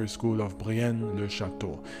Military School of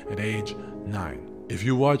Brienne-le-Château at age 9. If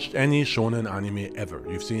you watched any shonen anime ever,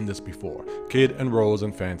 you've seen this before. Kid enrolls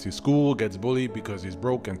in fancy school, gets bullied because he's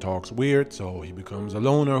broke and talks weird, so he becomes a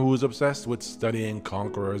loner who is obsessed with studying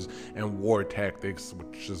conquerors and war tactics,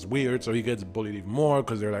 which is weird, so he gets bullied even more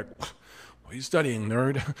because they're like, what are you studying,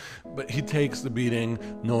 nerd? But he takes the beating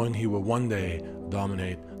knowing he will one day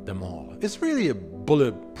dominate them all. It's really a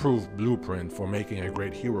bulletproof blueprint for making a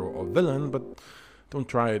great hero or villain, but don't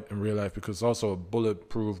try it in real life because it's also a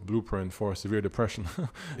bulletproof blueprint for severe depression.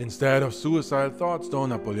 Instead of suicide thoughts though,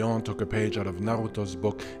 Napoleon took a page out of Naruto's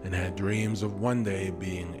book and had dreams of one day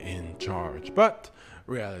being in charge. But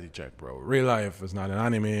reality check, bro. Real life is not an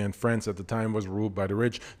anime, and France at the time was ruled by the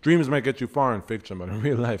rich. Dreams may get you far in fiction, but in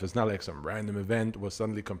real life, it's not like some random event will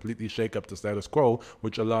suddenly completely shake up the status quo,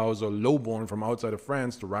 which allows a lowborn from outside of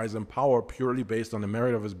France to rise in power purely based on the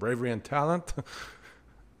merit of his bravery and talent.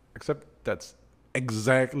 Except that's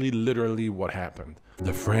exactly literally what happened.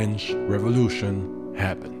 The French Revolution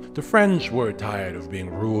happened. The French were tired of being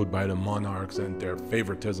ruled by the monarchs and their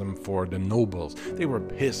favoritism for the nobles. They were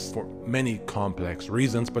pissed for many complex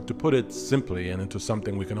reasons, but to put it simply and into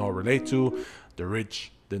something we can all relate to, the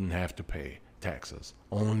rich didn't have to pay taxes.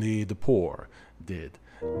 Only the poor did.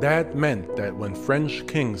 That meant that when French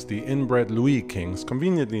kings, the inbred Louis kings,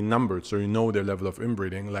 conveniently numbered so you know their level of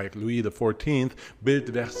inbreeding, like Louis XIV, built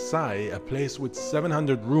Versailles, a place with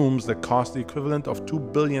 700 rooms that cost the equivalent of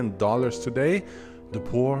 $2 billion today, the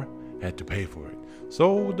poor had to pay for it.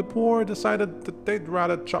 So the poor decided that they'd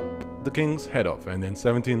rather chop the king's head off, and in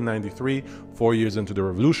 1793, 4 years into the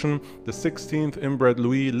revolution, the 16th inbred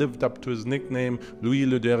Louis lived up to his nickname Louis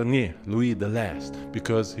le Dernier, Louis the Last,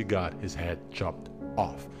 because he got his head chopped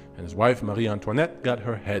off. And his wife Marie Antoinette got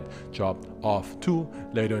her head chopped off too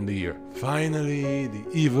later in the year. Finally, the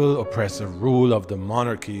evil, oppressive rule of the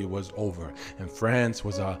monarchy was over, and France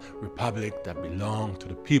was a republic that belonged to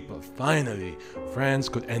the people. Finally, France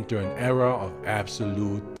could enter an era of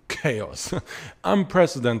absolute chaos.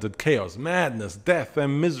 Unprecedented chaos, madness, death,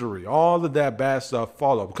 and misery. All of that bad stuff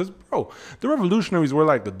followed. Because, bro, the revolutionaries were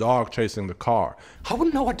like the dog chasing the car. I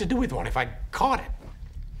wouldn't know what to do with one if I caught it.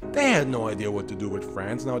 They had no idea what to do with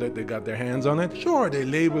France now that they got their hands on it. Sure, they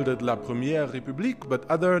labeled it La Première République, but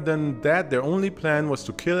other than that, their only plan was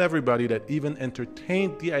to kill everybody that even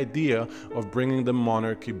entertained the idea of bringing the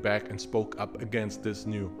monarchy back and spoke up against this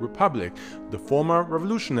new republic. The former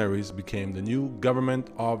revolutionaries became the new government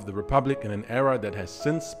of the republic in an era that has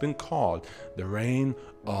since been called the Reign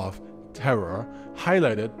of Terror,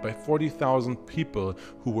 highlighted by 40,000 people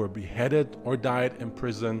who were beheaded or died in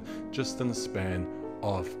prison just in the span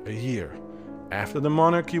of a year. After the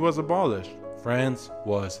monarchy was abolished, France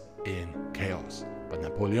was in chaos. But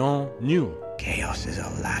Napoleon knew chaos is a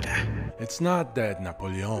ladder. It's not that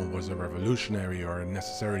Napoleon was a revolutionary or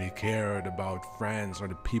necessarily cared about France or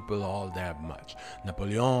the people all that much.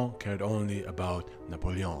 Napoleon cared only about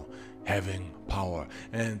Napoleon having power.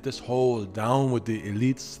 And this whole down with the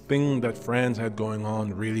elites thing that France had going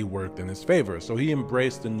on really worked in his favor. So he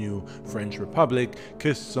embraced the new French Republic,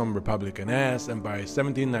 kissed some Republican ass, and by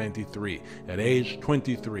 1793, at age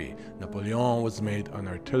 23, Napoleon was made an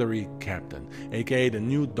artillery captain, aka the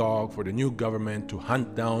new dog for the new government to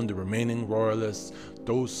hunt down the remaining royalists,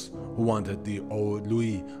 those who wanted the old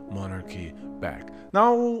Louis monarchy back.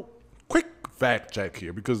 Now, quick fact check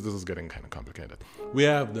here, because this is getting kind of complicated. We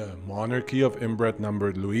have the monarchy of inbred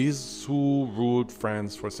numbered Louis who ruled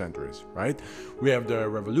France for centuries, right? We have the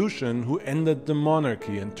revolution who ended the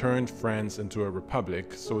monarchy and turned France into a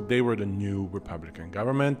republic, so they were the new republican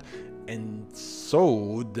government, and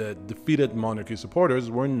so the defeated monarchy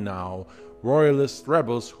supporters were now royalist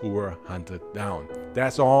rebels who were hunted down.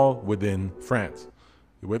 That's all within France.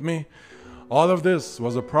 You with me? All of this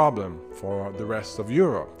was a problem for the rest of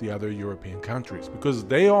Europe, the other European countries, because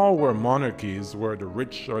they all were monarchies where the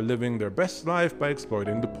rich are living their best life by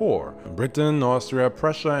exploiting the poor. Britain, Austria,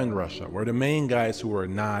 Prussia, and Russia were the main guys who were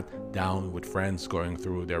not down with France going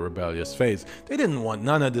through their rebellious phase. They didn't want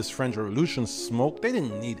none of this French Revolution smoke. They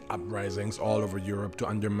didn't need uprisings all over Europe to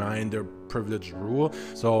undermine their privileged rule.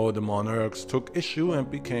 So the monarchs took issue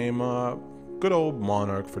and became a good old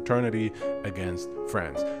monarch fraternity against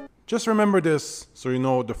France. Just remember this so you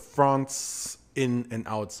know the fronts in and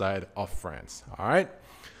outside of France, all right?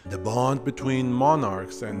 The bond between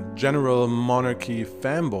monarchs and general monarchy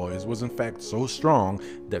fanboys was in fact so strong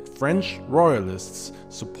that French royalists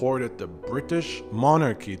supported the British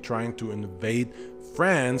monarchy trying to invade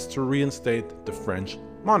France to reinstate the French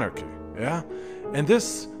monarchy, yeah? And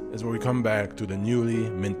this is where we come back to the newly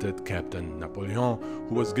minted Captain Napoleon,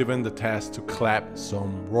 who was given the task to clap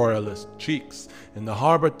some royalist cheeks. In the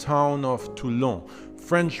harbor town of Toulon,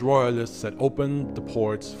 French royalists had opened the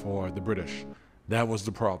ports for the British. That was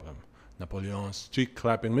the problem. Napoleon's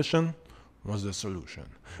cheek-clapping mission was the solution.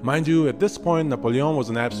 Mind you, at this point, Napoleon was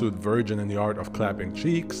an absolute virgin in the art of clapping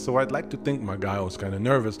cheeks, so I'd like to think my guy was kind of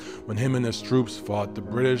nervous when him and his troops fought the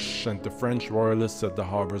British and the French royalists at the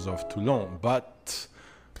harbors of Toulon. But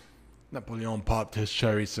Napoleon popped his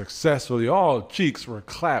cherry successfully. All cheeks were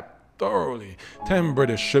clapped thoroughly. 10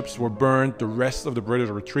 British ships were burned, the rest of the British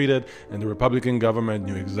retreated, and the Republican government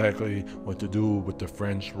knew exactly what to do with the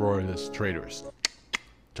French royalist traitors.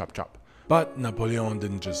 Chop chop. But Napoleon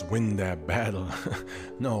didn't just win that battle.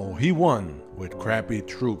 No, he won with crappy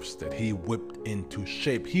troops that he whipped into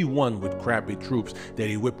shape. He won with crappy troops that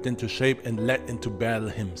he whipped into shape and led into battle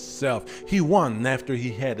himself. He won after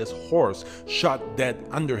he had his horse shot dead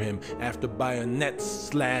under him after bayonets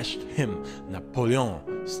slashed him.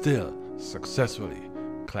 Napoleon still successfully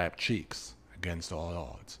clapped cheeks against all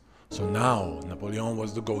odds. So now Napoleon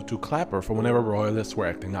was the go-to clapper for whenever royalists were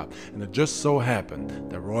acting up. And it just so happened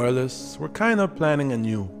that royalists were kind of planning a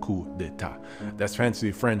new coup d'etat. That's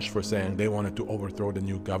fancy French for saying they wanted to overthrow the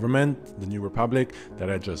new government, the new republic that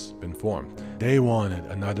had just been formed. They wanted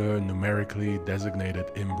another numerically designated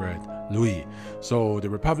inbred Louis. So the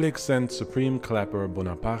republic sent Supreme Clapper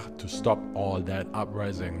Bonaparte to stop all that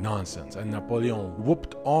uprising nonsense. And Napoleon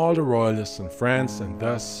whooped all the royalists in France and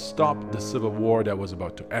thus stopped the civil war that was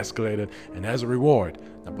about to escalate. And as a reward,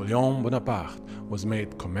 Napoleon Bonaparte was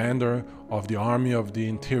made commander of the Army of the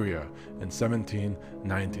Interior in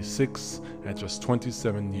 1796 at just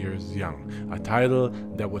 27 years young, a title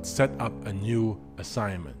that would set up a new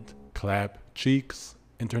assignment: clap cheeks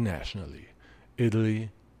internationally.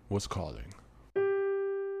 Italy was calling.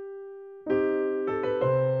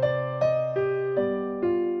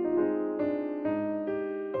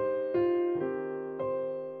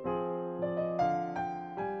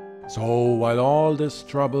 So while all this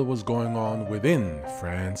trouble was going on within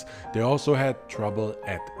France, they also had trouble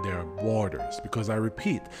at their borders. Because I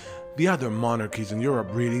repeat, the other monarchies in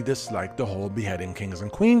Europe really disliked the whole beheading kings and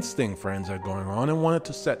queens thing France had going on and wanted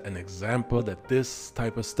to set an example that this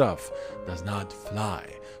type of stuff does not fly.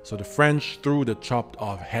 So the French threw the chopped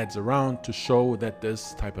off heads around to show that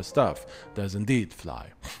this type of stuff does indeed fly.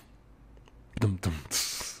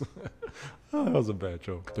 Oh, that was a bad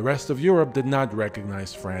joke. The rest of Europe did not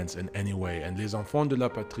recognize France in any way, and les enfants de la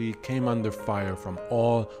patrie came under fire from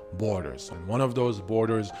all borders. And one of those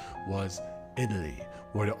borders was Italy,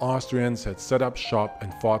 where the Austrians had set up shop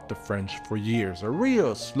and fought the French for years. A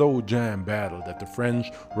real slow jam battle that the French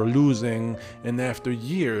were losing, and after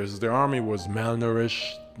years their army was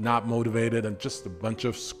malnourished, not motivated, and just a bunch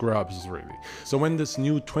of scrubs, really. So when this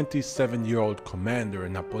new 27-year-old commander,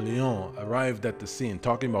 Napoleon, arrived at the scene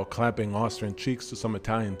talking about clapping Austrian cheeks to some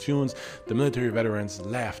Italian tunes, the military veterans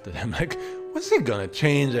laughed at him like, what's he gonna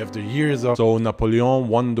change after years of... So Napoleon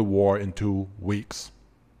won the war in 2 weeks.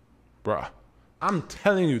 Bruh. I'm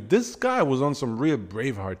telling you, this guy was on some real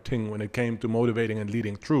Braveheart thing when it came to motivating and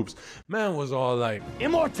leading troops. Man was all like,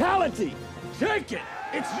 immortality! Take it!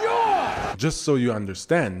 It's yours! Just so you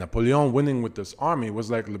understand, Napoleon winning with this army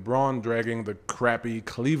was like LeBron dragging the crappy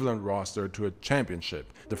Cleveland roster to a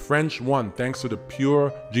championship. The French won thanks to the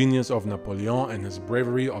pure genius of Napoleon and his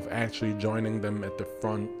bravery of actually joining them at the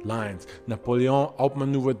front lines. Napoleon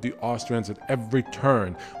outmaneuvered the Austrians at every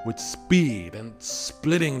turn with speed and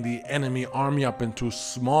splitting the enemy army up into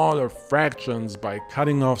smaller fractions by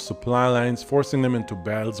cutting off supply lines, forcing them into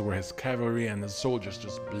battles where his cavalry and his soldiers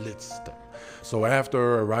just blitzed them. So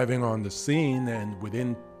after arriving on the scene and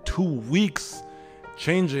within 2 weeks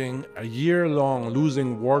changing a year-long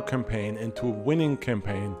losing war campaign into a winning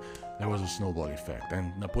campaign, there was a snowball effect,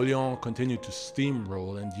 and Napoleon continued to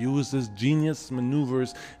steamroll and use his genius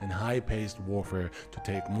maneuvers and high-paced warfare to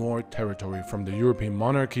take more territory from the European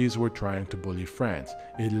monarchies who were trying to bully France: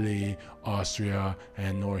 Italy, Austria,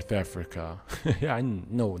 and North Africa. Yeah, I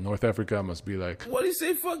know, North Africa must be like, what do you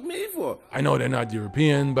say fuck me for? I know they're not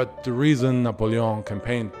European, but the reason Napoleon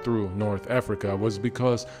campaigned through North Africa was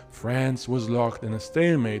because France was locked in a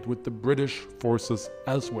stalemate with the British forces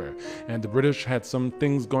elsewhere, and the British had some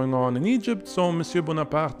things going on in Egypt, so Monsieur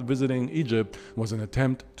Bonaparte visiting Egypt was an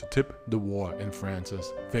attempt to tip the war in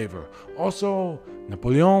France's favor. Also,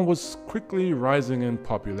 Napoleon was quickly rising in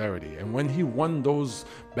popularity, and when he won those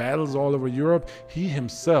battles all over Europe, he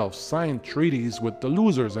himself signed treaties with the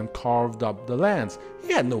losers and carved up the lands.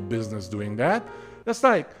 He had no business doing that. That's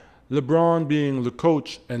like LeBron being the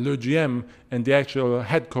coach and le GM, and the actual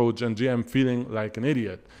head coach and GM feeling like an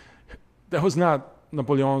idiot. That was not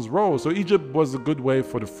Napoleon's role. So Egypt was a good way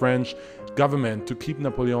for the French government to keep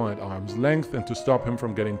Napoleon at arm's length and to stop him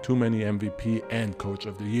from getting too many MVP and Coach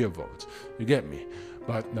of the Year votes. You get me?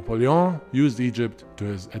 But Napoleon used Egypt to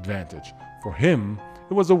his advantage. For him,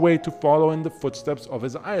 it was a way to follow in the footsteps of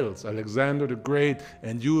his idols, Alexander the Great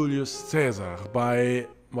and Julius Caesar, by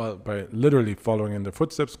literally following in their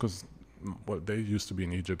footsteps, because they used to be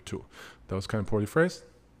in Egypt too. That was kind of poorly phrased.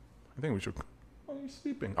 I think we should... he's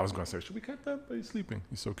sleeping. I was going to say, should we cut that? But he's sleeping.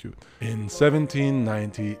 He's so cute. In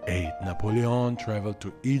 1798, Napoleon traveled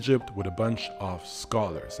to Egypt with a bunch of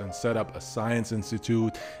scholars and set up a science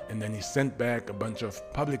institute. And then he sent back a bunch of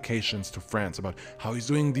publications to France about how he's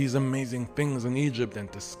doing these amazing things in Egypt and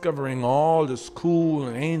discovering all this cool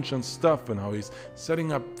and ancient stuff and how he's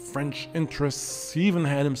setting up French interests. He even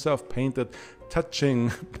had himself painted touching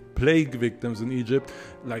plague victims in Egypt,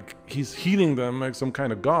 like he's healing them like some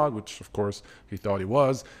kind of god, which of course he thought he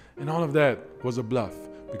was. And all of that was a bluff,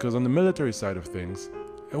 because on the military side of things,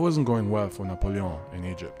 it wasn't going well for Napoleon in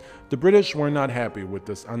Egypt. The British were not happy with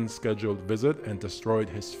this unscheduled visit and destroyed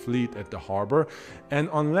his fleet at the harbor. And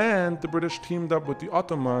on land, the British teamed up with the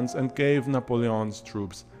Ottomans and gave Napoleon's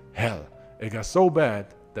troops hell. It got so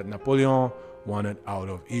bad that Napoleon wanted out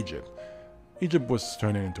of Egypt. Egypt was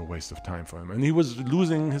turning into a waste of time for him, and he was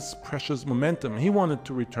losing his precious momentum. He wanted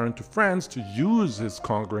to return to France to use his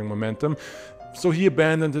conquering momentum, so he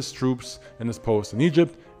abandoned his troops and his post in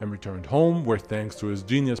Egypt and returned home, where thanks to his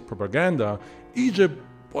genius propaganda, Egypt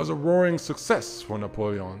was a roaring success for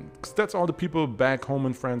Napoleon, because that's all the people back home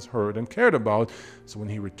in France heard and cared about. So when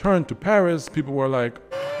he returned to Paris, people were like,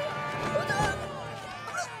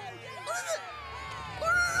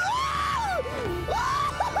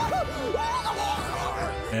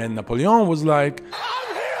 and Napoleon was like,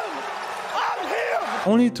 I'm here!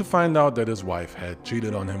 Only to find out that his wife had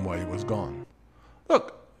cheated on him while he was gone.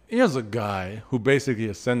 Look, here's a guy who basically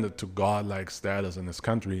ascended to godlike status in his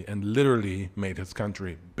country and literally made his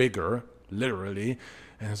country bigger, literally,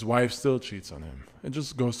 and his wife still cheats on him. It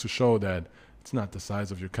just goes to show that it's not the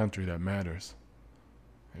size of your country that matters.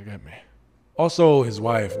 You get me? Also, his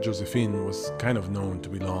wife, Josephine, was kind of known to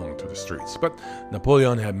belong to the streets, but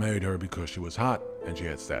Napoleon had married her because she was hot and she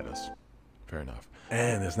had status. Fair enough.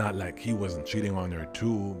 And it's not like he wasn't cheating on her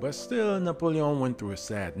too, but still, Napoleon went through a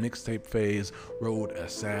sad mixtape phase, wrote a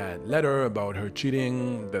sad letter about her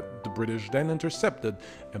cheating that the British then intercepted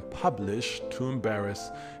and published to embarrass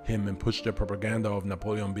him and push their propaganda of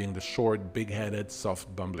Napoleon being the short, big-headed,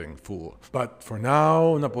 soft-bumbling fool. But for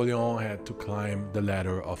now, Napoleon had to climb the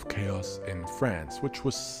ladder of chaos in France, which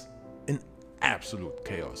was absolute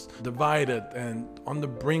chaos, divided and on the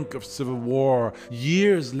brink of civil war.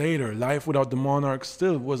 Years later, life without the monarch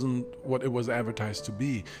still wasn't what it was advertised to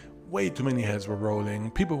be. Way too many heads were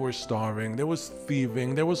rolling, people were starving, there was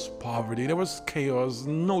thieving, there was poverty, there was chaos,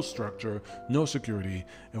 no structure, no security.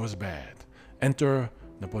 It was bad. Enter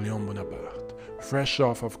Napoleon Bonaparte, fresh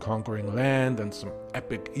off of conquering land and some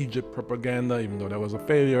epic Egypt propaganda, even though that was a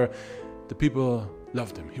failure. The people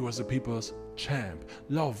loved him. He was the people's champ,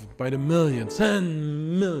 loved by the millions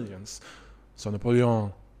and millions. So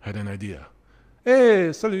Napoleon had an idea.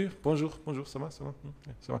 Hey, salut, bonjour, bonjour, ça va, ça va?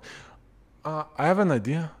 Yeah, ça va. I have an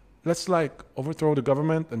idea. Let's like overthrow the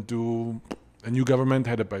government and do a new government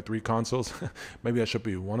headed by 3 consuls. Maybe I should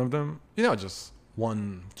be one of them. You know, just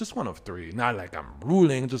one of 3. Not like I'm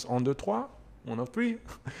ruling, just un, deux, trois, one of 3.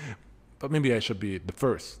 But maybe I should be the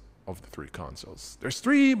first of the 3 consuls. There's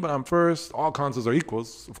 3, but I'm first. All consuls are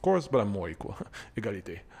equals, of course, but I'm more equal.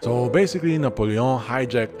 Égalité. So basically, Napoleon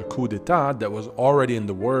hijacked a coup d'etat that was already in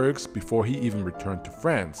the works before he even returned to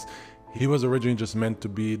France. He was originally just meant to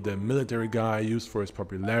be the military guy used for his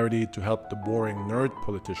popularity to help the boring nerd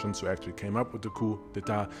politicians who actually came up with the coup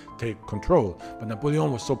d'etat take control. But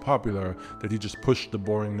Napoleon was so popular that he just pushed the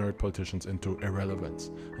boring nerd politicians into irrelevance.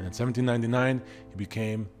 And in 1799, he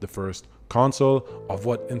became the first consul of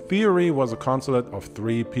what in theory was a consulate of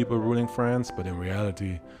 3 people ruling France, but in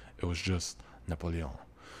reality, it was just Napoleon.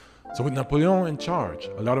 So with Napoleon in charge,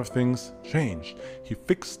 a lot of things changed. He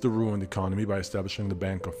fixed the ruined economy by establishing the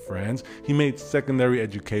Bank of France. He made secondary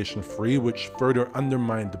education free, which further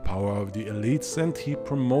undermined the power of the elites, and he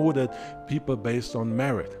promoted people based on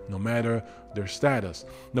merit, no matter their status.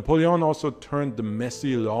 Napoleon also turned the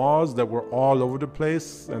messy laws that were all over the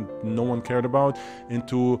place and no one cared about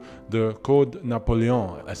into the Code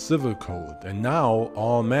Napoleon, a civil code. And now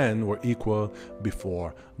all men were equal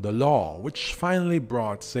before the law, which finally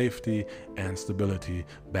brought safety and stability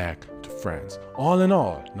back to France. All in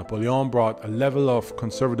all, Napoleon brought a level of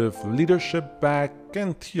conservative leadership back,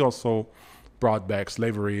 and he also brought back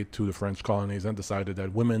slavery to the French colonies and decided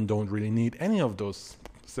that women don't really need any of those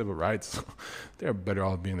civil rights. They're better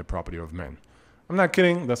off being the property of men. I'm not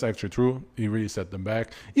kidding, that's actually true. He really set them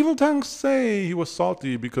back. Evil tongues say he was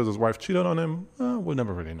salty because his wife cheated on him. We'll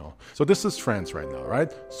never really know. So this is France right now,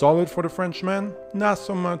 right? Solid for the Frenchmen, not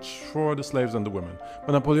so much for the slaves and the women.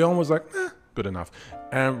 But Napoleon was like, good enough,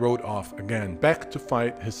 and rode off again, back to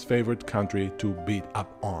fight his favorite country to beat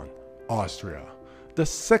up on, Austria. The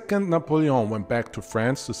second Napoleon went back to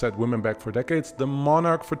France to set women back for decades, the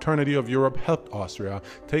monarch fraternity of Europe helped Austria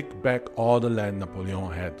take back all the land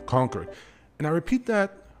Napoleon had conquered. And I repeat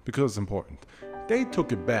that because it's important. They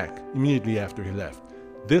took it back immediately after he left.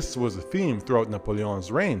 This was a theme throughout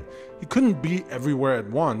Napoleon's reign. He couldn't be everywhere at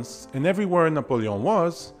once, and everywhere Napoleon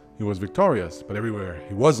was, he was victorious. But everywhere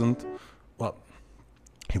he wasn't, well,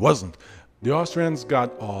 he wasn't. The Austrians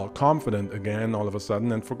got all confident again all of a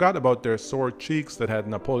sudden and forgot about their sore cheeks that had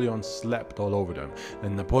Napoleon slapped all over them.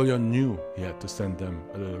 And Napoleon knew he had to send them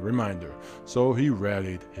a little reminder. So he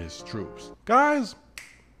rallied his troops. Guys,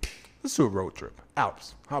 let's do a road trip.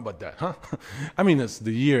 Alps. How about that, huh? I mean, it's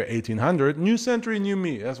the year 1800. New century, new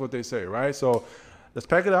me. That's what they say, right? So let's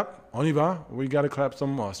pack it up. On y va. We gotta clap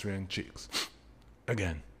some Austrian cheeks.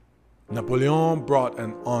 Again. Napoleon brought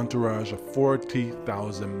an entourage of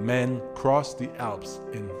 40,000 men across the Alps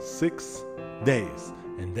in 6 days,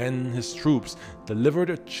 and then his troops delivered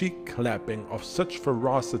a cheek clapping of such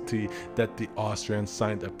ferocity that the Austrians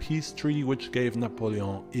signed a peace treaty which gave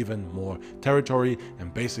Napoleon even more territory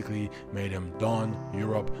and basically made him Don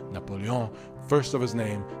Europe Napoleon, first of his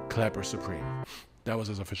name, Clapper Supreme. That was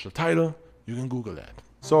his official title. You can Google that.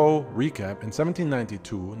 So, recap, in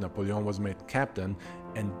 1792, Napoleon was made captain,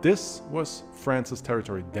 and this was France's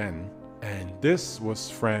territory then, and this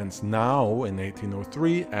was France now in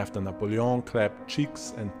 1803 after Napoleon clapped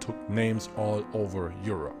cheeks and took names all over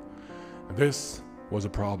Europe. This was a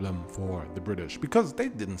problem for the British because they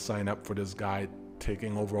didn't sign up for this guy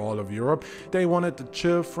taking over all of Europe. They wanted the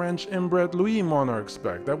chill French inbred Louis monarchs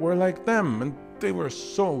back that were like them, and they were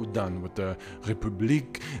so done with the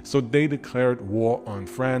République, so they declared war on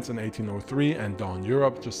France in 1803, and Don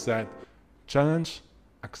Europe just said, challenge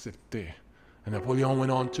accepté. And Napoleon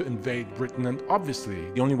went on to invade Britain, and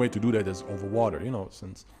obviously the only way to do that is over water, you know,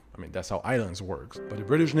 since, I mean, that's how islands works. But the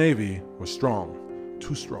British Navy was strong,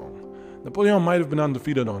 too strong. Napoleon might have been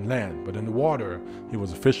undefeated on land, but in the water, he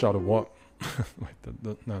was a fish out of water.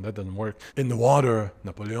 No, that doesn't work. In the water,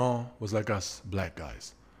 Napoleon was like us black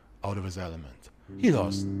guys, out of his element. He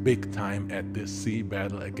lost big time at this sea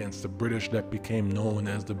battle against the British that became known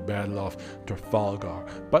as the Battle of Trafalgar.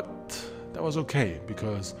 But that was okay,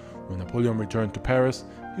 because when Napoleon returned to Paris,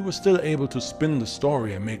 he was still able to spin the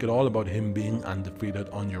story and make it all about him being undefeated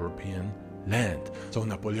on European land. So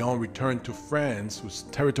Napoleon returned to France, whose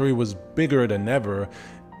territory was bigger than ever.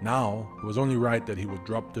 Now, it was only right that he would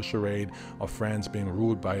drop the charade of France being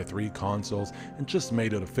ruled by 3 consuls and just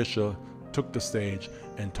made it official, took the stage,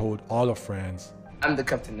 and told all of France, I'm the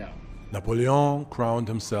captain now. Napoleon crowned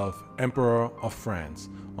himself Emperor of France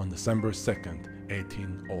on December 2nd,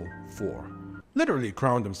 1804. Literally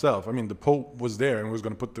crowned himself. I mean, the Pope was there and was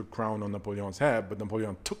going to put the crown on Napoleon's head, but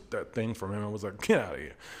Napoleon took that thing from him and was like, get out of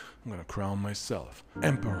here. I'm going to crown myself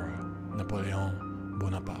Emperor Napoleon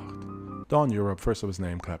Bonaparte. Don Europe, first of his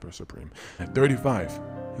name, Clapper Supreme. At 35,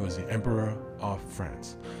 he was the Emperor of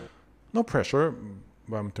France. No pressure,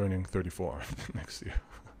 but I'm turning 34 next year.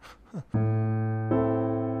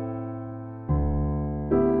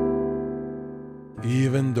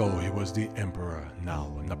 Even though he was the emperor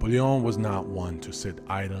now, Napoleon was not one to sit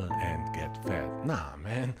idle and get fat. Nah,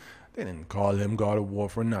 man, they didn't call him God of War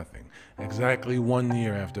for nothing. Exactly 1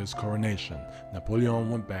 year after his coronation, Napoleon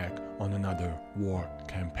went back on another war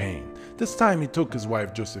campaign. This time he took his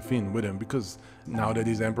wife Josephine with him because now that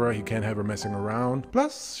he's emperor, he can't have her messing around.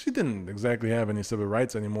 Plus, she didn't exactly have any civil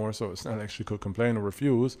rights anymore, so it's not like she could complain or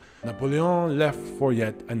refuse. Napoleon left for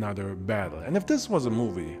yet another battle. And if this was a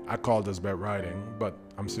movie, I call this bad writing, but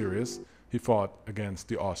I'm serious. He fought against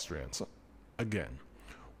the Austrians. Again.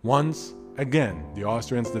 Once again, the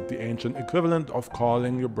Austrians did the ancient equivalent of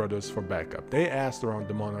calling your brothers for backup. They asked around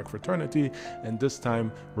the monarch fraternity, and this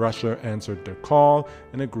time Russia answered their call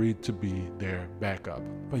and agreed to be their backup.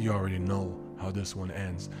 But you already know how this one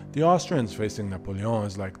ends. The Austrians facing Napoleon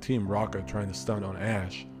is like Team Rocket trying to stunt on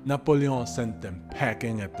Ash. Napoleon sent them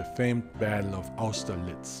packing at the famed Battle of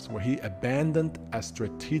Austerlitz, where he abandoned a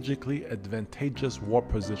strategically advantageous war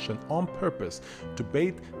position on purpose to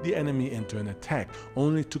bait the enemy into an attack,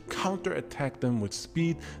 only to counterattack them with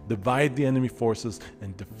speed, divide the enemy forces,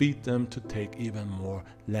 and defeat them to take even more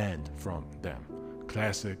land from them.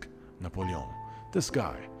 Classic Napoleon. This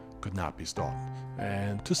guy could not be stopped.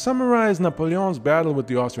 And to summarize Napoleon's battle with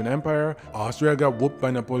the Austrian Empire, Austria got whooped by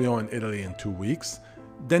Napoleon in Italy in 2 weeks.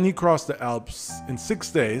 Then he crossed the Alps in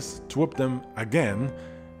 6 days to whoop them again.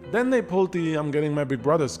 Then they pulled the I'm getting my big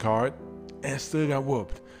brother's card and still got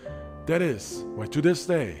whooped. That is why to this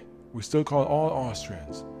day, we still call all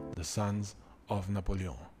Austrians the sons of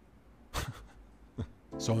Napoleon.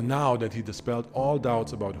 So now that he dispelled all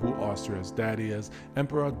doubts about who Austria's daddy is,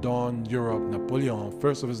 Emperor Don Europe Napoleon,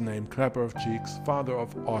 first of his name, Clapper of Cheeks, father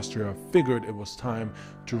of Austria, figured it was time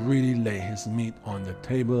to really lay his meat on the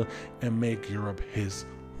table and make Europe his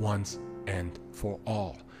once and for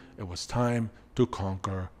all. It was time to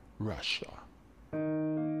conquer Russia.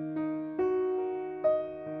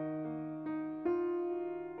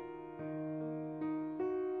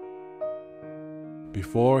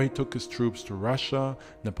 Before he took his troops to Russia,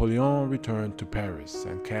 Napoleon returned to Paris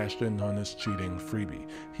and cashed in on his cheating freebie.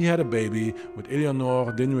 He had a baby with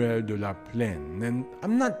Éléonore Denuel de la Plaine, and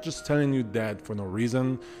I'm not just telling you that for no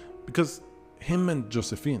reason, because him and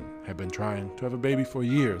Josephine had been trying to have a baby for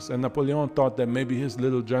years, and Napoleon thought that maybe his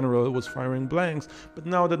little general was firing blanks, but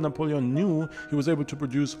now that Napoleon knew he was able to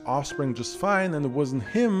produce offspring just fine, and it wasn't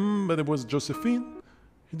him, but it was Josephine,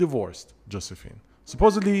 he divorced Josephine.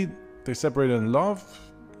 Supposedly, they separated in love,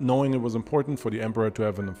 knowing it was important for the emperor to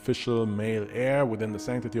have an official male heir within the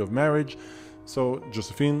sanctity of marriage. So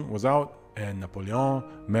Josephine was out, and Napoleon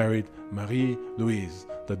married Marie-Louise,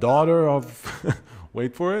 the daughter of,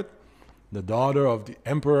 wait for it, the daughter of the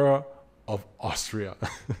Emperor of Austria.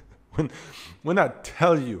 when I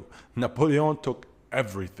tell you, Napoleon took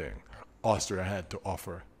everything Austria had to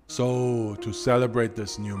offer. So, to celebrate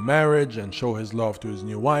this new marriage and show his love to his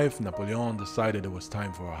new wife, Napoleon decided it was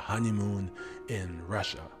time for a honeymoon in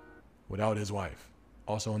Russia without his wife.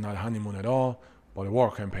 Also not a honeymoon at all, but a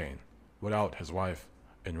war campaign without his wife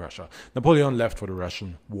in Russia. Napoleon left for the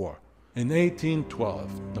Russian war. In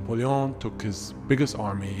 1812, Napoleon took his biggest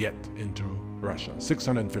army yet into Russia.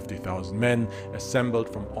 650,000 men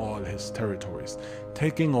assembled from all his territories.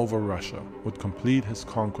 Taking over Russia would complete his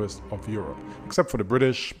conquest of Europe, except for the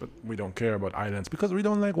British, but we don't care about islands because we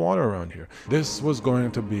don't like water around here. This was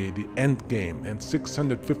going to be the end game, and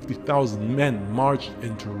 650,000 men marched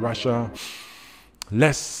into Russia.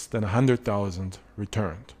 Less than 100,000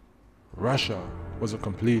 returned. Russia was a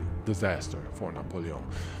complete disaster for Napoleon.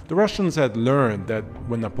 The Russians had learned that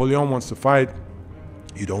when Napoleon wants to fight,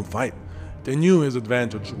 you don't fight. They knew his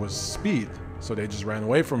advantage was speed, so they just ran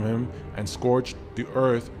away from him and scorched the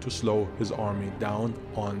earth to slow his army down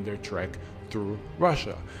on their trek through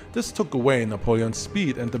Russia. This took away Napoleon's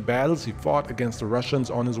speed, and the battles he fought against the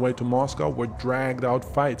Russians on his way to Moscow were dragged out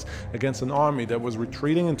fights against an army that was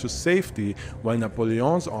retreating into safety while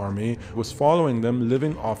Napoleon's army was following them,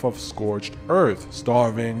 living off of scorched earth,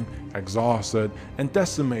 starving, exhausted, and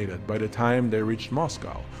decimated by the time they reached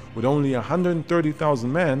Moscow. With only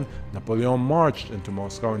 130,000 men, Napoleon marched into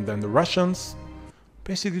Moscow, and then the Russians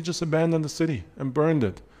basically just abandoned the city and burned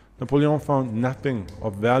it. Napoleon found nothing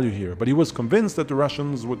of value here, but he was convinced that the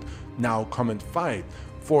Russians would now come and fight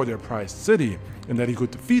for their prized city and that he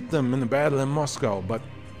could defeat them in a battle in Moscow, but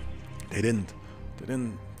they didn't. They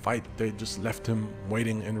didn't fight. They just left him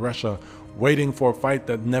waiting in Russia, waiting for a fight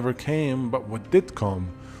that never came, but what did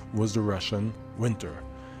come was the Russian winter.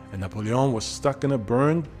 And Napoleon was stuck in a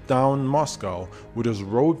burned down Moscow with his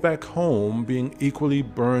road back home being equally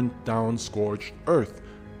burned down scorched earth.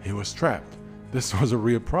 He was trapped. This was a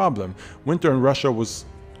real problem. Winter in Russia was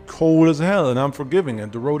cold as hell and unforgiving,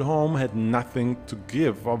 and the road home had nothing to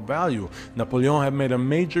give of value. Napoleon had made a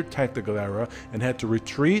major tactical error and had to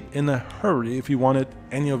retreat in a hurry if he wanted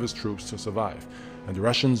any of his troops to survive. And the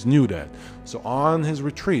Russians knew that. So on his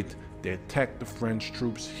retreat, they attacked the French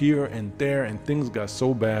troops here and there, and things got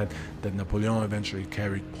so bad that Napoleon eventually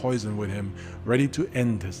carried poison with him, ready to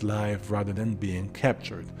end his life rather than being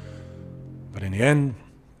captured. But in the end,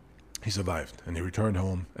 he survived, and he returned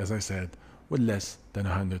home, as I said, with less than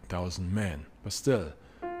 100,000 men. But still,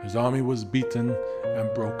 his army was beaten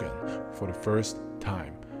and broken for the first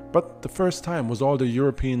time. But the first time was all the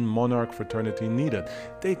European monarch fraternity needed.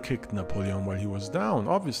 They kicked Napoleon while he was down,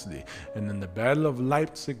 obviously. And in the Battle of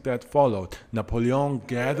Leipzig that followed, Napoleon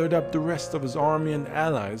gathered up the rest of his army and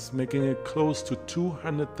allies, making it close to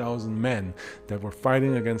 200,000 men that were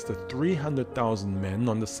fighting against the 300,000 men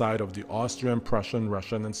on the side of the Austrian, Prussian,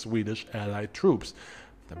 Russian, and Swedish allied troops.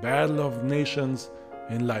 The Battle of Nations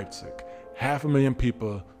in Leipzig. 500,000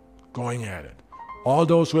 people going at it. All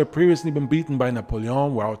those who had previously been beaten by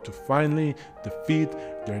Napoleon were out to finally defeat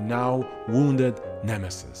their now wounded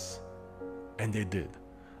nemesis. And they did.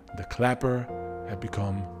 The clapper had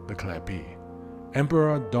become the clappee.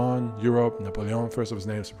 Emperor Don Europe Napoleon, first of his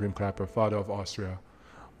name, Supreme Clapper, father of Austria,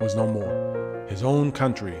 was no more. His own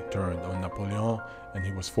country turned on Napoleon, and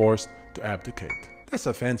he was forced to abdicate. That's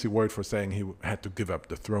a fancy word for saying he had to give up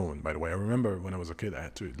the throne, by the way. I remember when I was a kid, I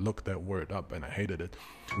had to look that word up, and I hated it.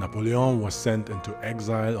 Napoleon was sent into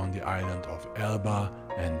exile on the island of Elba,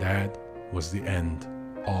 and that was the end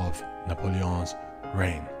of Napoleon's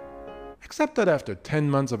reign. Except that after 10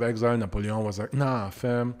 months of exile, Napoleon was like, nah,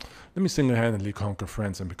 fam, let me single-handedly conquer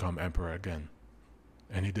France and become emperor again.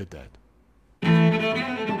 And he did that.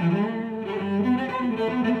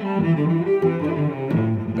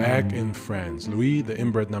 Back in France, Louis, the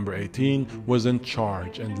inbred number 18, was in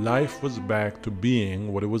charge, and life was back to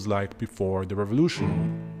being what it was like before the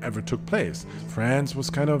revolution ever took place. France was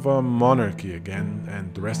kind of a monarchy again,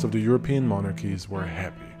 and the rest of the European monarchies were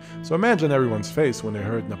happy. So imagine everyone's face when they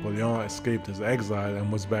heard Napoleon escaped his exile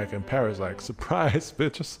and was back in Paris like, surprise,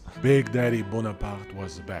 bitches. Big Daddy Bonaparte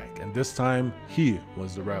was back, and this time he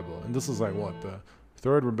was the rebel. And this is like, what, the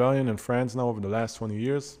third rebellion in France now over the last 20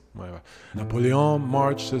 years? Whatever. Napoleon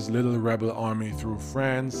marched his little rebel army through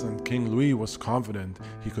France, and King Louis was confident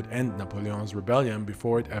he could end Napoleon's rebellion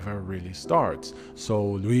before it ever really starts. So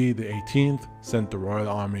Louis XVIII sent the royal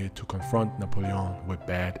army to confront Napoleon with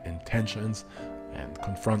bad intentions. And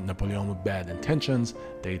confront Napoleon with bad intentions,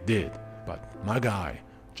 they did. But my guy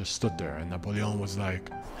just stood there, and Napoleon was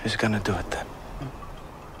like, who's gonna do it then?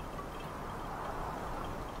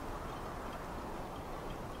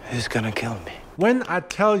 Who's gonna kill me? When I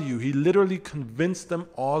tell you, he literally convinced them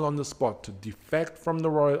all on the spot to defect from the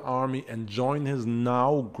royal army and join his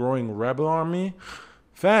now growing rebel army.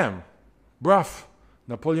 Fam, bruv,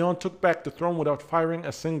 Napoleon took back the throne without firing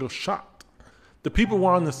a single shot. The people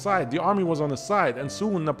were on his side, the army was on his side, and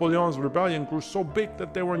soon Napoleon's rebellion grew so big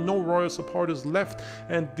that there were no royal supporters left,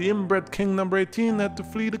 and the inbred king number 18 had to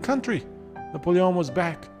flee the country. Napoleon was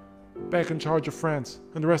back in charge of France,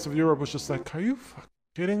 and the rest of Europe was just like, are you fucking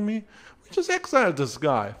kidding me? We just exiled this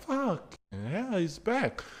guy. Fuck, yeah, he's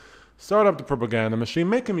back. Start up the propaganda machine,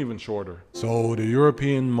 make him even shorter. So the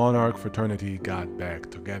European monarch fraternity got back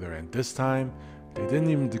together, and this time, they didn't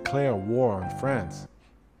even declare war on France.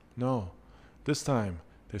 No. This time,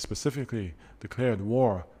 they specifically declared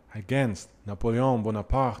war against Napoleon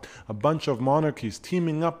Bonaparte, a bunch of monarchies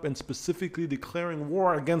teaming up and specifically declaring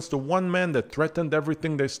war against the one man that threatened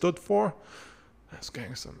everything they stood for. That's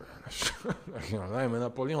gangster, man. You know, I'm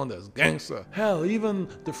Napoleon, that's gangster. Hell, even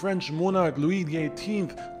the French monarch Louis XVIII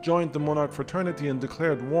joined the monarch fraternity and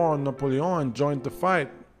declared war on Napoleon and joined the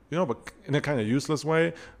fight. You know, but in a kind of useless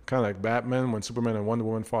way, kind of like Batman when Superman and Wonder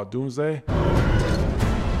Woman fought Doomsday.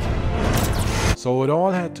 So it all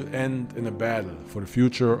had to end in a battle for the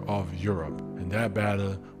future of Europe, and that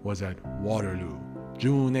battle was at Waterloo.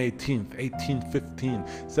 June 18th, 1815,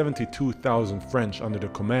 72,000 French under the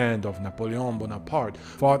command of Napoleon Bonaparte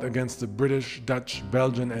fought against the British, Dutch,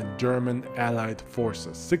 Belgian, and German allied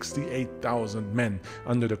forces. 68,000 men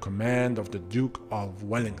under the command of the Duke of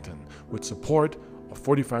Wellington, with support of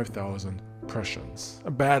 45,000 Prussians.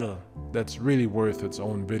 A battle that's really worth its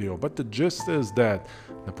own video, but the gist is that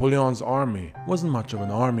Napoleon's army wasn't much of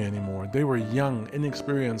an army anymore. They were young,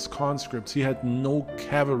 inexperienced conscripts. He had no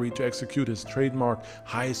cavalry to execute his trademark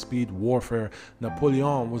high-speed warfare.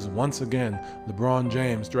 Napoleon was once again LeBron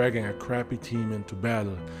James dragging a crappy team into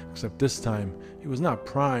battle, except this time he was not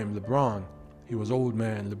prime LeBron, he was old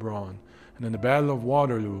man LeBron. And in the Battle of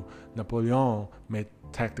Waterloo, Napoleon made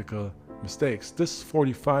tactical mistakes. This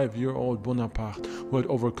 45-year-old Bonaparte, who had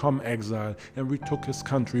overcome exile and retook his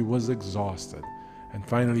country, was exhausted and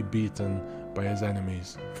finally beaten by his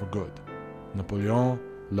enemies for good. Napoleon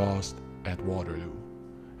lost at Waterloo.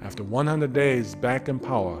 After 100 days back in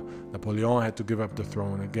power, Napoleon had to give up the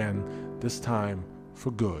throne again, this time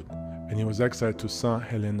for good, and he was exiled to St.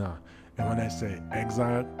 Helena. And when I say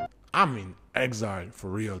exiled, I mean exiled for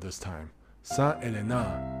real this time. St.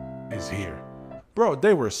 Helena is here. Bro,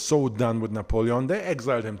 they were so done with Napoleon, they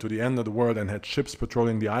exiled him to the end of the world and had ships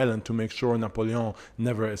patrolling the island to make sure Napoleon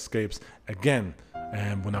never escapes again.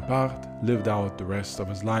 And Bonaparte lived out the rest of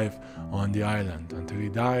his life on the island until he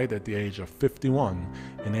died at the age of 51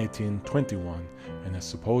 in 1821, and his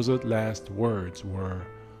supposed last words were,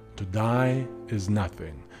 "To die is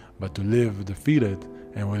nothing, but to live defeated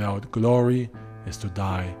and without glory is to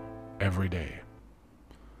die every day."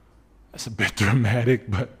 That's a bit dramatic,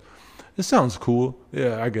 but it sounds cool.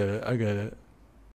 Yeah, I get it.